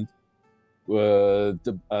and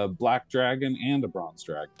a black dragon and a bronze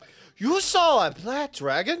dragon. You saw a black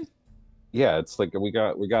dragon? Yeah, it's like we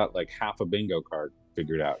got like half a bingo card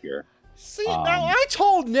figured out here. See, now I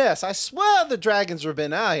told Ness, I swear the dragons were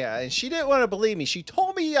been out here, and she didn't want to believe me. She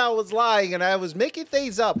told me I was lying and I was making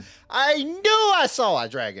things up. I knew I saw a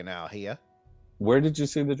dragon out here. Where did you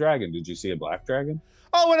see the dragon? Did you see a black dragon?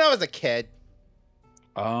 Oh, when I was a kid.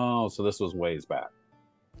 Oh, so this was ways back.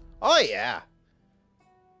 Oh, yeah.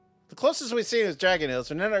 The closest we've seen is Dragon Hills.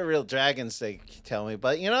 They're not real dragons, they tell me,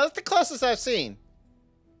 but, you know, it's the closest I've seen.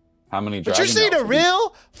 How many But dragons? you seen a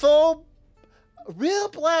real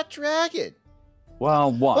black dragon?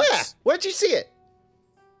 Well, once. Where? Where'd you see it?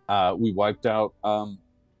 We wiped out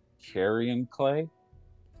carrion clay,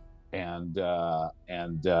 and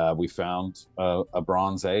we found a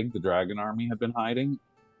bronze egg the dragon army had been hiding,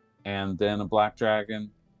 and then a black dragon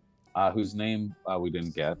whose name we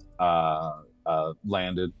didn't get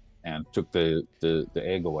landed and took the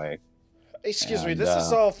egg away. Excuse me, this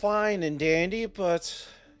is all fine and dandy, but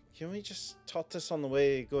can we just talk this on the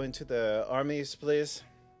way going to the armies, please?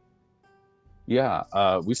 Yeah,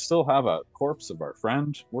 we still have a corpse of our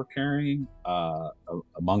friend we're carrying,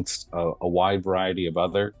 amongst a wide variety of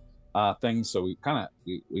other things. So we do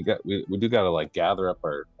got to like gather up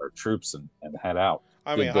our troops and head out.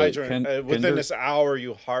 I mean, Hydron, within this hour,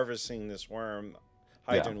 you harvesting this worm,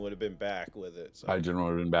 Hydron would have been back with it. So. Hydron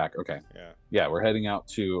would have been back. Okay. Yeah. Yeah, we're heading out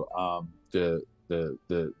to the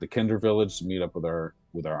Kinder village to meet up with our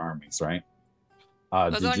armies, right?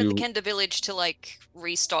 We're going to the Kenda village to like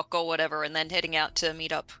restock or whatever, and then heading out to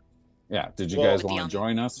meet up. Yeah. Did you guys want to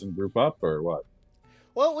join us and group up or what?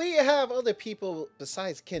 Well, we have other people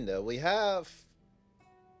besides Kenda. We have.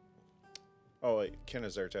 Oh wait,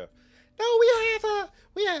 Kenda's there too. No,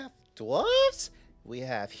 we have dwarves. We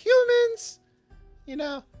have humans. You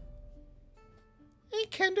know,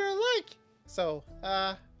 and Kenda alike. So,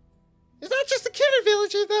 it's not just the Kenda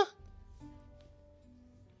village either.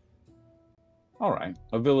 All right,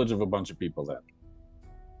 a village of a bunch of people then.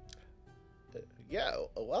 Yeah,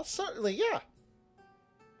 well, certainly, yeah.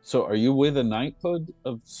 So, are you with a knighthood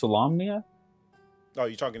of Solamnia? Oh,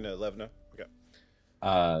 you're talking to Levna? Okay.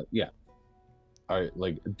 Yeah. All right,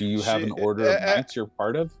 like, do you have an order of knights you're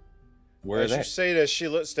part of? Where are they? You say that she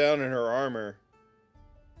looks down in her armor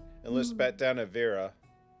and looks back down at Vera.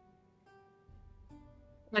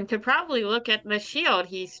 And could probably look at the shield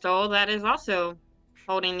he stole that is also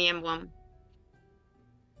holding the emblem.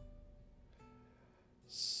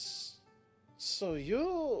 So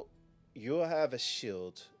you have a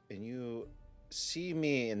shield and you see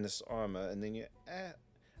me in this armor, and then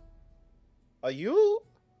are you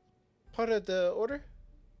part of the order?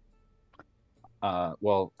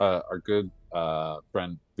 Well, our good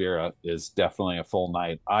friend Vera is definitely a full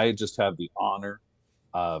knight. I just have the honor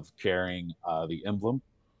of carrying the emblem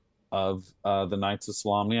of the Knights of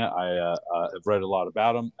Solamnia. I have read a lot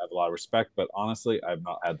about them. I have a lot of respect, but honestly, I've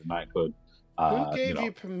not had the knighthood. Who gave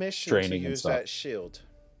you permission to use that shield?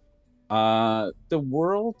 The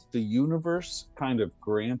world, the universe kind of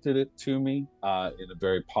granted it to me in a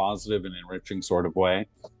very positive and enriching sort of way.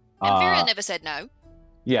 And Vera never said no.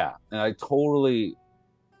 Yeah, and I totally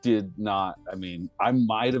did not. I mean, I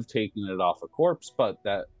might have taken it off a corpse, but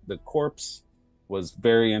that the corpse was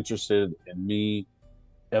very interested in me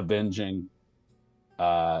avenging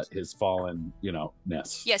his fallen,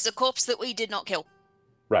 ness. Yes, a corpse that we did not kill.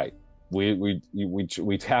 Right. We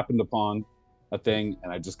happened upon a thing,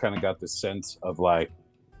 and I just kind of got this sense of like,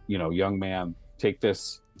 young man, take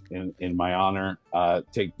this in my honor,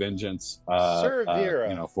 take vengeance, Sir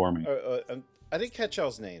Vera, for me. I didn't catch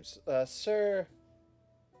y'all's names, Sir.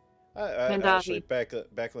 Actually,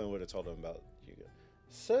 Backlund would have told him about you.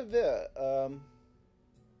 Sir Vera,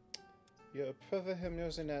 you approve of him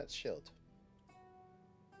using that shield?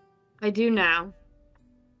 I do now.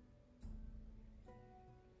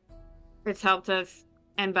 It's helped us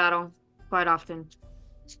in battle quite often.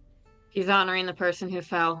 He's honoring the person who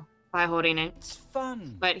fell by holding it. It's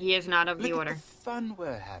fun. But he is not of the Look order. at the fun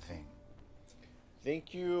we're having.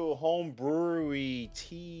 Thank you, Home Brewery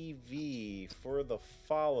TV, for the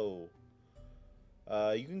follow.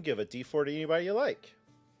 You can give a D4 to anybody you like.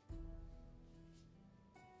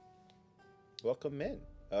 Welcome in.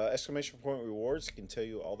 Exclamation point rewards can tell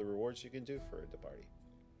you all the rewards you can do for the party.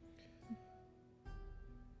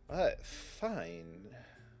 Fine.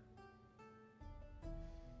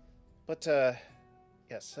 But,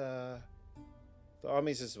 yes, the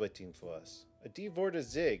armies is waiting for us. A D4 to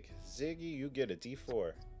Zig. Ziggy, you get a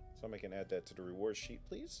D4. Somebody can add that to the reward sheet,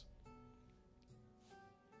 please.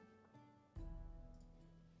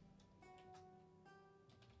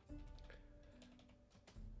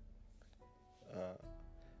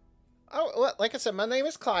 Well, like I said, my name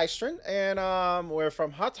is Klystron, and we're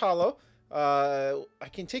from Hot Hollow. I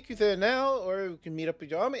can take you there now, or we can meet up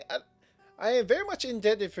with your army. I am very much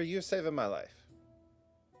indebted for you saving my life.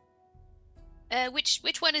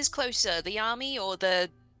 Which one is closer, the army or the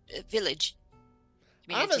village?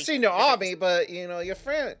 I haven't seen your army, but you know your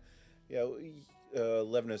friend,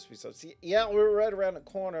 Levinus. Yeah, we're right around the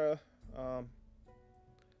corner.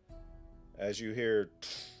 As you hear,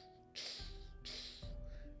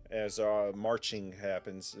 as marching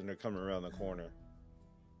happens, and they're coming around the corner.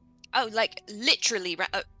 Oh, like literally.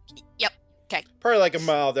 Yep. Okay. Probably like a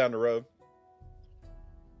mile down the road.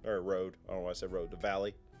 Or road. I don't know why I said road. The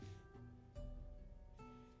valley.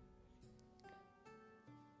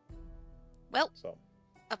 Well, So.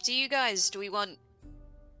 up to you guys. Do we want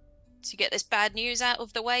to get this bad news out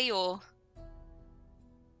of the way, or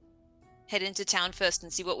head into town first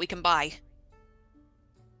and see what we can buy?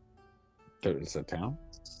 There's a town?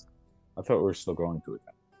 I thought we were still going to a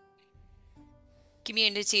town.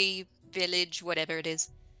 Community, village, whatever it is.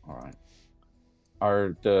 All right.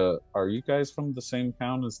 Are you guys from the same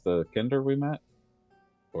town as the Kinder we met?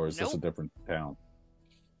 Or is this a Nope. different town?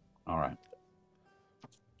 All right.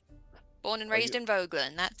 Born and Are raised you- in Vogler,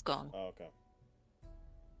 that's gone. Oh, okay.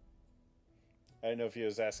 I didn't know if he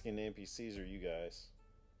was asking the NPCs or you guys.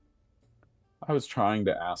 I was trying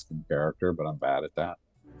to ask in character, but I'm bad at that.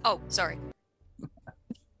 Oh, sorry.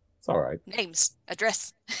 It's all right. Names,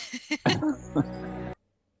 address. Found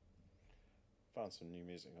some new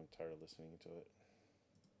music. I'm tired of listening to it.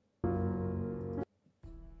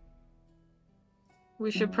 We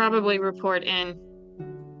should probably report in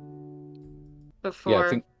before, Yeah, I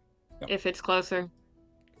think if it's closer.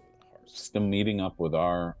 just a meeting up with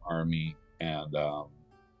our army and See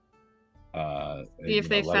if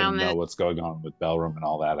they let found them know that- what's going on with Belram and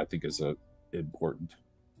all that. I think is important.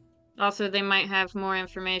 Also, they might have more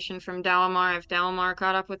information from Dalamar. If Dalamar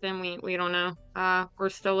caught up with them, we don't know. We're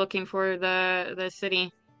still looking for the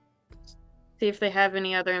city. See if they have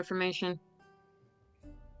any other information.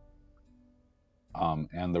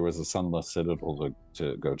 And there was a Sunless Citadel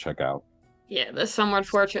to go check out. Yeah, the Sunward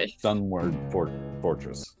Fortress. Sunward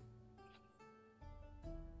Fortress.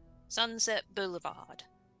 Sunset Boulevard.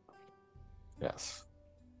 Yes.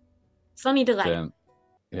 Sunny Delight. Then,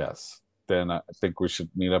 yes. Then I think we should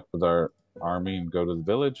meet up with our army and go to the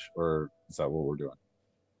village, or is that what we're doing?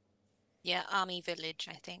 Yeah, army village,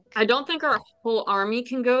 I think. I don't think our whole army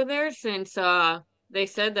can go there since they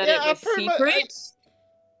said that Yeah, it was pretty much- secret.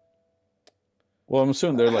 Well, I'm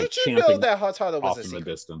assuming they're How like did you know camping that Hot Hollow was off a in the secret?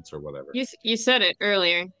 distance or whatever. You said it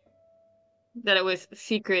earlier that it was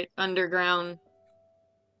secret underground.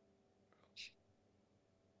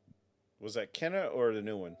 Was that Kenna or the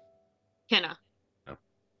new one? Kenna.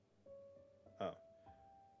 Oh.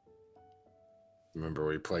 Remember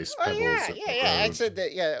we placed Oh pebbles yeah, at the I road? said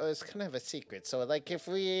that. Yeah, it was kind of a secret. So like, if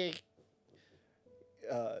we,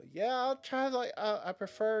 yeah, I'll try. Like, I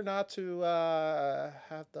prefer not to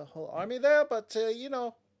have the whole army there, but You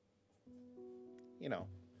know,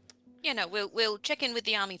 we'll check in with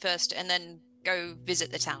the army first and then go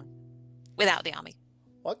visit the town without the army.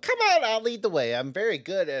 well, come on, I'll lead the way. I'm very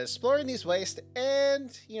good at exploring these wastes,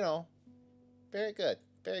 and very good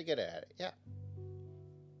at it. Yeah.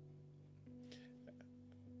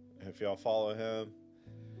 If y'all follow him,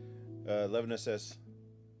 Levina says,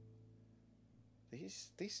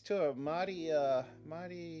 "These two are mighty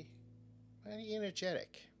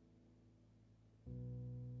energetic."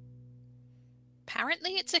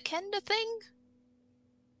 Apparently it's a Kenda thing?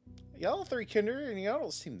 Y'all three kinder, and y'all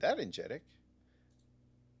don't seem that energetic.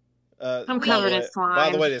 I'm by covered the in way- slime. By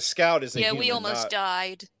the way, the scout is a Yeah, human. we almost not-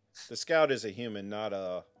 died. The scout is a human, not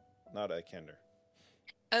a kinder.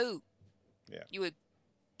 Oh. Yeah. You were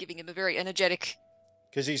giving him a very energetic...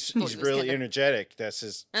 Because he's Thought it was really Kinder. energetic. That's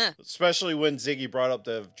his, Huh. especially when Ziggy brought up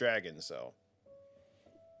the dragon. So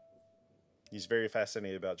He's very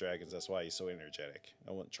fascinated about dragons. That's why he's so energetic.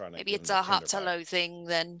 I wasn't trying to. Maybe give it's him a the hot to Tinder vibe. low thing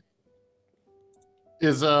then.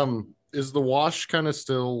 Is the wash kind of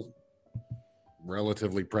still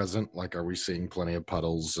relatively present? Like, are we seeing plenty of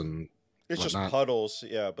puddles and It's whatnot? just puddles,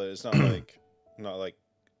 yeah, but it's not like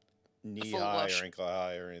knee full high wash. or ankle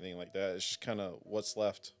high or anything like that. It's just kind of what's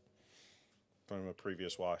left from a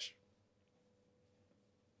previous wash.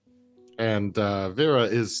 And Vera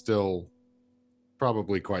is still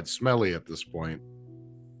probably quite smelly at this point.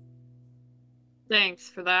 Thanks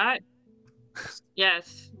for that.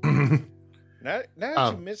 Yes. Now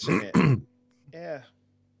that you mention it, yeah.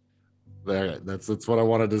 There, that's what I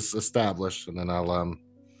wanted to establish, and then I'll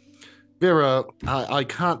Vera, I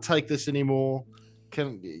can't take this anymore.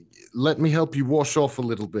 Can let me help you wash off a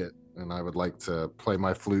little bit, and I would like to play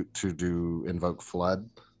my flute to do invoke flood,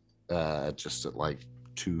 just at like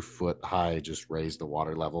 2 foot high, just raise the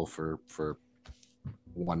water level for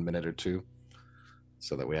 1 minute or two,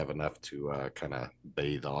 so that we have enough to kind of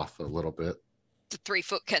bathe off a little bit. The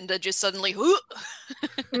 3-foot Kenda just suddenly.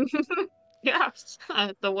 Yeah,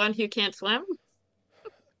 the one who can't swim.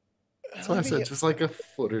 That's why I said just like a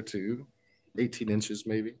foot or two, 18 inches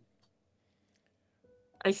maybe.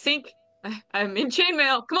 I think I'm in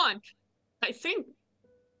chainmail. Come on. I think.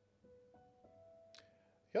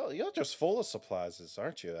 You're just full of surprises,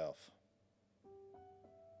 aren't you, Elf?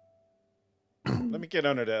 Let me get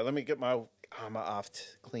under that. Let me get my armor off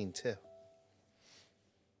clean too.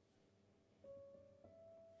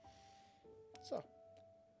 So,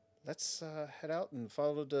 let's head out and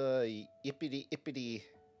follow the ippity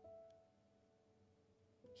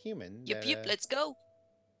human. Yip, that, yip, let's go.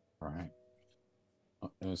 All right.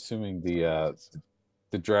 I'm assuming the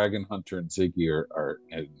dragon hunter and Ziggy are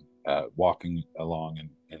walking along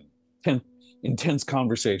in intense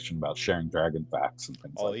conversation about sharing dragon facts and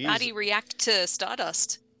things like that. How do you react to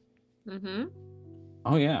Stardust? Mm-hmm.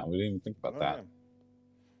 Oh yeah, we didn't even think about that.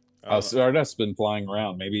 Yeah. Stardust's been flying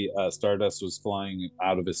around. Maybe Stardust was flying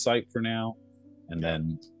out of his sight for now, and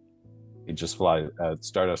then he just flies.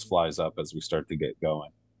 Stardust flies up as we start to get going,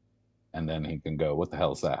 and then he can go, "What the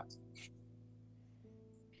hell's that?"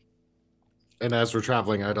 And as we're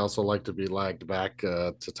traveling, I'd also like to be lagged back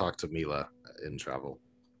to talk to Mila in travel.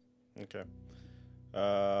 Okay.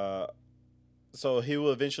 So he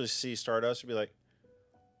will eventually see Stardust and be like,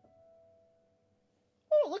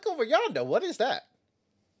 "Oh, look over yonder. What is that?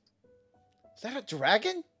 Is that a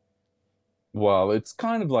dragon?" Well, it's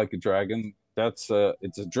kind of like a dragon. It's a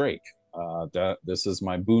drake. This is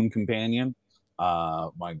my boon companion,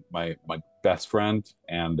 my best friend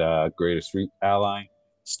and greatest ally,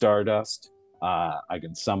 Stardust. I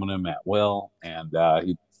can summon him at will, and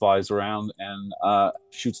he flies around and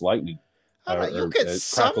shoots lightning. You can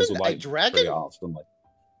summon crackles with a lightning dragon? pretty often. Like,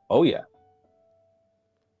 oh yeah.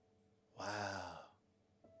 Wow.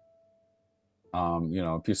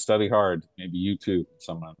 If you study hard, maybe you too can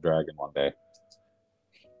summon a dragon one day.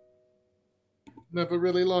 Never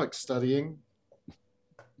really liked studying.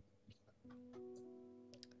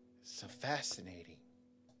 So fascinating.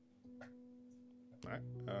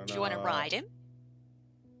 Do you want to ride him?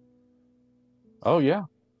 Oh yeah,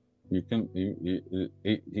 you can.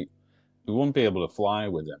 You won't be able to fly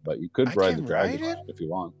with him, but you could I ride the can dragon ride around if you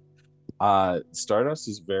want. Stardust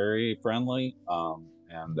is very friendly,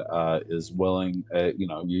 and is willing.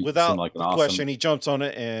 You Without seem like an awesome question, he jumps on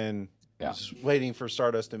it and Yeah. he's just waiting for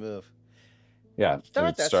Stardust to move. Yeah,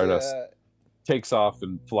 Stardust uh, takes off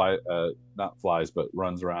and not flies, but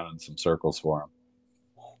runs around in some circles for him.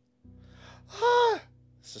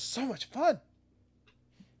 This is so much fun.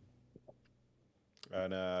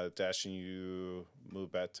 And Dashing, you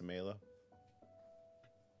move back to Mela.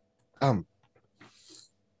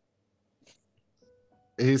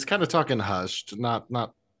 He's kind of talking hushed, not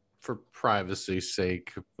for privacy's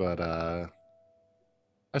sake, but I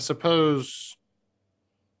suppose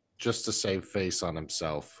just to save face on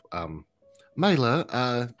himself.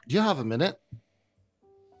 Mela, do you have a minute?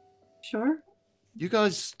 Sure. You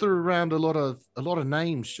guys threw around a lot of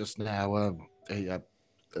names just now. A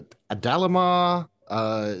Dalamar,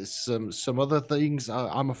 some other things.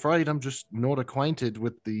 I'm afraid I'm just not acquainted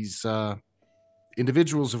with these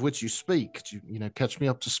individuals of which you speak. Could you catch me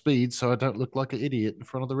up to speed so I don't look like an idiot in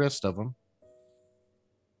front of the rest of them?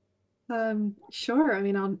 Sure. I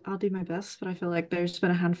mean, I'll do my best, but I feel like there's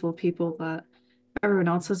been a handful of people that everyone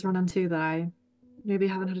else has run into that I maybe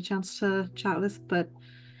haven't had a chance to chat with, but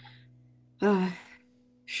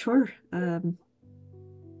sure.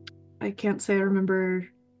 I can't say I remember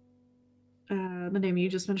the name you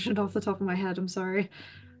just mentioned off the top of my head. I'm sorry.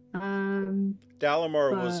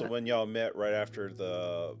 Dalamar was when y'all met right after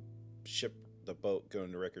the boat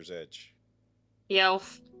going to Ricker's Edge. The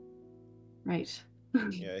elf. Right.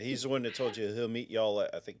 Yeah, he's the one that told you he'll meet y'all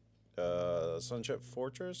at, I think, Sunship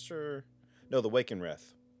Fortress, or no, the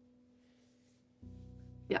Wakenwrath.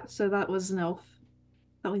 Yeah, so that was an elf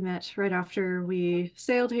that we met right after we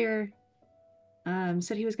sailed here.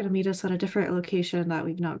 Said he was going to meet us at a different location that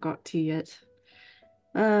we've not got to yet.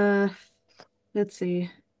 Let's see.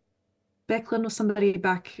 Becklin was somebody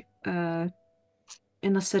back in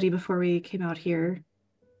the city before we came out here.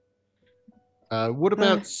 What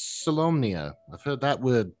about Solomnia? I've heard that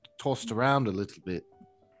word tossed around a little bit.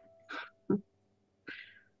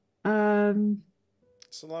 Salami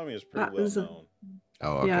is pretty That well was a- known.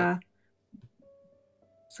 Oh, okay. Yeah.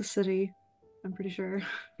 It's a city, I'm pretty sure.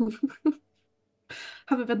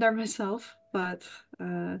 Haven't been there myself, but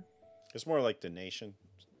It's more like the nation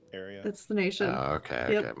area. it's the nation. Oh, okay,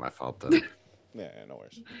 Yep. okay, my fault then. Yeah, no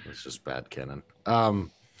worries. It's just bad canon. All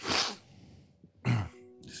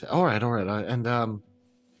right,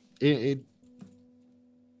 it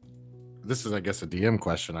this is, I guess, a DM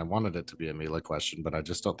question. I wanted it to be a Mila question, but I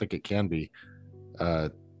just don't think it can be.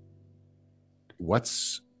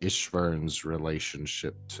 What's Ishvern's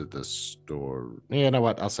relationship to the store? You know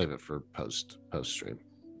what? I'll save it for post stream.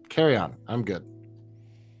 Carry on. I'm good.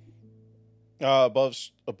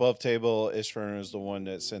 Above table, Ishvern is the one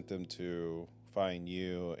that sent them to find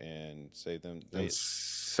you and save them. They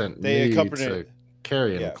sent they me accompanied to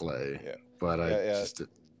Carrion yeah, Clay, yeah. but I Yeah. just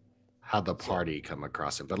had the party come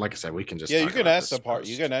across him. But like I said, we can just Yeah, talk you can about ask this the party.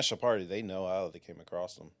 post. You can ask the party. They know how they came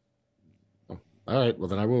across them. All right, well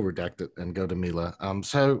then I will redact it and go to Mila.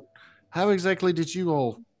 So how exactly did you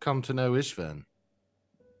all come to know Ishvan?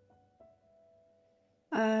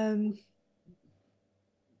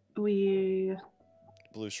 We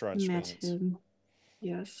Blue Shrine met Screens. him.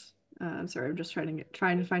 Yes. I'm sorry, I'm just trying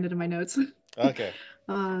to find it in my notes. Okay.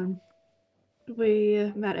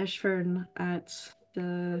 We met Ishvern at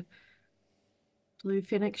the Blue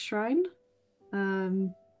Phoenix Shrine.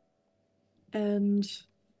 And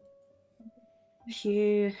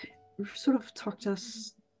he sort of talked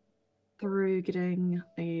us through getting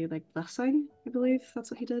a blessing, I believe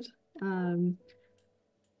that's what he did.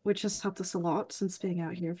 Which has helped us a lot since being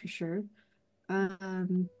out here for sure.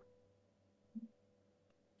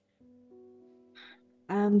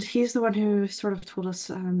 And he's the one who sort of told us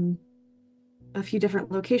a few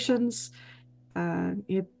different locations.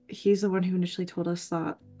 He's the one who initially told us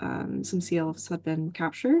that some sea elves had been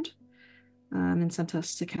captured and sent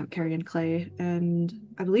us to Camp Carrion Clay. And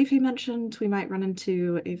I believe he mentioned we might run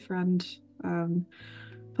into a friend.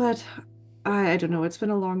 But I don't know. It's been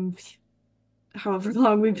a long, however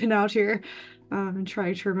long we've been out here and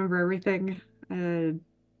trying to remember everything.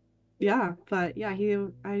 Yeah, but yeah,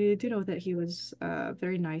 I do know that he was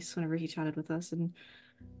very nice whenever he chatted with us and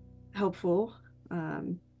helpful.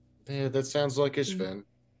 Yeah, that sounds like Ishvan.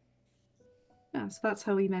 Yeah, so that's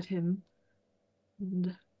how we met him.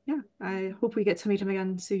 And yeah, I hope we get to meet him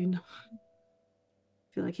again soon. I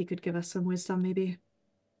feel like he could give us some wisdom, maybe.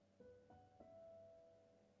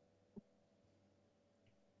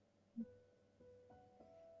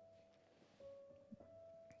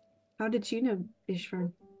 How did you know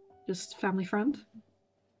Ishvern? Just family friend?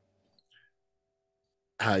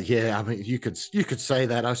 Yeah, I mean, you could say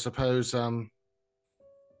that, I suppose. You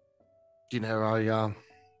know,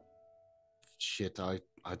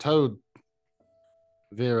 I told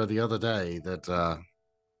Vera the other day that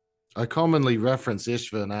I commonly reference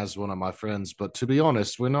Ishvan as one of my friends, but to be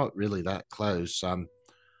honest, we're not really that close. And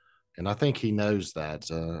I think he knows that.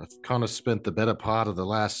 I've kind of spent the better part of the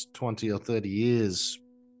last 20 or 30 years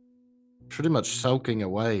pretty much sulking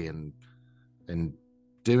away and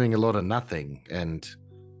doing a lot of nothing. And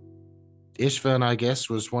Ishvan, I guess,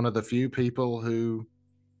 was one of the few people who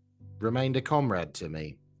remained a comrade to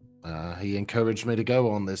me. He encouraged me to go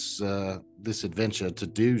on this adventure to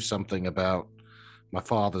do something about my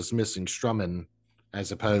father's missing strumming,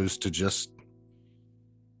 as opposed to just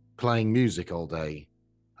playing music all day.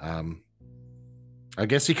 I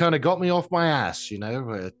guess he kind of got me off my ass, you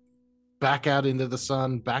know, back out into the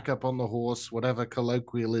sun, back up on the horse, whatever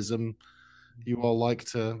colloquialism you all like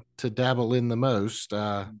to dabble in the most.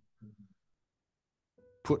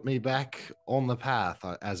 Put me back on the path,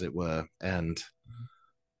 as it were. And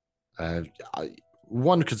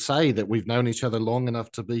one could say that we've known each other long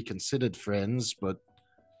enough to be considered friends, but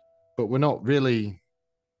we're not really.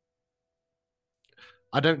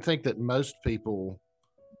 I don't think that most people,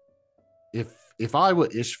 if I were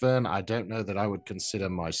Ishvan, I don't know that I would consider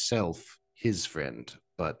myself his friend,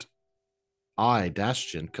 but I,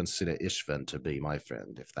 Dashtian, consider Ishvan to be my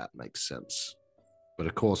friend, if that makes sense. But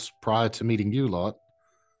of course, prior to meeting you lot,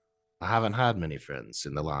 I haven't had many friends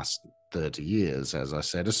in the last 30 years, as I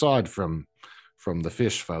said, aside from the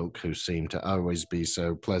fish folk who seem to always be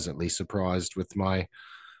so pleasantly surprised with my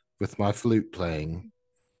flute playing.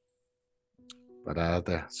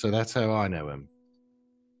 But so that's how I know him.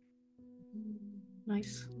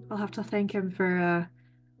 Nice. I'll have to thank him for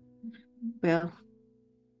well,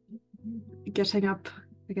 getting up,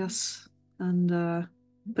 I guess, and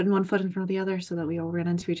putting one foot in front of the other so that we all ran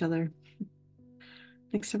into each other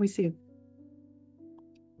next time we see him.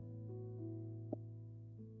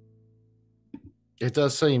 It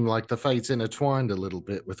does seem like the fates intertwined a little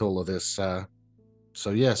bit with all of this. So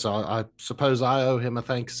yes, I suppose I owe him a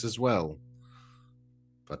thanks as well.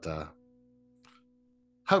 But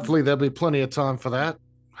hopefully there'll be plenty of time for that.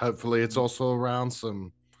 Hopefully it's also around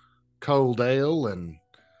some cold ale and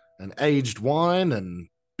aged wine and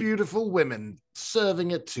beautiful women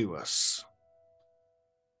serving it to us.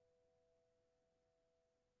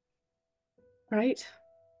 Right?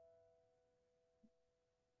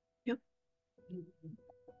 Yep.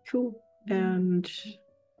 Cool. And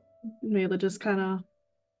Mela just kind of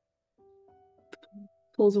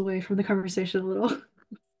pulls away from the conversation a little.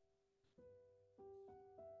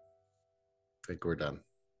 I think we're done.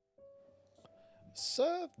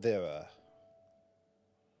 So, Vera.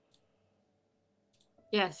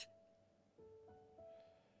 Yes.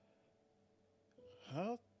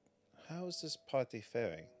 How is this party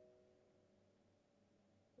faring?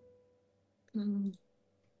 Mm.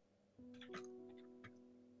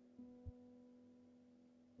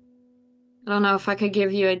 I don't know if I could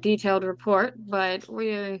give you a detailed report, but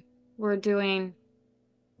we're doing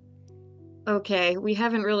okay. We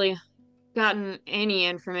haven't really gotten any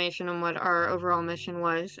information on what our overall mission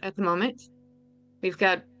was at the moment. We've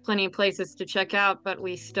got plenty of places to check out, but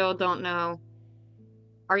we still don't know.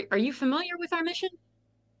 Are you familiar with our mission?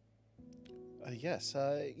 Yes,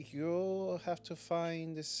 you'll have to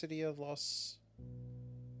find the city of Lost...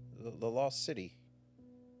 The Lost City.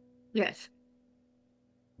 Yes.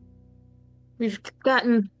 We've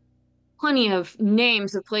gotten plenty of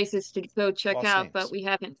names of places to go check Lost out, names. but we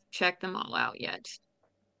haven't checked them all out yet.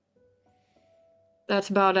 That's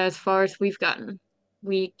about as far as we've gotten.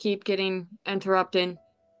 We keep getting interrupted.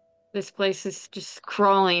 This place is just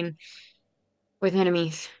crawling with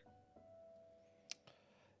enemies.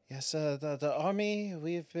 Yes, the army,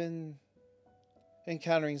 we've been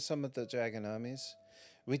encountering some of the dragon armies.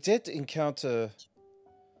 We did encounter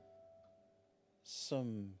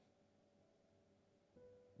some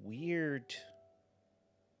weird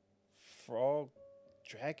frog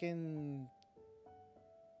dragon.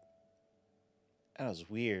 That was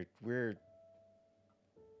weird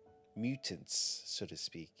mutants, so to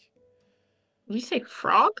speak. Did you say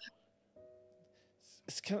frog?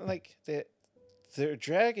 It's kind of like they're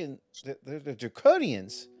dragon, they're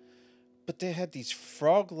draconians, but they had these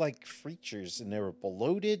frog-like creatures, and they were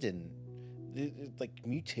bloated and they like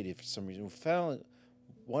mutated for some reason. We found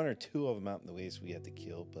one or two of them out in the ways we had to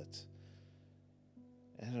kill, but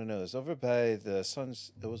I don't know. It was over by the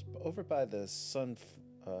sun's. It was over by the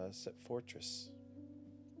Sunset Fortress.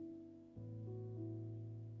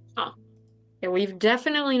 Oh, yeah, we've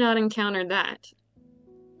definitely not encountered that.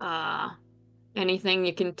 Anything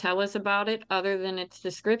you can tell us about it other than its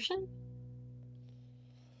description?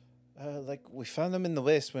 Like we found them in the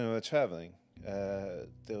west when we were traveling. It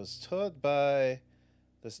was told by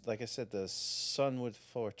this, like I said, the Sunwood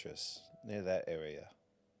Fortress near that area.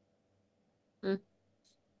 Hmm.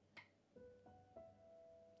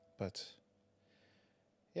 But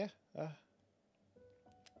yeah,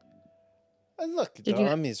 and look, Did the you-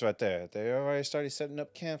 army's right there. They already started setting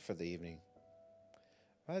up camp for the evening.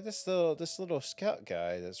 Right, this little scout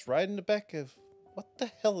guy that's riding the back of, what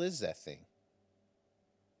the hell is that thing?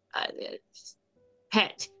 It's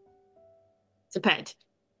pet. It's a pet.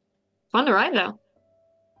 Fun to ride though.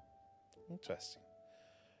 Interesting.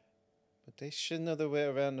 But they should know their way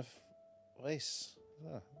around the place.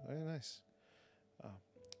 Oh, very nice.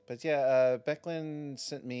 But yeah, Becklin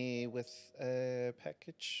sent me with a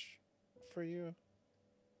package for you.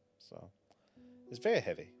 So it's very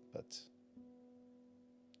heavy, but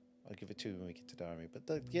I'll give it to you when we get to the army.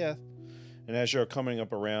 But yeah. And as you're coming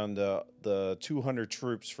up around the 200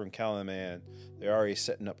 troops from Kalaman, they're already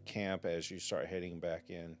setting up camp as you start heading back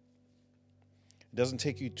in. It doesn't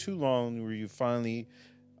take you too long where you finally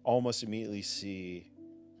almost immediately see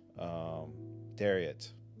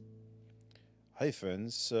Dariet. Hi,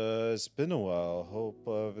 friends. It's been a while. Hope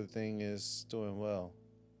everything is doing well.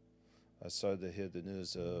 I started to hear the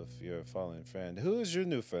news of your fallen friend. Who is your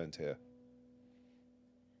new friend here?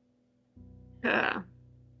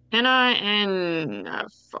 Henna and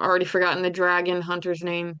I've already forgotten the dragon hunter's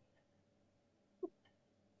name.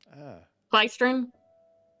 Ah, Klystron?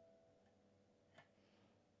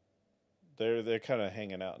 they're kind of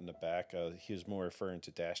hanging out in the back. He was more referring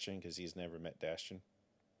to Dastion because he's never met Dastion.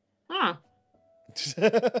 Huh.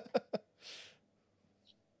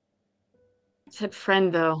 Said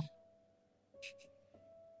friend though.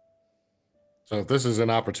 So if this is an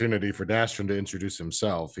opportunity for Dastrin to introduce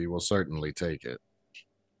himself, he will certainly take it.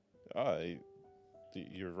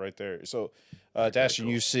 You're right there. So, Okay, Dastion,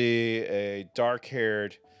 cool. you see a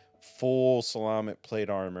dark-haired, full Salamet plate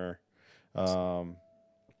armor,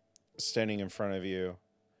 standing in front of you,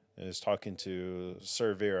 and is talking to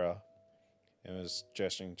Sir Vera, and is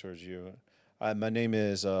gesturing towards you. My name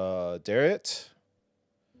is Darrett.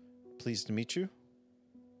 Pleased to meet you.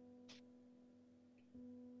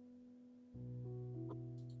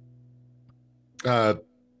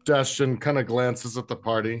 Dastrin kind of glances at the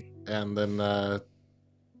party and then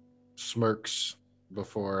smirks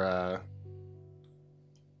before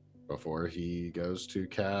he goes to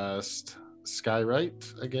cast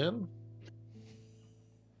Skywrite again.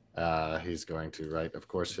 He's going to write, of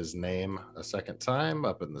course, his name a second time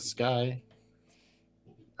up in the sky.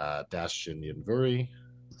 Dastrin Yinvuri.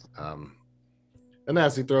 And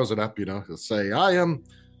as he throws it up, he'll say, I am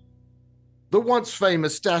the once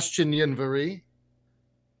famous Dastrin Yinvuri,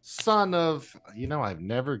 son of, I've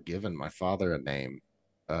never given my father a name.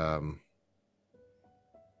 I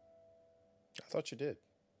thought you did.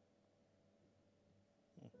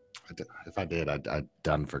 If I did, I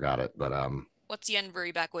done forgot it. But What's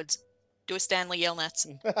Yenbury backwards? Do a Stanley Yelnats.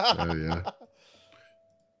 oh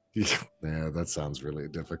yeah, yeah, that sounds really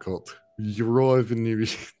difficult. No,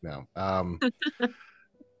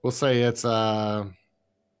 we'll say it's Dallison.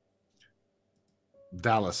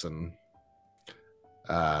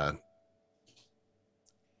 No,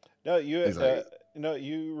 you He's like- no,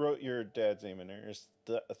 you wrote your dad's name in there. It's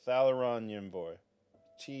Thalaron Yimboy.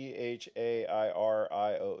 Thairon.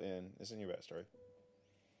 It's in your backstory.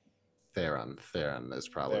 Theron is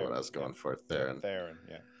probably what I was going for. Theron. Theron,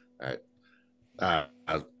 yeah. All right.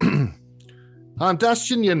 I'm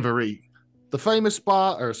Dastrin Yinvuri, the famous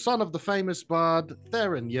son of the famous bard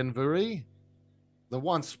Theron Yinvuri, the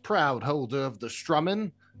once proud holder of the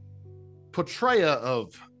Strummin, portrayer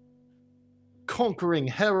of conquering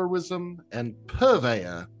heroism and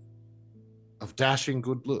purveyor of dashing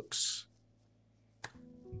good looks.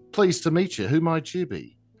 Pleased to meet you. Who might you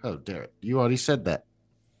be? Oh, Derek, you already said that.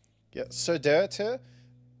 Yeah, so Derek, that's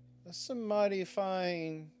some mighty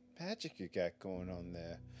fine magic you got going on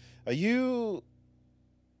there. Are you...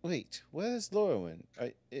 Wait, where's Lorwyn?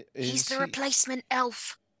 He's the replacement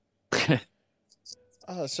elf.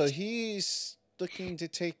 Oh, so he's looking to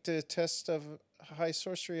take the test of high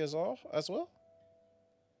sorcery as well?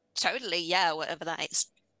 Totally, yeah, whatever that is.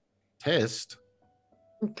 Test.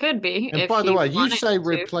 Could be. And if by the he way, you wanted say to.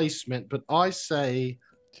 replacement, but I say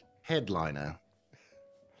headliner.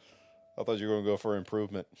 I thought you were going to go for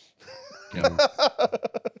improvement. Yeah.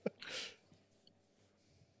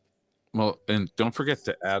 Well, and don't forget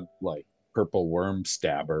to add like purple worm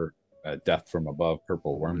stabber, death from above,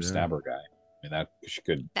 purple worm Yeah. stabber guy. I mean, that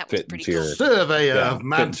could That was fit pretty into your Surveyor Yeah, of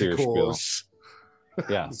fit into your spiel.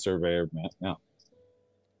 manticores. surveyor. Yeah,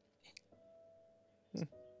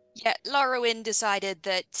 Yeah, Lorwyn decided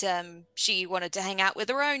that she wanted to hang out with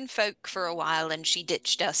her own folk for a while, and she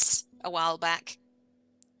ditched us a while back.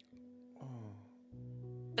 Oh,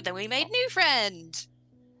 But then we made new friend.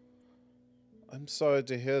 I'm sorry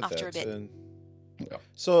to hear After that. a bit. And Yeah.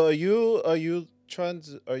 so are you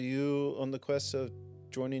on the quest of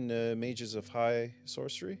joining the mages of high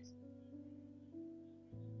sorcery?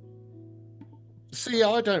 See,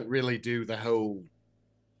 I don't really do the whole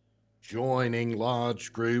joining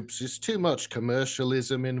large groups. There's too much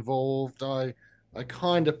commercialism involved. I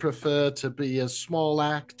kind of prefer to be a small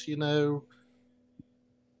act,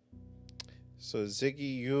 So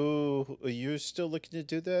Ziggy, are you still looking to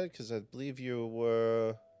do that? Because I believe you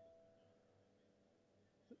were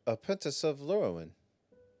apprentice of Lorwyn.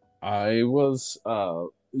 I was,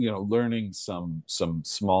 learning some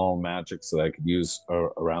small magics that I could use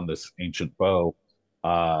around this ancient bow,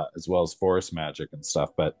 as well as forest magic and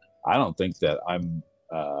stuff. But I don't think that I'm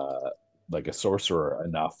like a sorcerer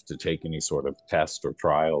enough to take any sort of test or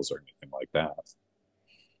trials or anything like that.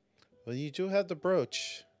 Well, you do have the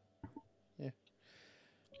brooch.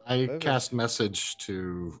 I Maybe. cast message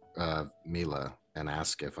to Mila and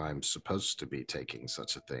ask if I'm supposed to be taking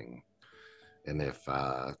such a thing, and if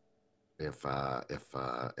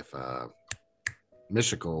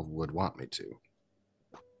Mystical would want me to.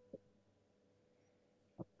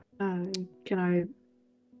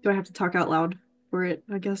 Do I have to talk out loud for it,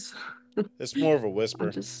 I guess? It's more of a I'm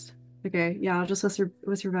whisper. just Okay, yeah, I'll just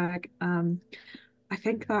whisper back. I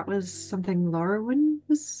think that was something Laurowin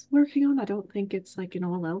was working on. I don't think it's like an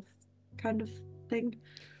all elf kind of thing.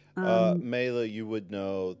 Mela, you would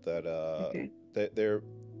know that Okay. that they're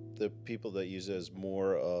the people that use it as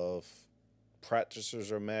more of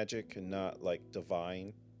practitioners of magic and not like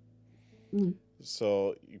divine. Mm.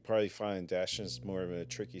 So you probably find Dashin's more of a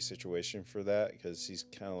tricky situation for that because he's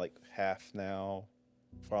kind of like half now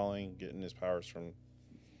following, getting his powers from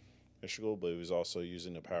Ishgal, but he was also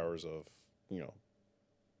using the powers of, you know,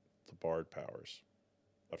 the bard powers.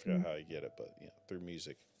 I forgot how you get it, but yeah, through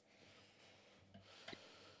music.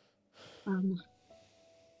 Um,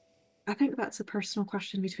 I think that's a personal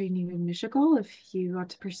question between you and Mishigal if you want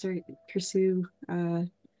to pursue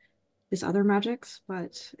this other magics,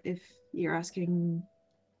 but if you're asking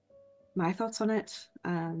my thoughts on it,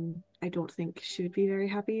 I don't think she would be very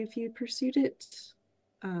happy if you pursued it.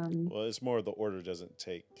 Well, it's more the order doesn't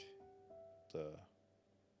take the.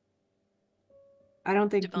 I don't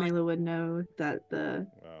think Divine. Mela would know that the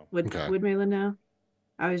Wow. would Mela know?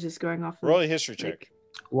 I was just going off Roll of a history check. like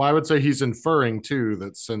Well, I would say he's inferring too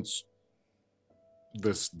that since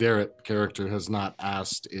this Derek character has not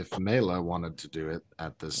asked if Mela wanted to do it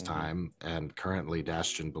at this time, and currently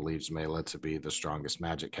Dastion believes Mela to be the strongest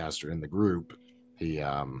magic caster in the group. He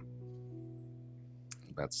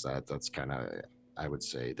that's kind of, I would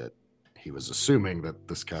say that he was assuming that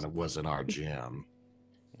this kind of wasn't our jam.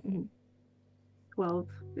 12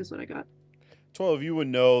 is what I got. 12, you would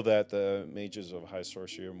know that the mages of high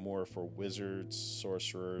sorcery are more for wizards,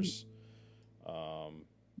 sorcerers,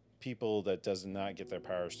 people that does not get their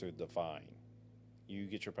powers through the divine. You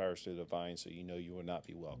get your powers through the divine, so you know you will not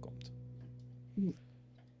be welcomed.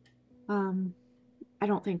 I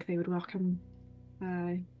don't think they would welcome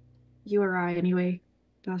you or I anyway,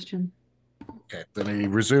 Dastion. Okay, then he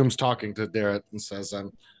resumes talking to Derek and says,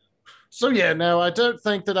 so yeah, no, I don't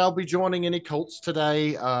think that I'll be joining any cults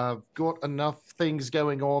today. I've got enough things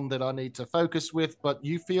going on that I need to focus with, but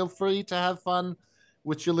you feel free to have fun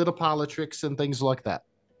with your little parlor tricks and things like that.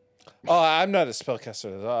 Oh, I'm not a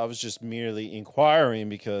spellcaster. I was just merely inquiring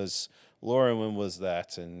because Lauren was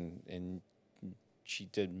that, and she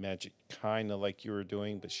did magic kind of like you were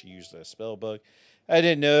doing, but she used a spell book. I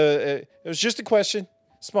didn't know. It was just a question.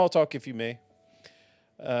 Small talk, if you may.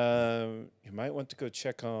 You might want to go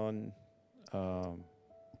check on.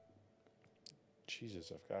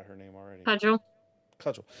 Jesus, I forgot her name already.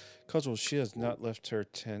 Cudgel. She has not left her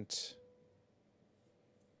tent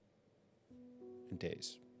in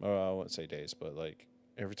days. Oh, I won't say days, but like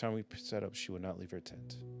every time we set up, she would not leave her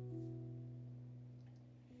tent.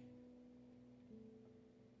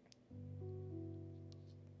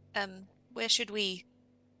 Where should we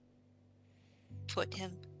put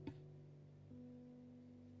him?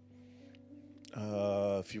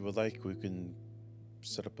 If you would like, we can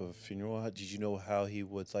set up a funeral. Did you know how he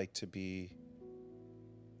would like to be?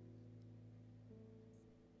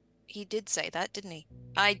 He did say that, didn't he?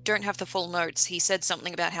 I don't have the full notes. He said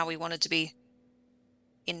something about how he wanted to be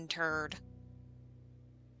interred.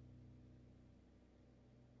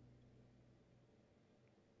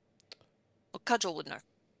 Well, Cudgel would know.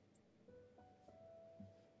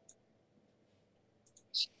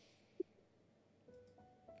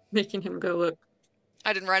 Making him go look.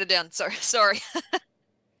 I didn't write it down. Sorry.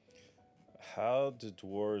 How do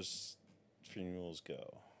dwarves' funerals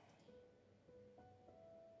go?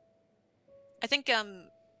 I think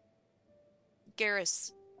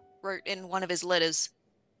Garrus wrote in one of his letters.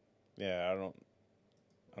 Yeah, I don't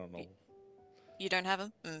know. You don't have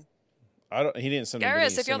him? He didn't send them to me.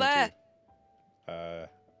 Garrus, if you're there.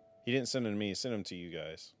 He didn't send them to me. He sent them to you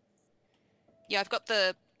guys. Yeah, I've got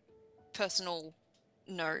the personal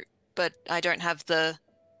note, but I don't have the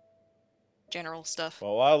general stuff.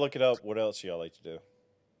 Well, while I look it up, what else y'all like to do?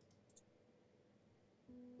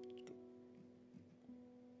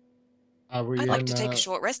 I'd I'd like to take a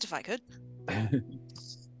short rest if I could. You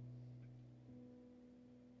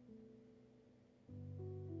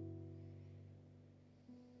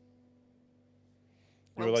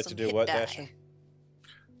would like to do what, Dasher?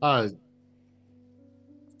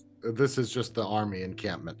 This is just the army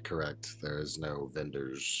encampment, correct? There is no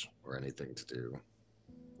vendors or anything to do.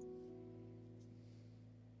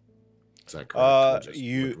 Is that correct?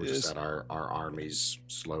 We're just at our army's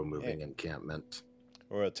slow-moving encampment.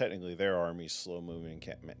 Or technically, their army's slow-moving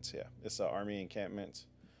encampments. Yeah, it's the army encampment.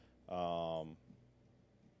 I'll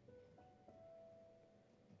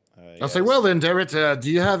say, well then, Derek,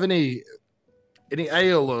 do you have any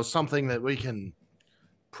ale or something that we can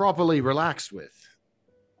properly relax with?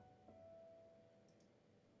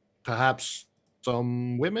 Perhaps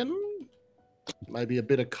some women? maybe a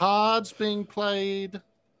bit of cards being played.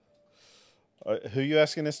 Who you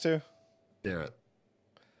asking this to? Garrett.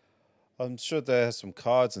 I'm sure that has some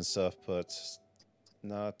cards and stuff, but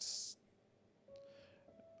not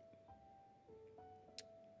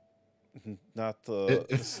not the.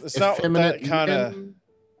 It's not that kind of.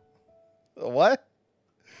 What?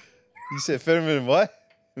 You said feminine what?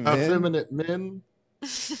 Men? Effeminate men.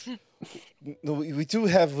 No, we do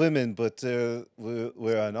have women, but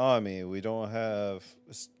we're an army. We don't have.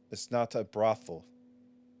 It's not a brothel.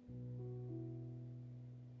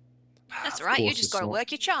 That's Of right. You course just it's got to not.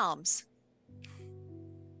 work your charms.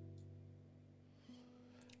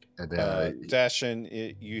 And,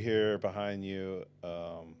 Dashin, you hear behind you,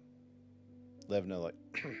 Levna like.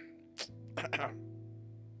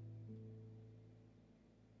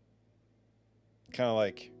 Kind of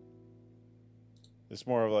like. It's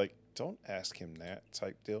more of like, don't ask him that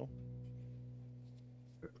type deal.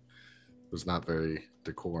 it was not very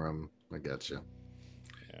decorum. I get you.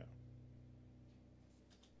 Yeah.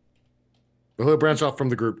 But he'll branch off from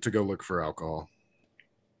the group to go look for alcohol.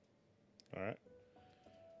 All right.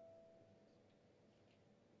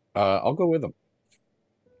 I'll go with him.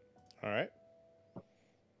 All right.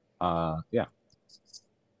 Yeah.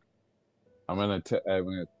 I'm gonna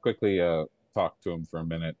quickly talk to him for a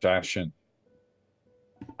minute. Dashin,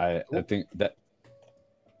 I think that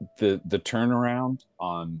the turnaround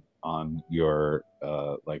on your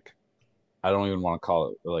like, I don't even want to call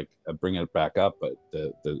it like bring it back up, but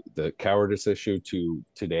the cowardice issue to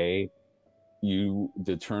today,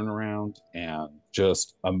 the turnaround and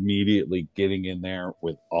just immediately getting in there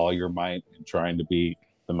with all your might and trying to be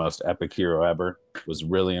the most epic hero ever was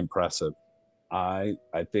really impressive. I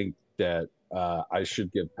think that I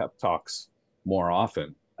should give pep talks more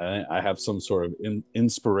often. I have some sort of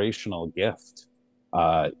inspirational gift,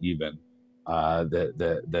 even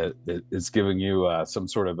that is giving you some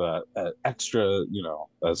sort of extra,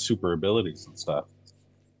 super abilities and stuff.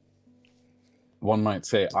 One might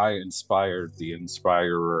say I inspired the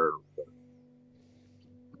inspirer.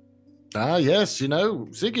 Yes,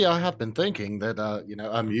 Ziggy, I have been thinking that,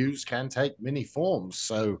 a muse can take many forms.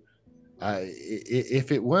 So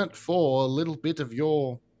if it weren't for a little bit of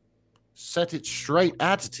your set it straight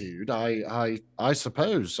attitude, I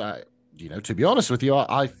suppose, to be honest with you,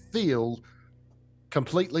 I feel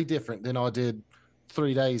completely different than I did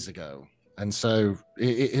 3 days ago. And so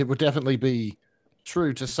it would definitely be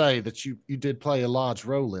true to say that you did play a large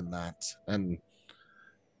role in that. And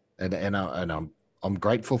I'm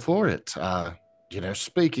grateful for it.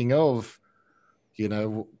 Speaking of,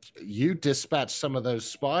 you dispatched some of those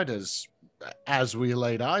spiders as we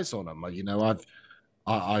laid eyes on them.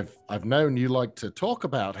 I've known you like to talk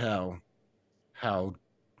about how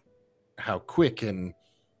quick and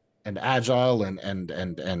agile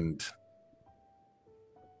and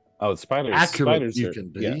Oh, spiders! accurate Spiders you are, can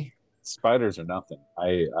be. yeah, spiders are nothing.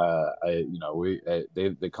 They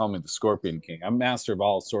call me the Scorpion King. I'm master of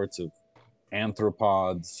all sorts of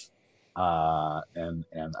arthropods,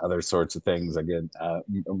 and other sorts of things. I can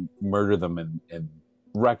murder them in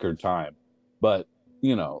record time. But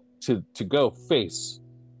to go face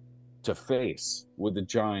to face with a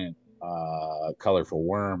giant colorful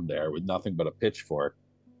worm there with nothing but a pitchfork,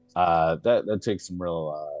 that takes some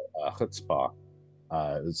real chutzpah.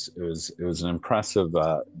 It was an impressive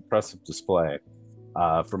display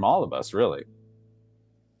from all of us, really.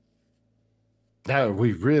 No,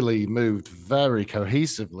 we really moved very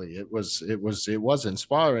cohesively. It was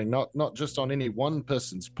inspiring, not just on any one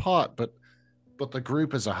person's part, but the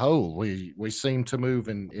group as a whole. We seemed to move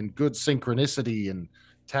in good synchronicity and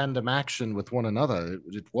tandem action with one another.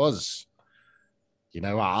 It was,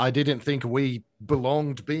 I didn't think we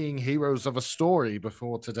belonged being heroes of a story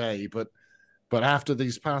before today, but after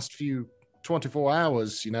these past few 24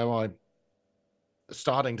 hours, I'm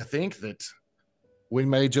starting to think that we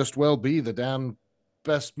may just well be the damn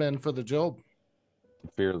best men for the job.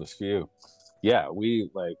 Fearless few. Yeah, we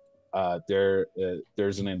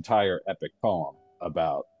there's an entire epic poem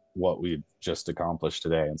about what we've just accomplished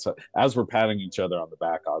today. And so as we're patting each other on the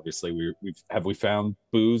back, obviously we found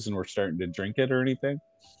booze and we're starting to drink it or anything?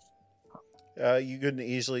 You couldn't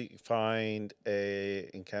easily find a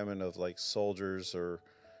encampment of like soldiers, or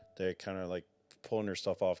they're kind of like pulling their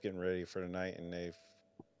stuff off, getting ready for the night, and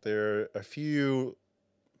there are a few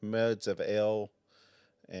meads of ale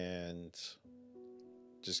and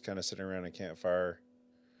just kind of sitting around a campfire.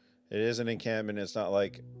 It is an encampment. It's not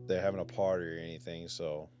like they're having a party or anything.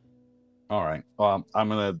 So, all right. Well, I'm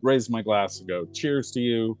gonna raise my glass and go, cheers to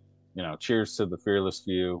you. Cheers to the fearless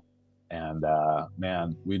few. And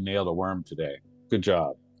man, we nailed a worm today. Good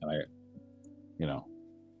job. And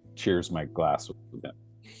cheers my glass with it.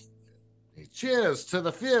 Cheers to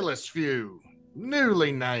the fearless few,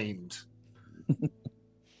 newly named.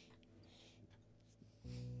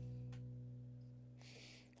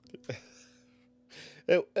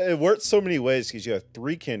 It works so many ways because you have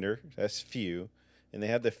 3 kinder, that's few, and they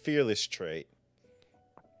have the fearless trait.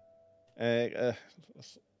 It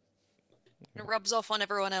rubs off on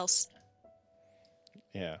everyone else.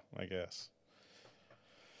 Yeah, I guess.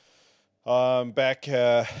 Back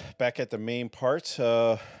at the main part.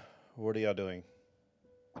 What are y'all doing?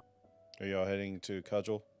 Are y'all heading to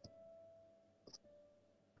Cudgel?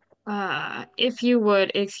 If you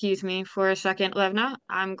would excuse me for a second, Levna,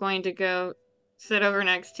 I'm going to go sit over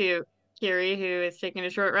next to Kiri, who is taking a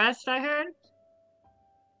short rest, I heard.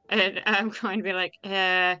 And I'm going to be like,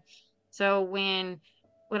 so when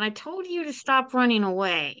I told you to stop running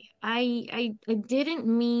away, I didn't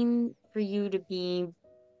mean for you to be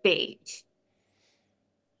bait.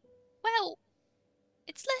 Well,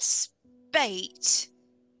 it's less bait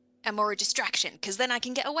and more a distraction, because then I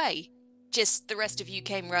can get away. Just the rest of you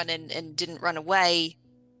came running and didn't run away,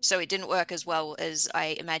 so it didn't work as well as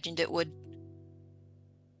I imagined it would.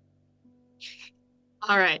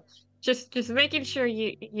 All right. Just making sure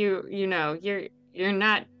you know you're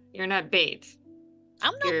not bait.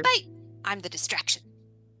 I'm not You're- bait. I'm the distraction.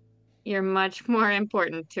 You're much more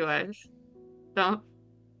important to us.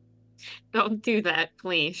 Don't do that,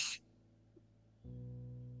 please.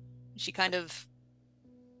 She kind of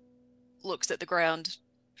looks at the ground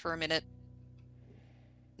for a minute,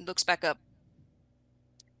 looks back up.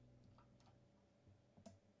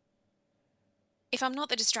 If I'm not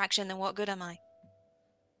the distraction, then what good am I?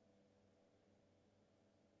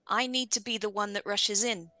 I need to be the one that rushes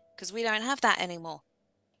in, because we don't have that anymore.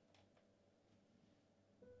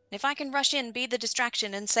 If I can rush in, be the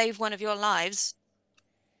distraction, and save one of your lives,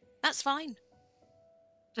 that's fine.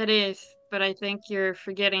 That is, but I think you're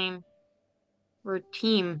forgetting we're a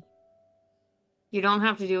team. You don't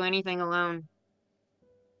have to do anything alone.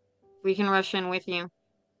 We can rush in with you.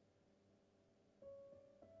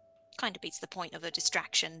 Kind of beats the point of a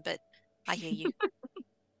distraction, but I hear you.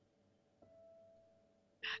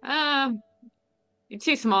 You're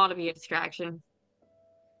too small to be a distraction.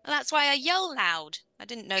 That's why I yell loud. I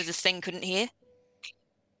didn't know the thing couldn't hear.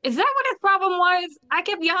 Is that what his problem was? I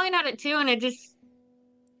kept yelling at it too, and it just...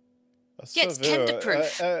 Yeah, it's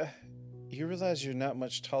tender-proof. You realize you're not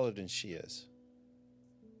much taller than she is.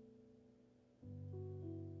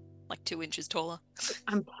 Like 2 inches taller.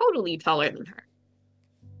 I'm totally taller than her.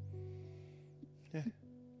 Yeah.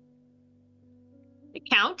 It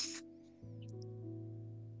counts.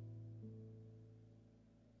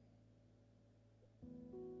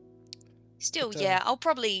 Still, But, yeah, I'll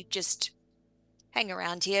probably just hang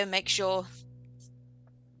around here, make sure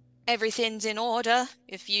everything's in order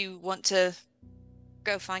if you want to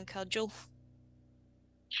go find Cudgel.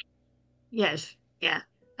 Yes, yeah,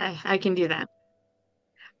 I can do that.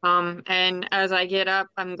 And as I get up,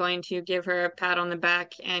 I'm going to give her a pat on the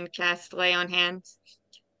back and cast Lay on Hands.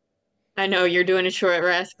 I know you're doing a short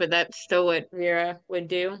rest, but that's still what Vera would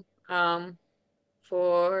do.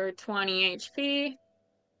 For 20 HP.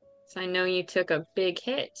 So I know you took a big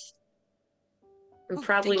hit. You Ooh,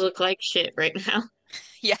 probably thank you. look like shit right now.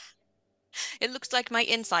 Yeah. It looks like my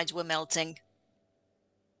insides were melting.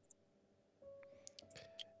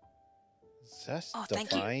 That's Oh,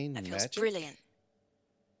 thank you. divine That feels magic. brilliant.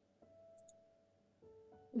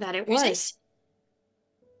 That it Who's was. this?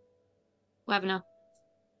 Levna.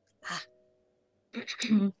 Ah.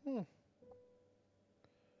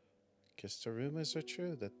 Guess the rumors are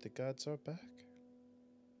true that the gods are back.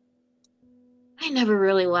 I never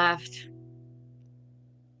really left.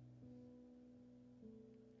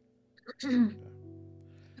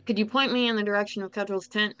 Could you point me in the direction of Cudgel's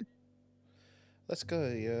tent? Let's go.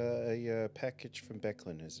 A package from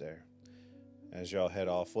Becklin is there. As y'all head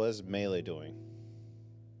off, what is Melee doing?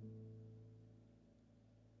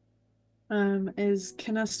 Is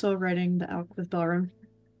Kenna still riding the elk with Belrum?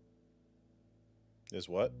 Is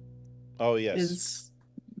what? Oh, yes.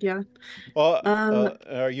 Yeah. Well,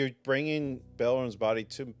 are you bringing Belron's body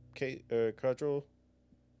to Cudgel?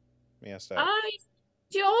 Let me ask that. I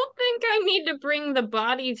don't think I need to bring the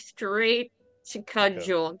body straight to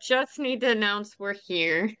Cudgel. Okay. Just need to announce we're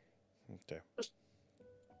here. Okay.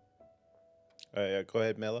 Go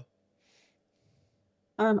ahead, Mela.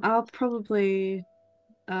 I'll probably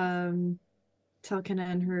tell Kenna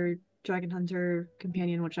and her dragon hunter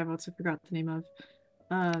companion, which I've also forgot the name of.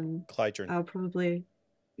 Clytron. I'll probably,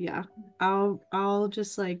 yeah, I'll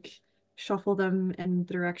just like shuffle them in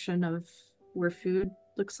the direction of where food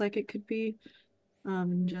looks like it could be.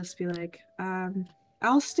 And just be like,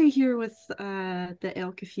 I'll stay here with the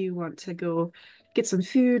elk if you want to go get some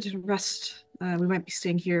food and rest. We might be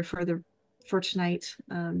staying here for tonight.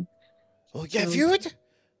 Oh, yeah, So- food?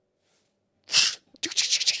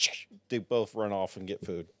 They both run off and get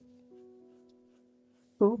food.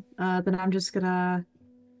 Cool. Then I'm just gonna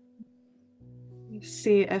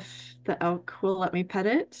see if the elk will let me pet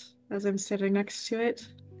it as I'm sitting next to it,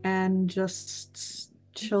 and just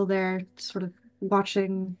chill there, sort of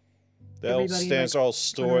watching The elk everybody, stands like, all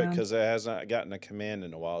stoic around. because it has not gotten a command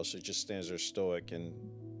in a while, so it just stands there stoic and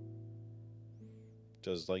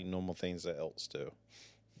does like normal things that elks do.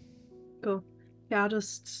 Cool. Yeah, I'll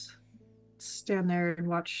just stand there and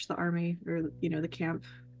watch the army, or the camp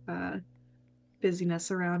busyness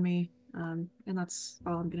around me. And that's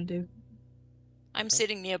all I'm gonna do. I'm Okay.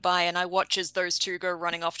 sitting nearby and I watch as those two go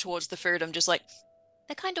running off towards the food. I'm just like,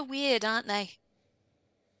 they're kind of weird, aren't they?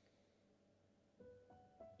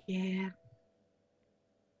 Yeah.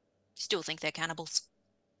 Still think they're cannibals.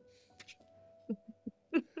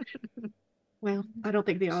 Well, I don't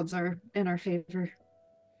think the odds are in our favor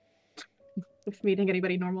with meeting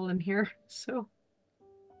anybody normal in here. So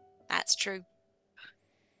That's true.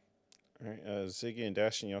 All right, Ziggy and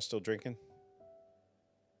Dashin, y'all still drinking?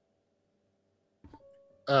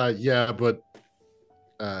 Yeah, but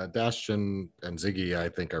Dashin and Ziggy, I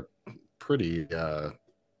think, are pretty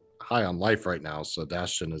high on life right now. So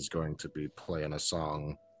Dashin is going to be playing a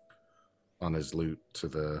song on his lute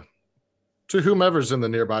to whomever's in the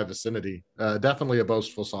nearby vicinity. Definitely a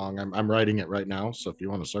boastful song. I'm writing it right now. So if you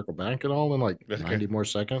want to circle back at all in like Okay. 90 more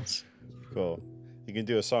seconds, Cool. You can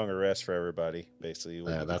do a song of rest for everybody, basically.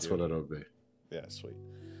 that's what it'll be. Yeah, sweet.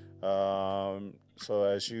 So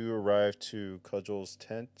as you arrive to Cudgel's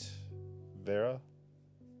tent, Vera,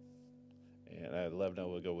 and Levna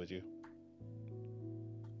will go with you.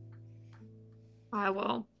 I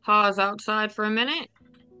will pause outside for a minute.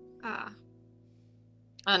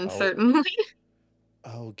 Uncertainly.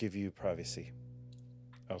 I'll give you privacy.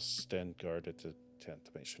 I'll stand guard at the tent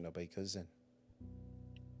to make sure nobody goes in.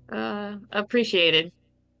 Appreciated.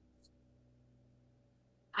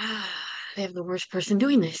 They have the worst person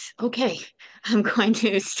doing this. Okay. I'm going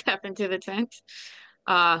to step into the tent.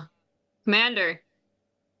 Commander.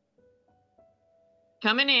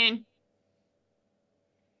 Coming in.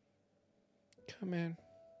 Come in.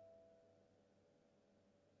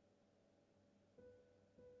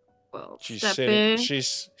 Well, She's step sitting. in.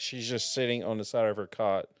 She's just sitting on the side of her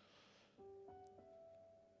cot,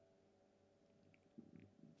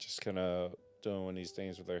 just kind of doing one of these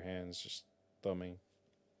things with her hands, just thumbing.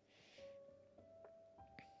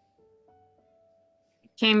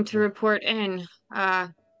 Came to report in.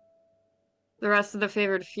 The rest of the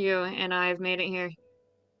favored few and I have made it here.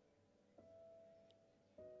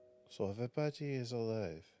 So everybody is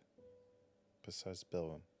alive, besides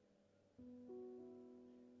Billum.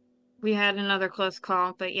 We had another close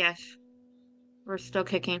call, but yes, we're still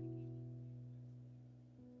kicking.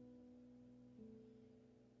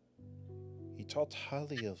 He talked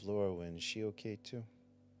highly of Laura. Is she okay too?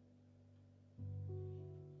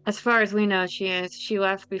 As far as we know, she is. She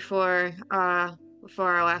left before our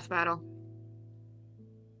last battle.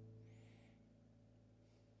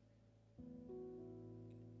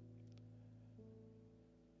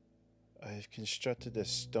 I've constructed a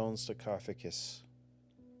stone sarcophagus.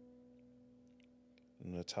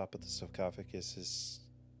 And the top of the sarcophagus is...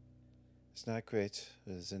 It's not great.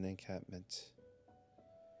 It is an encampment.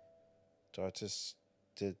 The artist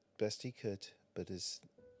did best he could, but is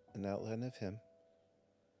an outline of him.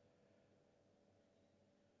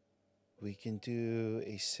 We can do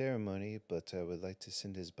a ceremony, but I would like to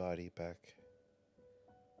send his body back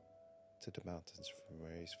to the mountains from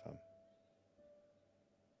where he's from.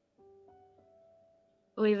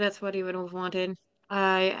 I believe that's what he would have wanted.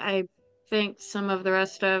 I think some of the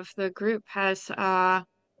rest of the group has a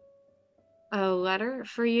letter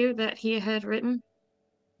for you that he had written.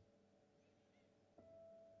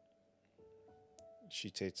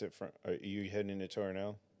 She takes it from... Are you heading into her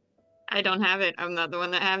now? I don't have it. I'm not the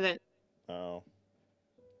one that has it. Oh.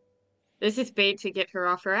 This is bait to get her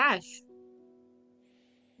off her ass.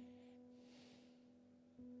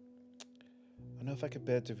 I don't know if I could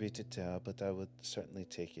bear to read it down, but I would certainly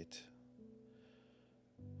take it.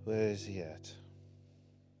 Where is he at?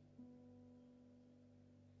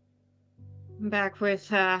 I'm back with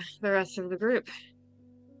the rest of the group.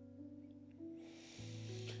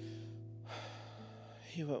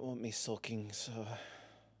 He won't want me sulking, so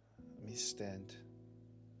let me stand.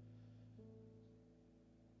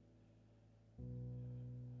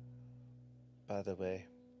 By the way,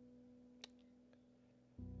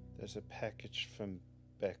 there's a package from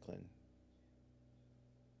Becklin.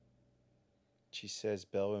 She says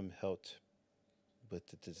Bellum helped with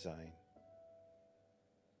the design.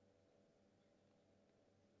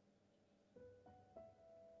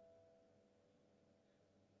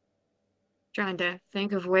 Trying to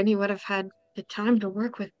think of when he would have had the time to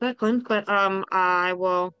work with Becklin, but I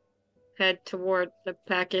will head toward the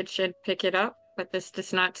package and pick it up, but this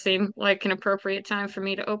does not seem like an appropriate time for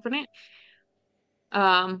me to open it.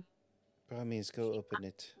 By all means, go open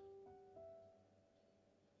it.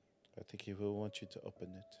 I think he will want you to open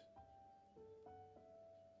it.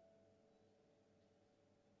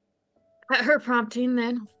 At her prompting,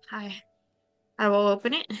 then I will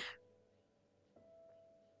open it.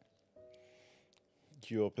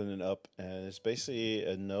 You open it up, and it's basically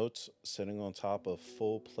a note sitting on top of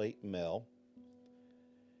full plate mail.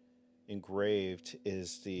 Engraved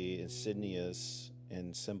is the insignias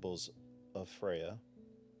and symbols of Freya.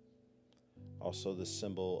 Also, the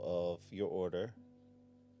symbol of your order.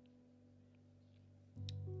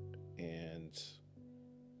 And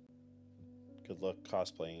good luck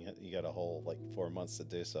cosplaying it. You got a whole 4 months to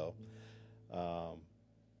do so.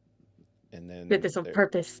 And then Did this on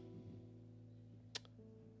purpose.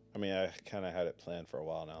 I mean, I kind of had it planned for a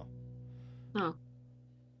while now.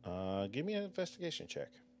 Oh. Give me an investigation check.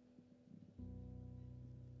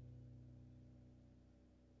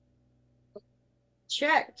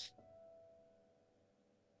 Checked.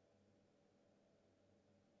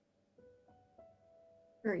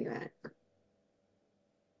 Where are you at?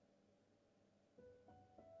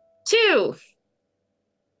 2.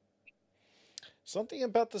 Something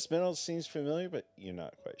about this metal seems familiar, but you're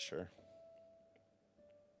not quite sure.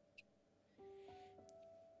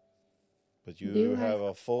 But you have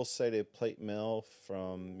a full-sided plate mail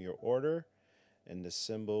from your order and the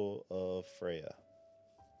symbol of Freya.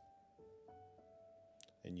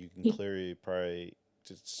 And you can clearly probably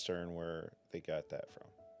discern where they got that from.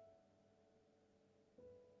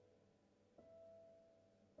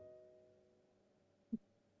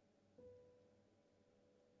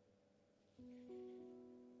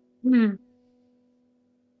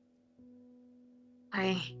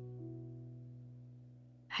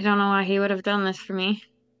 I don't know why he would have done this for me.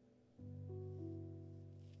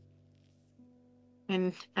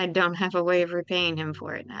 And I don't have a way of repaying him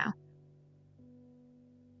for it now.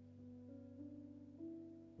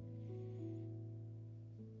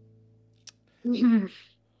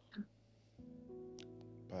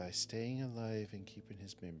 By staying alive and keeping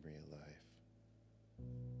his memory alive.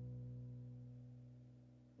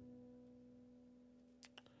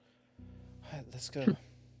 All right, let's go.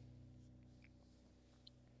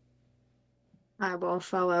 I will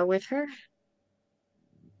follow with her.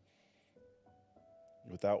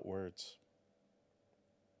 Without words,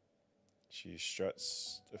 she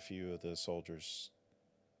struts a few of the soldiers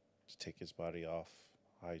to take his body off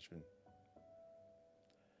Hydron.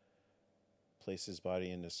 Place his body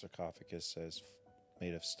in the sarcophagus as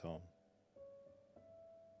made of stone.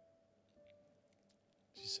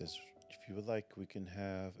 She says, if you would like, we can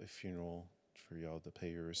have a funeral for y'all to pay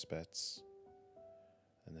your respects.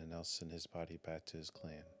 And then I'll send his body back to his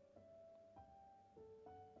clan.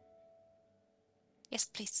 Yes,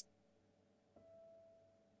 please.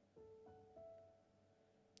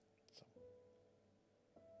 So.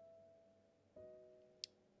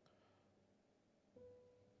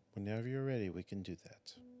 Whenever you're ready, we can do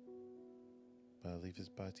that. But I'll leave his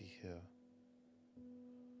body here.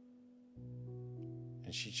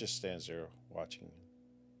 And she just stands there watching.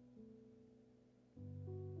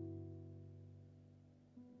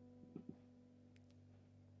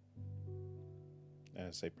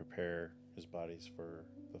 As they prepare his bodies for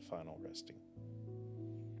the final resting.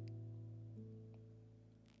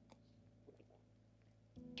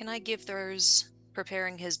 Can I give those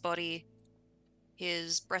preparing his body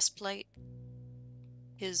his breastplate,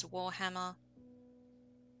 his warhammer,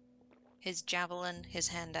 his javelin, his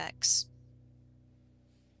hand axe?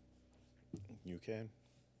 You can.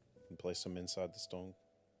 And place them inside the stone.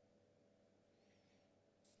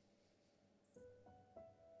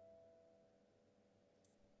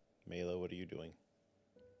 Mela, what are you doing?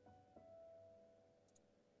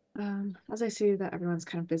 As I see that everyone's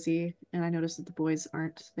kind of busy and I notice that the boys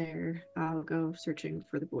aren't there, I'll go searching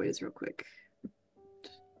for the boys real quick.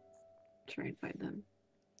 Try and find them.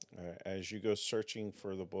 All right, as you go searching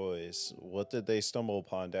for the boys, what did they stumble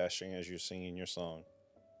upon dashing as you're singing your song?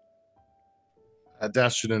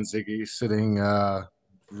 Dashin and Ziggy sitting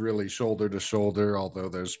really shoulder to shoulder, although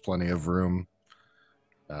there's plenty of room.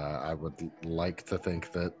 I would like to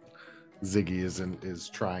think that Ziggy is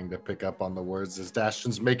trying to pick up on the words as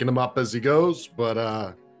Dashin's making them up as he goes,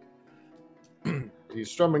 but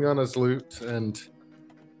he's strumming on his lute, and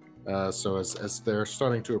So as they're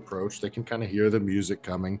starting to approach, they can kind of hear the music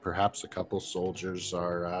coming. Perhaps a couple soldiers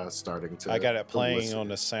are starting to. I got it to playing listen. on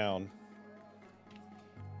the sound.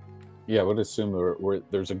 Yeah, I would assume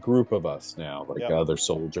there's a group of us now, like Yep. other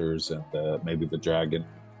soldiers and maybe the dragon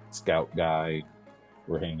scout guy.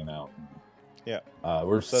 We're hanging out. Yeah.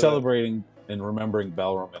 We're So celebrating and remembering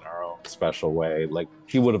Belram in our own special way, like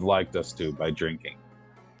he would have liked us to by drinking.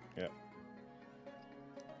 Yeah.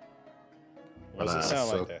 What does it sound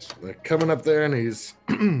so like this? they're coming up there, and he's.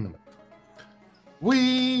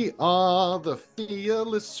 We are the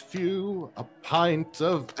fearless few, a pint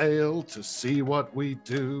of ale to see what we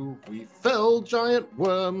do. We fell giant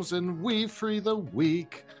worms and we free the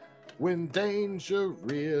weak. When danger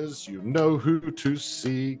rears, you know who to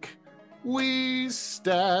seek. We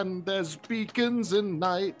stand as beacons in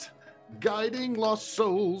night, guiding lost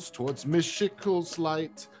souls towards Mishikil's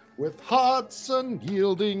light. With hearts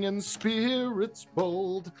unyielding and spirits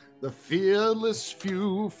bold, the fearless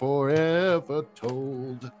few forever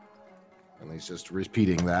told. And he's just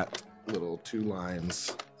repeating that little 2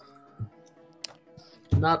 lines.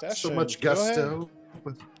 Not That's so strange. much Go gusto.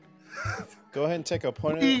 But Go ahead and take a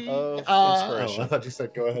point of oh, inspiration. I thought you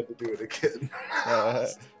said go ahead to do it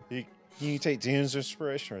again. You take Dean's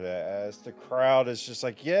inspiration for that, as the crowd is just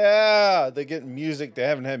like, yeah, they get music. They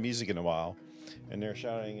haven't had music in a while, and they're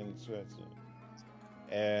shouting and sweating.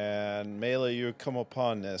 And Mela, you come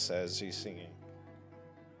upon this as he's singing.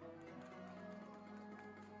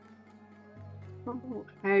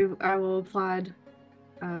 I will applaud,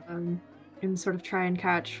 and sort of try and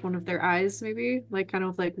catch one of their eyes, maybe, like kind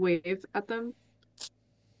of like wave at them.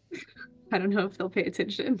 I don't know if they'll pay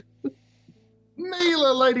attention.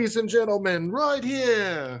 Mela, ladies and gentlemen, right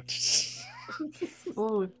here.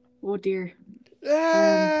 Oh dear.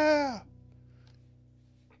 Yeah.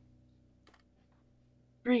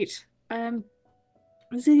 Great.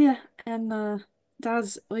 Zia and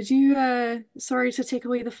Daz, would you sorry to take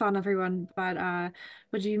away the fun, everyone, but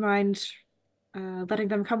would you mind letting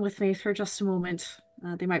them come with me for just a moment?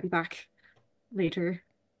 They might be back later.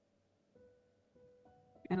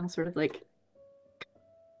 And I'll sort of like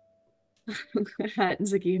at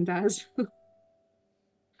Ziggy and Daz.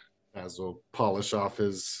 As will polish off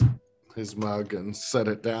his mug and set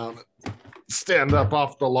it down. Stand up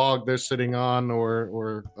off the log they're sitting on,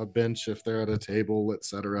 or a bench if they're at a table,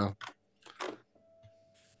 etc.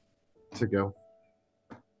 To go.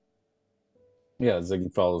 Yeah,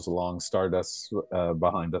 Ziggy follows along, Stardust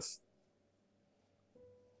behind us.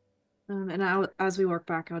 And as we walk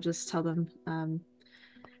back, I'll just tell them,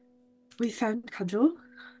 we found Cudgel.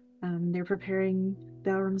 They're preparing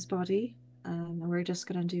Balram's body. And we're just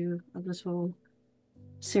gonna do a little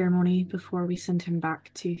ceremony before we send him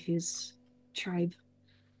back to his tribe.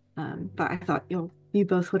 But I thought you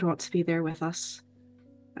both would want to be there with us.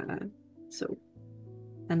 And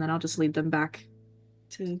then I'll just lead them back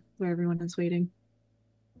to where everyone is waiting.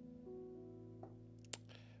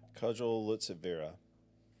 Cudgel looks at Vera,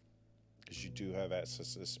 because you do have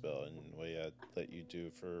access to this spell in the way I let you do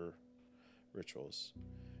for rituals.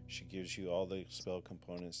 She gives you all the spell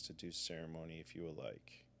components to do ceremony if you would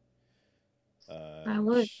like. I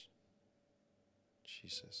would. She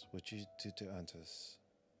says, would you do the honors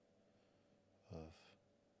of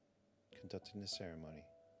conducting the ceremony?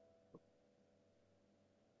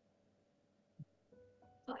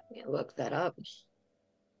 Let me look that up.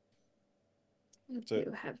 I So-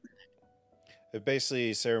 do have.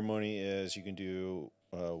 Basically, ceremony is you can do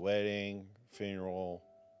a wedding, funeral,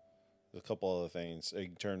 a couple other things. You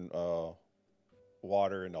can turn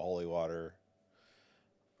water into holy water.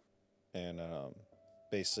 And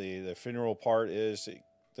basically, the funeral part is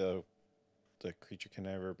the creature can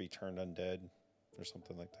never be turned undead or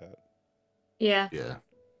something like that. Yeah, Yeah.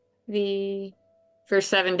 for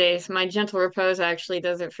 7 days. My gentle repose actually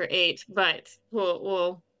does it for 8, but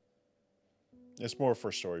we'll It's more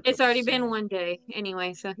for story It's already purposes, been yeah. 1 day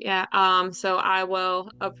anyway, so yeah. So I will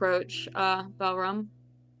approach Belram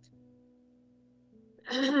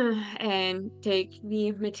and take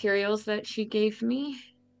the materials that she gave me.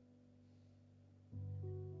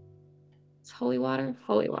 It's holy water?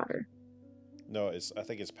 Holy water. No, I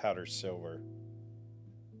think it's powdered silver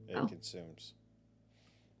it Oh. consumes.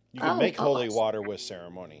 You can make Oh, holy awesome. water with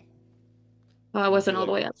ceremony. Oh, I wasn't do all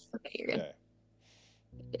the like- way up. Okay, you're good. Yeah.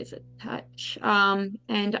 Is a touch.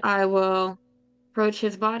 And I will approach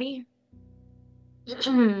his body.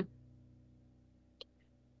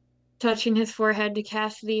 Touching his forehead to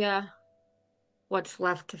cast the what's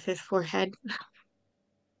left of his forehead.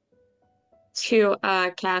 To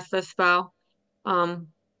cast the spell.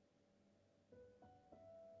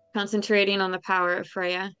 Concentrating on the power of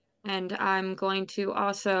Freya And I'm going to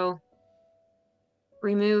also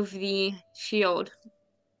remove the shield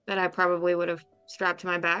that I probably would have strapped to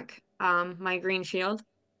my back, my green shield.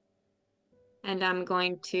 And I'm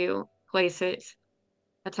going to place it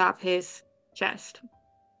atop his chest.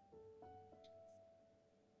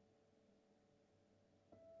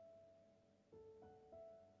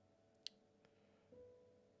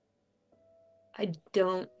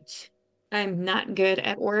 I'm not good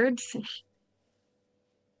at words.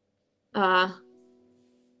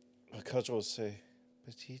 Cudgel will say,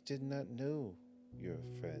 but he did not know your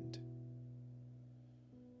friend.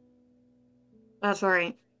 That's all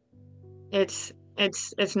right. It's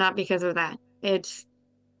not because of that.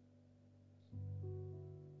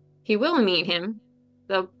 He will meet him.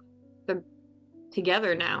 They're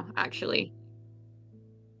together now, actually.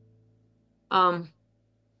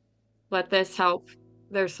 Let this help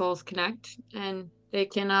their souls connect, and they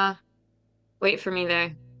can wait for me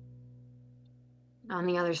there on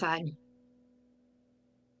the other side.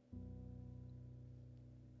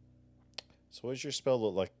 So what does your spell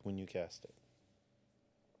look like when you cast it?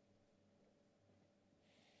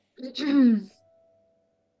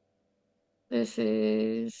 This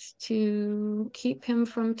is to keep him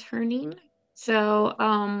from turning. So,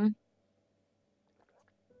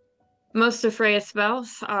 most of Freya's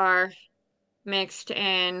spells are mixed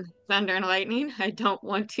in thunder and lightning. I don't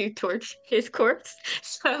want to torch his corpse.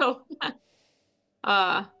 So,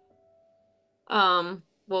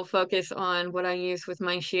 we'll focus on what I use with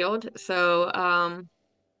my shield. So,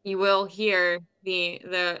 you will hear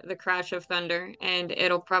the crash of thunder, and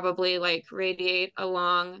it'll probably like radiate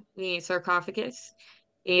along the sarcophagus,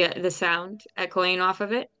 the sound echoing off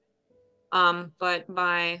of it. But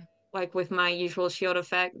with my usual shield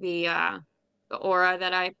effect, the aura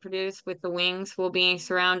that I produce with the wings will be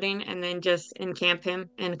surrounding, and then just encamp him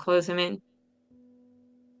and close him in.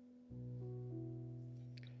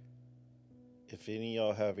 If any of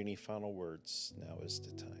y'all have any final words, now is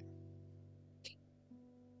the time.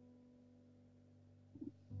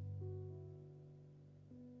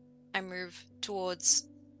 I move towards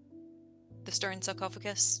the stone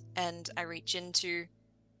sarcophagus and I reach into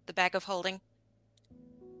the bag of holding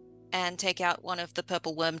and take out one of the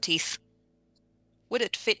purple worm teeth. Would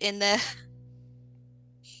it fit in there?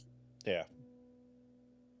 Yeah.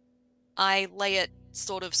 I lay it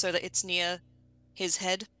sort of so that it's near his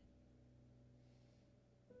head.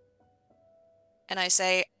 And I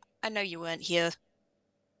say, I know you weren't here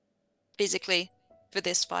physically for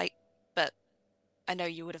this fight, but I know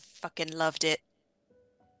you would have fucking loved it.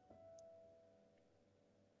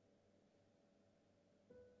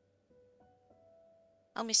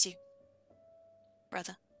 I'll miss you,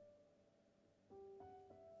 brother.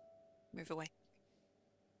 Move away.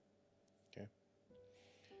 Okay.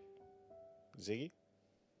 Ziggy?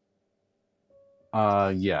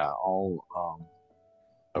 Yeah, I'll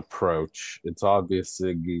approach. It's obvious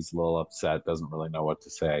Ziggy's a little upset, doesn't really know what to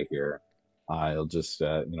say here. He'll just,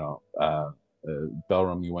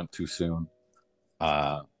 Belram, you went too soon.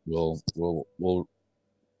 We'll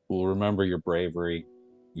remember your bravery,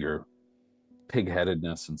 your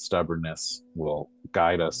pigheadedness and stubbornness will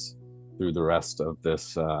guide us through the rest of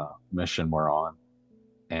this mission we're on,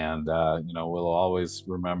 and we'll always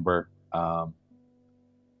remember.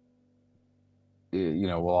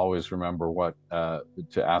 We'll always remember what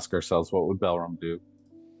to ask ourselves: what would Belram do?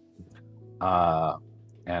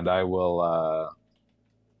 And I will.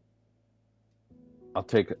 I'll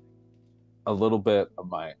take a little bit of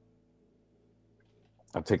my.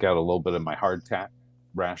 I'll take out a little bit of my hardtack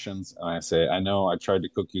rations, and I say, I know I tried to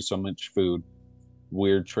cook you so much food,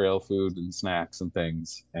 weird trail food and snacks and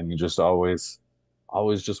things, and you just always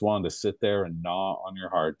just wanted to sit there and gnaw on your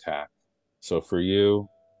hardtack. So for you,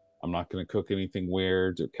 I'm not going to cook anything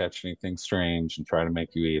weird or catch anything strange and try to make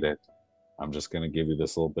you eat it. I'm just going to give you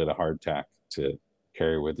this little bit of hardtack to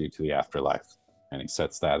carry with you to the afterlife. And he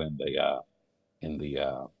sets that in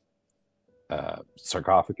the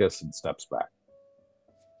sarcophagus and steps back.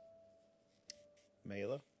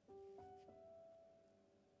 Mela?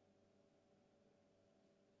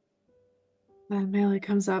 Melee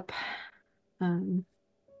comes up.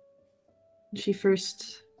 She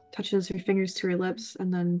first touches her fingers to her lips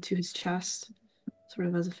and then to his chest, sort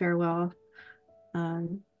of as a farewell.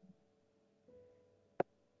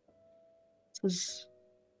 Says,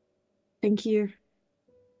 thank you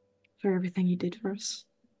for everything you did for us.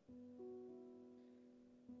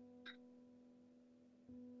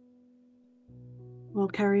 We'll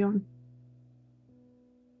carry on.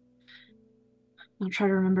 I'll try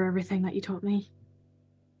to remember everything that you taught me.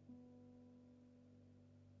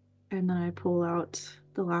 And then I pull out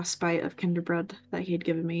the last bite of Kinderbread that he had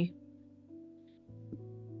given me.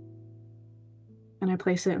 And I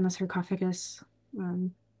place it in the sarcophagus.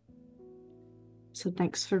 So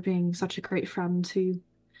thanks for being such a great friend to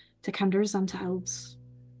Kenders and to elves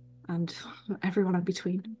and everyone in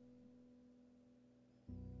between.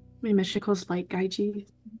 May Mishiko's light guide you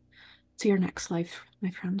to your next life,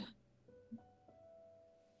 my friend.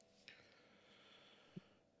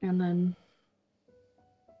 And then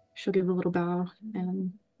she'll give a little bow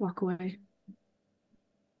and walk away.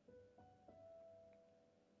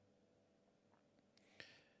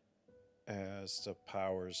 As the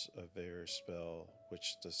powers of their spell,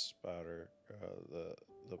 which the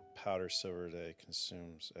the powder silver that it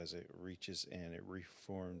consumes, as it reaches in, it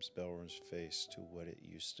reforms Belrun's face to what it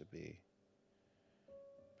used to be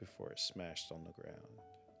before it smashed on the ground.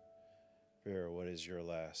 Vera, what is your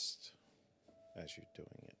last as you're doing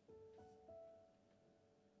it?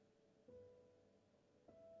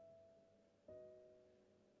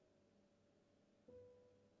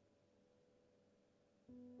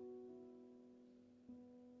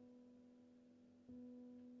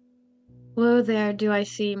 Lo there do I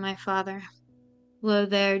see my father. Lo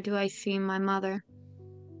there do I see my mother,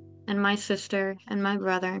 and my sister and my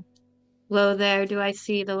brother. Lo there do I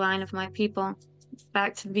see the line of my people,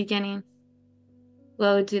 back to the beginning.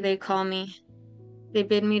 Lo do they call me. They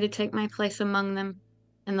bid me to take my place among them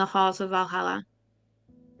in the halls of Valhalla,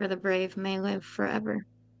 where the brave may live forever.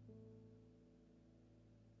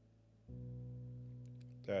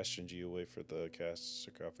 Ashton, do you wait for the cast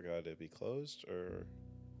sarcophagi to be closed, or?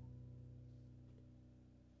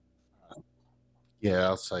 Yeah,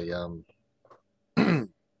 I'll say, I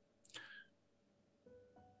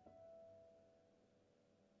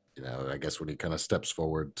guess when he kind of steps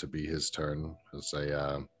forward to be his turn, he'll say,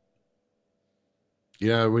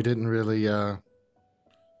 we didn't really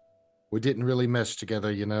mesh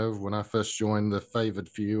together, When I first joined the favored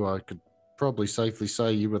few, I could probably safely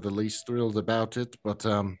say you were the least thrilled about it, but,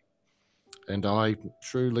 and I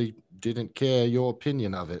truly didn't care your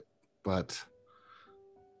opinion of it, but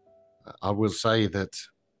I will say that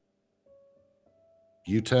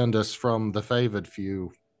you turned us from the favored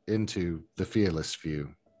few into the fearless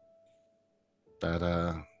few.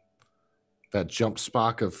 That jump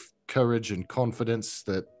spark of courage and confidence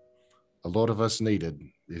that a lot of us needed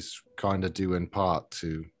is kind of due in part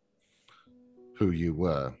to who you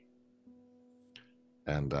were.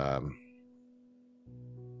 And I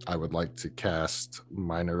would like to cast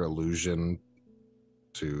Minor Illusion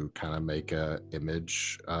to kind of make a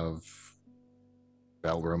image of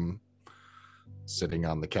Belrum sitting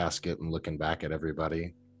on the casket and looking back at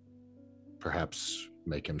everybody. Perhaps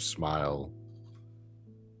make him smile,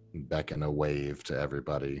 beckon a wave to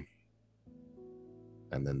everybody,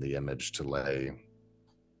 and then the image to lay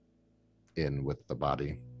in with the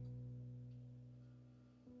body.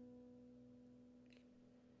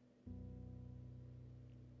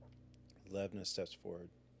 Levna steps forward,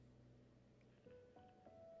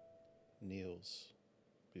 kneels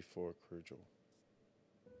before Krugel.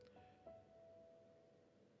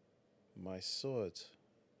 My sword,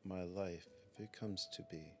 my life, if it comes to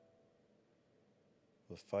be,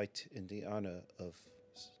 will fight in the honor of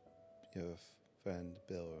your friend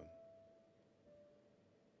Belrun.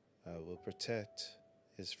 I will protect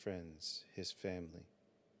his friends, his family,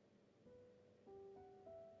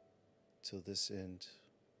 till this end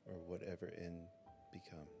or whatever end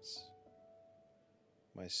becomes.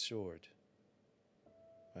 My sword,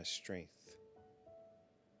 my strength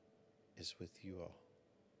is with you all.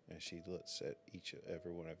 And she looks at each and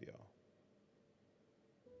every one of y'all.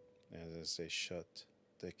 And as they shut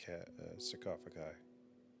the sarcophagi.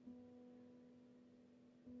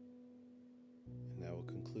 And that will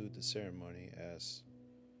conclude the ceremony as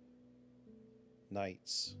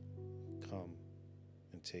knights come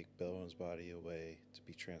and take Belrun's body away to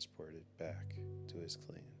be transported back to his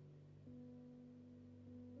clan.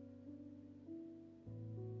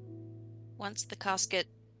 Once the casket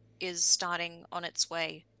is starting on its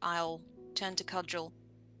way, I'll turn to Cudgel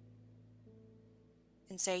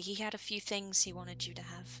and say he had a few things he wanted you to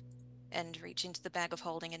have, and reach into the bag of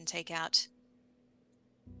holding and take out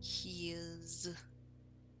his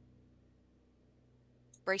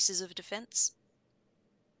braces of defense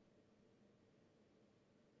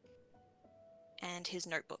and his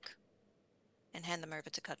notebook, and hand them over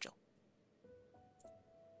to Cudgel.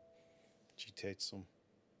 She takes them.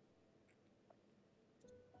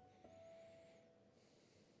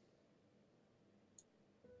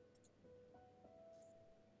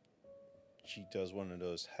 She does one of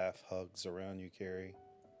those half hugs around you, Carrie.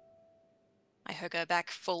 I hug her back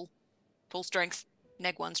full strength,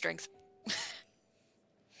 neg 1 strength.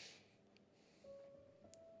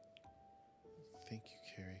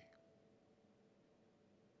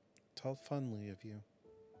 Talk fondly of you.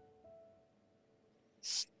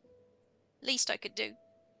 Least I could do.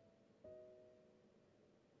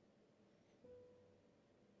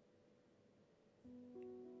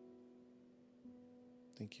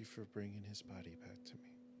 Thank you for bringing his body back to me.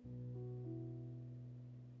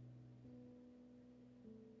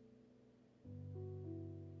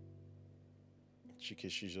 She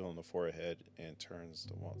kisses you on the forehead and turns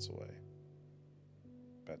to waltz away.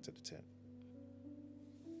 Back to the tent.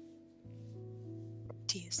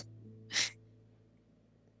 Tears.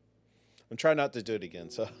 I'm trying not to do it again,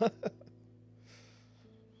 so.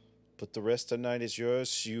 But the rest of the night is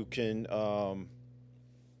yours. You can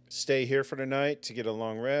stay here for the night to get a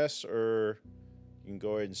long rest, or you can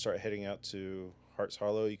go ahead and start heading out to Heart's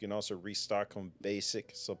Hollow. You can also restock on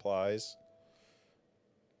basic supplies.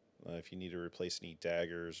 If you need to replace any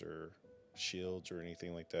daggers or shields or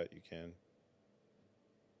anything like that, you can.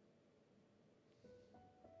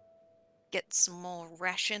 Get some more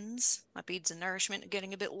rations. My beads of nourishment are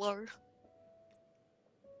getting a bit low.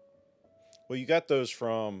 Well, you got those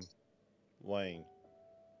from Wayne.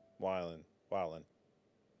 Wylan.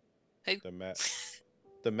 Who?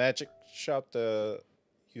 The magic shop,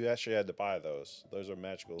 you actually had to buy those. Those are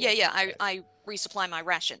magical. Yeah, I resupply my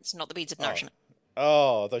rations, not the beads of nourishment.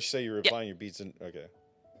 Oh, I thought you said you were replying your Yep. beads. Okay.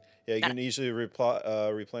 Yeah, you can easily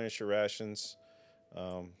replenish your rations.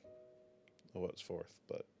 What's fourth,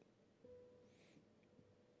 but.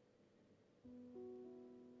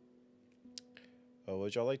 What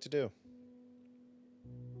would y'all like to do?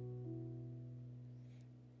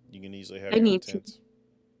 You can easily have I your own need to. tents.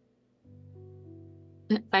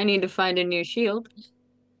 I need to find a new shield.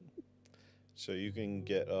 So you can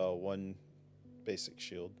get one basic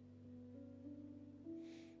shield.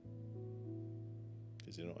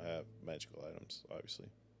 Because you don't have magical items, obviously.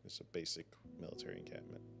 It's a basic military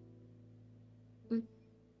encampment.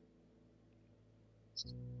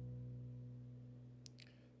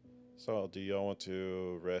 So, do y'all want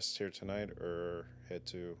to rest here tonight or head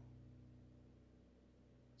to...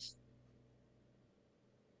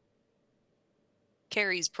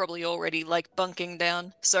 Carrie's probably already like bunking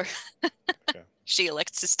down, so Okay. she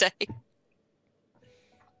elects to stay.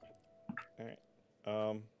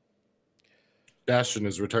 Alright. Bastion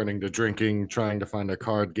is returning to drinking, trying to find a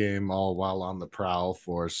card game, all while on the prowl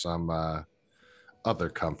for some other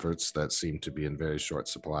comforts that seem to be in very short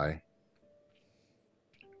supply.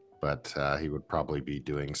 But he would probably be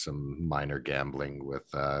doing some minor gambling with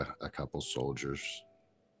a couple soldiers.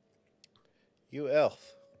 You elf.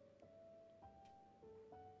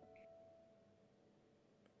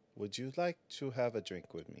 Would you like to have a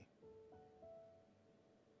drink with me?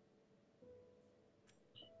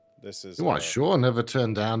 This is... You want sure never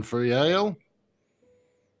turn down for ale?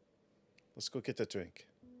 Let's go get a drink.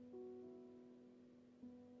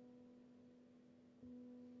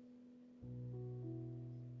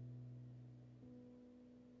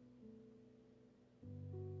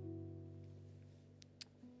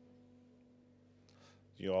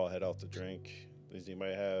 You all head out to drink. Does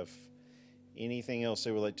anybody have anything else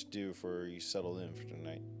they would like to do before you settle in for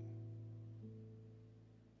tonight?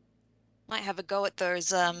 Might have a go at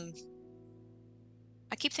those, I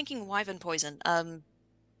keep thinking wyvern poison.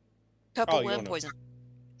 Purple worm poison.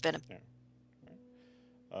 Venom. Yeah.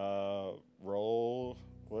 Roll.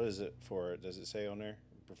 What is it for? Does it say on there?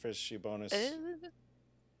 Proficiency bonus?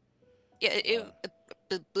 Yeah,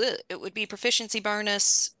 it would be proficiency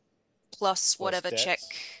bonus plus whatever dex? check.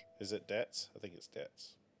 Is it dex? I think it's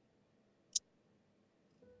dex.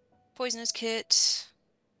 Poisonous kit.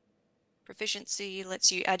 Proficiency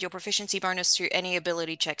lets you add your proficiency bonus to any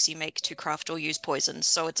ability checks you make to craft or use poisons,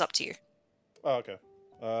 so it's up to you. Oh, okay.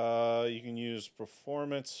 You can use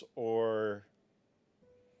performance or...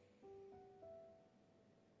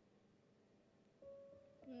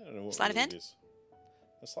 I don't know what Sleight of hand?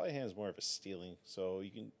 The sleight of hand is more of a stealing, so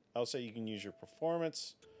I'll say you can use your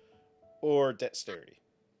performance or dexterity.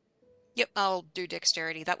 Yep, I'll do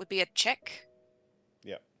dexterity. That would be a check.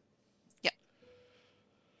 Yep. Yep.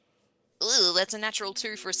 Ooh, that's a natural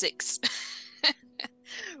 2 for a 6.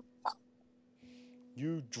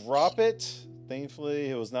 You drop it. Thankfully,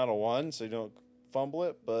 it was not a 1, so you don't fumble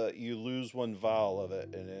it, but you lose 1 vial of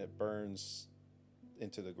it, and it burns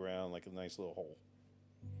into the ground like a nice little hole.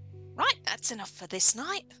 Right, that's enough for this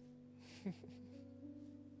night.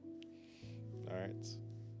 All right.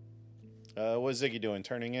 What's Ziggy doing?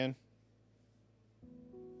 Turning in?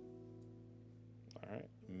 All right.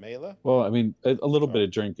 Mela? Well, I mean, a little bit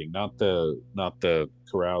of drinking, not the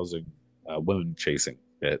carousing, women chasing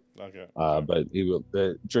bit. Okay. But he will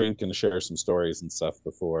drink and share some stories and stuff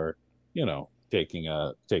before,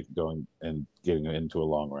 going and getting into a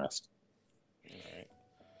long rest. All right.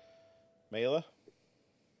 Mela?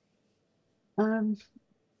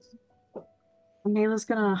 Nayla's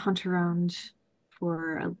gonna hunt around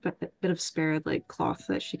for a bit of spare like cloth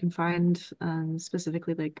that she can find,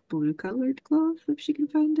 specifically like blue colored cloth if she can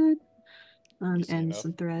find it, Easy and enough.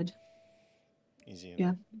 some thread. Easy Yeah.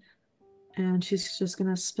 enough. And she's just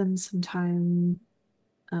gonna spend some time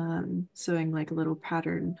sewing like a little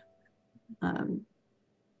pattern on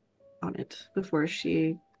it before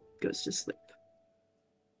she goes to sleep.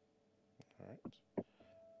 All right.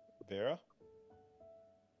 Vera?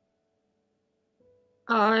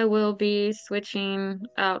 I will be switching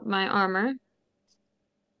out my armor,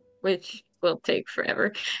 which will take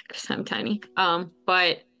forever because I'm tiny.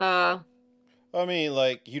 But I mean,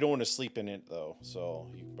 like, you don't want to sleep in it, though,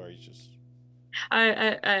 so you probably just...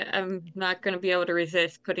 I'm not gonna be able to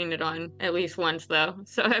resist putting it on at least once though.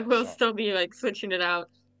 So I will So- still be like switching it out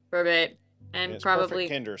for a bit and it's perfect probably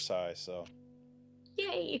kinder size, so...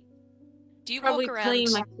 yay. Do you Probably walk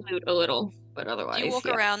playing around? my flute a little, but Do otherwise, you walk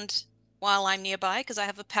yeah. around while I'm nearby? Because I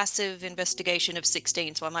have a passive investigation of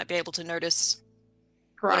 16, so I might be able to notice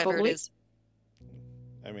whatever it Probably. is.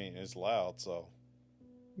 I mean, it's loud, so...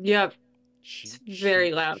 Yep. It's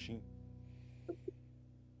very loud.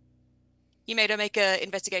 You made her make a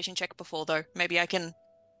investigation check before, though. Maybe I can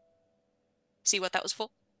see what that was for.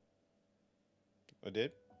 I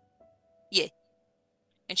did?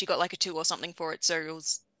 And she got like a 2 or something for it, so it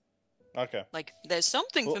was Okay. like, there's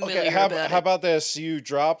something Well, familiar okay, how about it. about this? You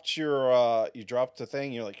dropped the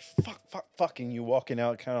thing, you're like, fuck, and you walking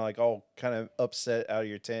out kind of like all kind of upset out of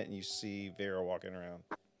your tent, and you see Vera walking around.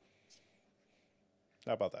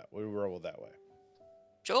 How about that? We roll that way.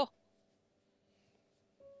 Sure.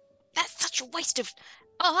 That's such a waste of...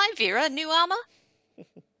 Oh, hi, Vera. New armor?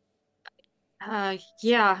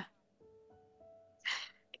 Yeah.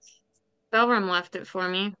 Belram left it for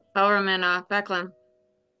me. Belram and Becklem.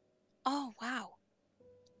 Oh, wow.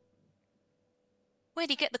 Where'd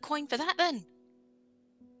he get the coin for that, then?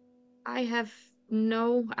 I have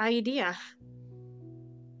no idea.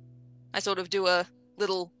 I sort of do a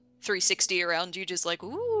little 360 around you, just like,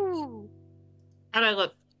 ooh. How'd I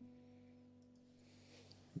look?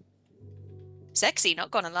 Sexy,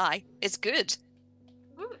 not gonna lie. It's good.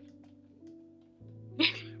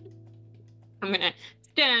 I'm gonna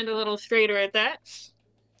stand a little straighter at that.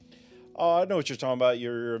 Oh, I know what you're talking about.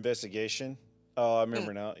 Your investigation. Oh, I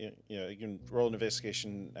remember now. You can roll an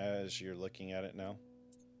investigation as you're looking at it now.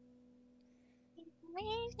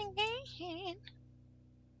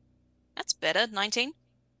 That's better. 19.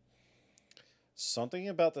 Something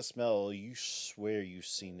about the smell. You swear you've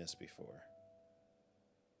seen this before.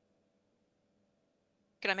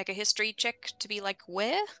 Can I make a history check to be like,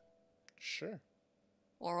 where? Sure.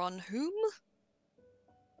 Or on whom?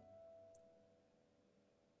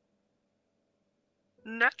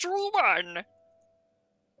 Natural 1.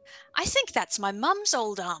 I think that's my mum's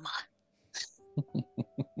old armor.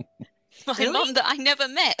 My Really? mum that I never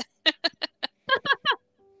met.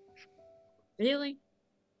 Really?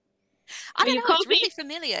 I don't You know, called it's really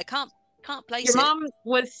familiar. Can't place Your it. mom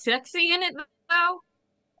was sexy in it though?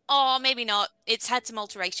 Oh, maybe not. It's had some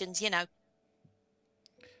alterations, you know.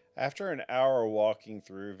 After an hour walking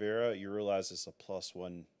through, Vera, you realize it's a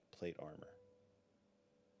 +1 plate armor.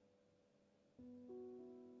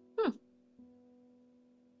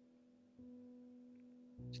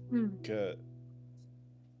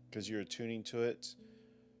 Because you're attuning to it.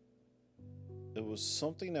 It was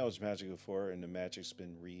something that was magical before, and the magic's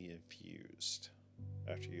been reinfused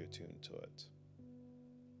after you attune to it.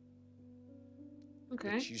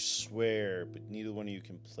 Okay. But you swear, but neither one of you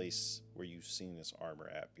can place where you've seen this armor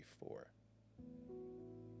at before.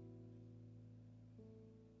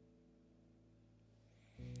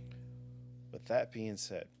 With that being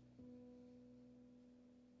said,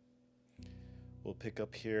 we'll pick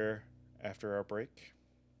up here after our break.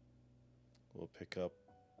 We'll pick up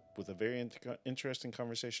with a very interesting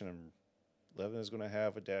conversation Levin is going to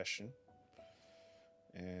have with Dashin.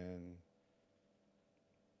 And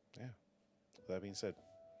yeah, with that being said,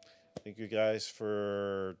 thank you guys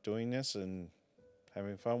for doing this and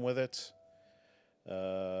having fun with it.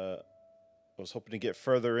 I was hoping to get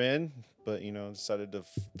further in, but decided to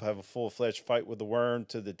have a full-fledged fight with the worm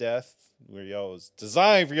to the death, where y'all was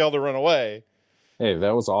designed for y'all to run away. Hey,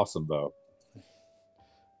 that was awesome though.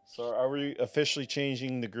 So are we officially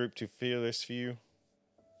changing the group to Fearless Few?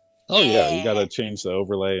 Oh yeah, you got to change the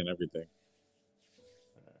overlay and everything.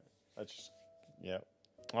 Yeah.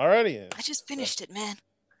 Alrighty. I just finished it, man.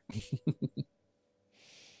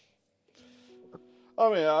 I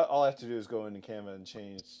mean, all I have to do is go into Canva and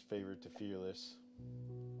change favorite to fearless.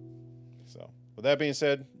 So, with that being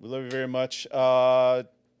said, we love you very much. So,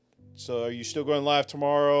 are you still going live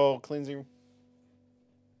tomorrow, cleansing?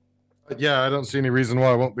 Yeah, I don't see any reason why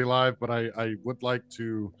I won't be live, but I would like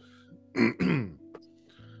to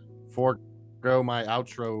forego my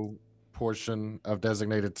outro portion of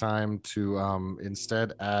designated time to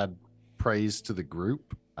instead add praise to the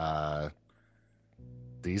group.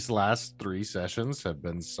 These last 3 sessions have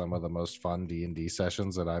been some of the most fun D&D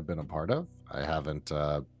sessions that I've been a part of. I haven't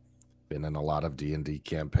been in a lot of D&D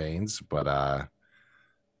campaigns, but I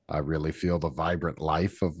really feel the vibrant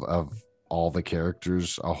life of all the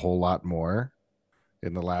characters a whole lot more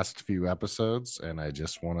in the last few episodes, and I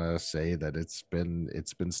just want to say that it's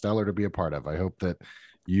been stellar to be a part of. I hope that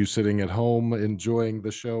you sitting at home enjoying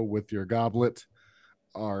the show with your goblet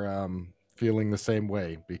are feeling the same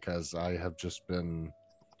way, because I have just been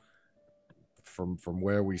from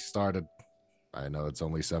where we started. I know it's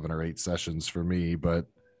only 7 or 8 sessions for me, but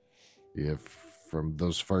if from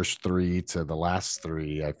those first 3 to the last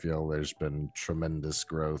 3, I feel there's been tremendous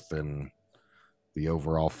growth in the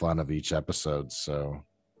overall fun of each episode. So,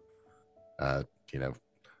 Claybot,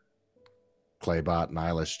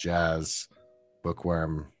 Nihilish, Jazz,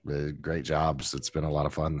 Bookworm, great jobs. It's been a lot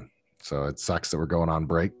of fun. So it sucks that we're going on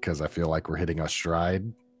break because I feel like we're hitting a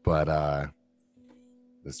stride, but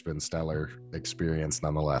it's been stellar experience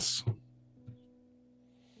nonetheless.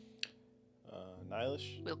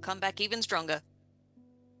 Nihilish? We'll come back even stronger.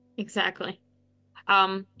 Exactly.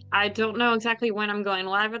 I don't know exactly when I'm going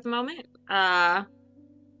live at the moment.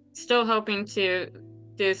 Still hoping to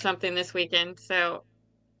do something this weekend, so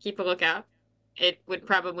keep a lookout. It would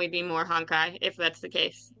probably be more Honkai if that's the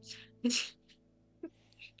case.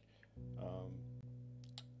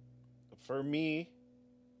 For me,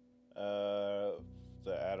 to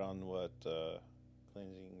add on what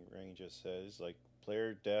Cleansing Rain just says, like,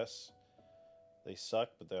 player deaths, they suck,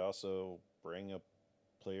 but they also bring up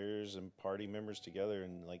players and party members together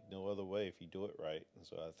in like no other way if you do it right. And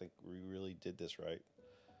so I think we really did this right.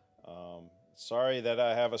 Sorry that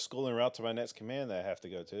I have a schooling route to my next command that I have to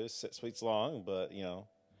go to. It's 6 weeks long, but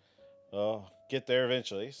I'll get there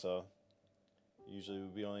eventually. So usually it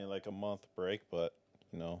would be only like a month break, but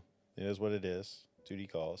it is what it is. Duty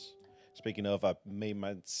calls. Speaking of, I made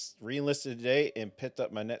my re-enlisted today and picked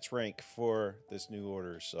up my next rank for this new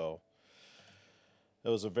order. So it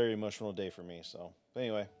was a very emotional day for me. So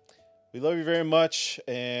anyway, we love you very much.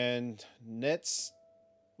 And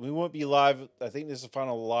we won't be live. I think this is the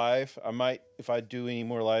final live. I might, if I do any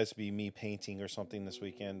more lives, be me painting or something this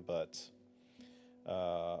weekend. But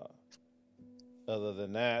other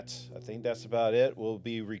than that, I think that's about it. We'll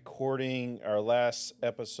be recording our last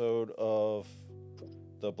episode of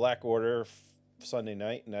the Black Order Sunday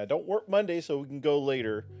night. And I don't work Monday, so we can go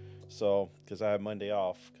later. So, because I have Monday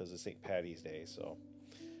off because it's St. Patty's Day. So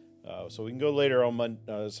we can go later on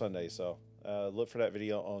Sunday. So look for that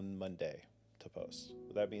video on Monday to post.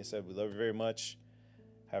 With that being said, we love you very much.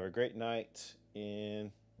 Have a great night,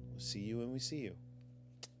 and we'll see you when we see you.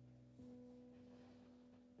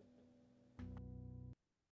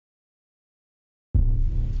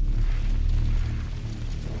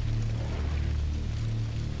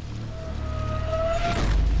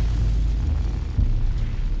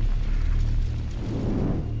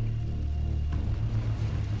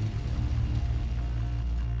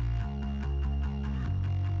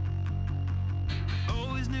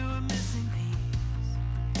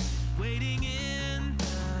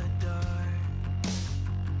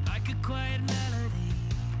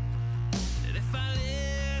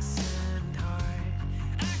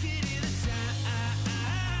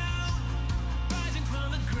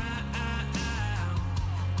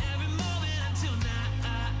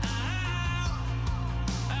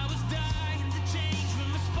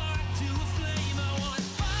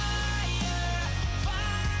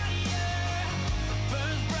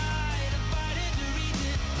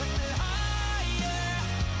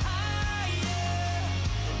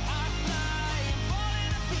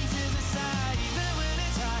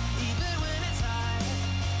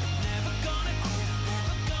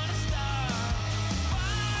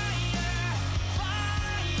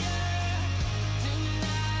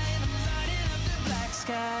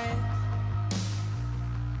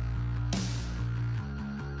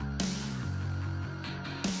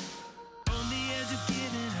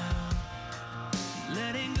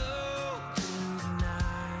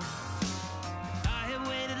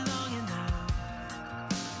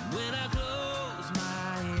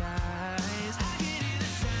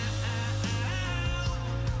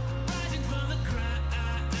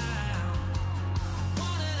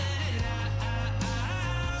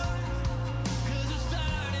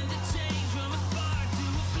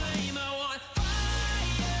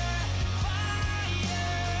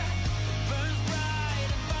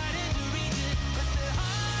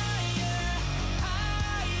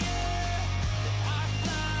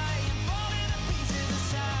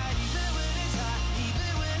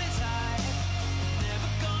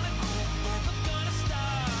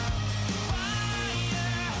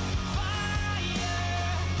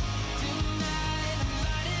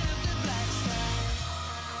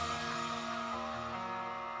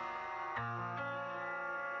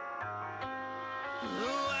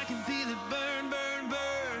 Oh, I can feel it burn.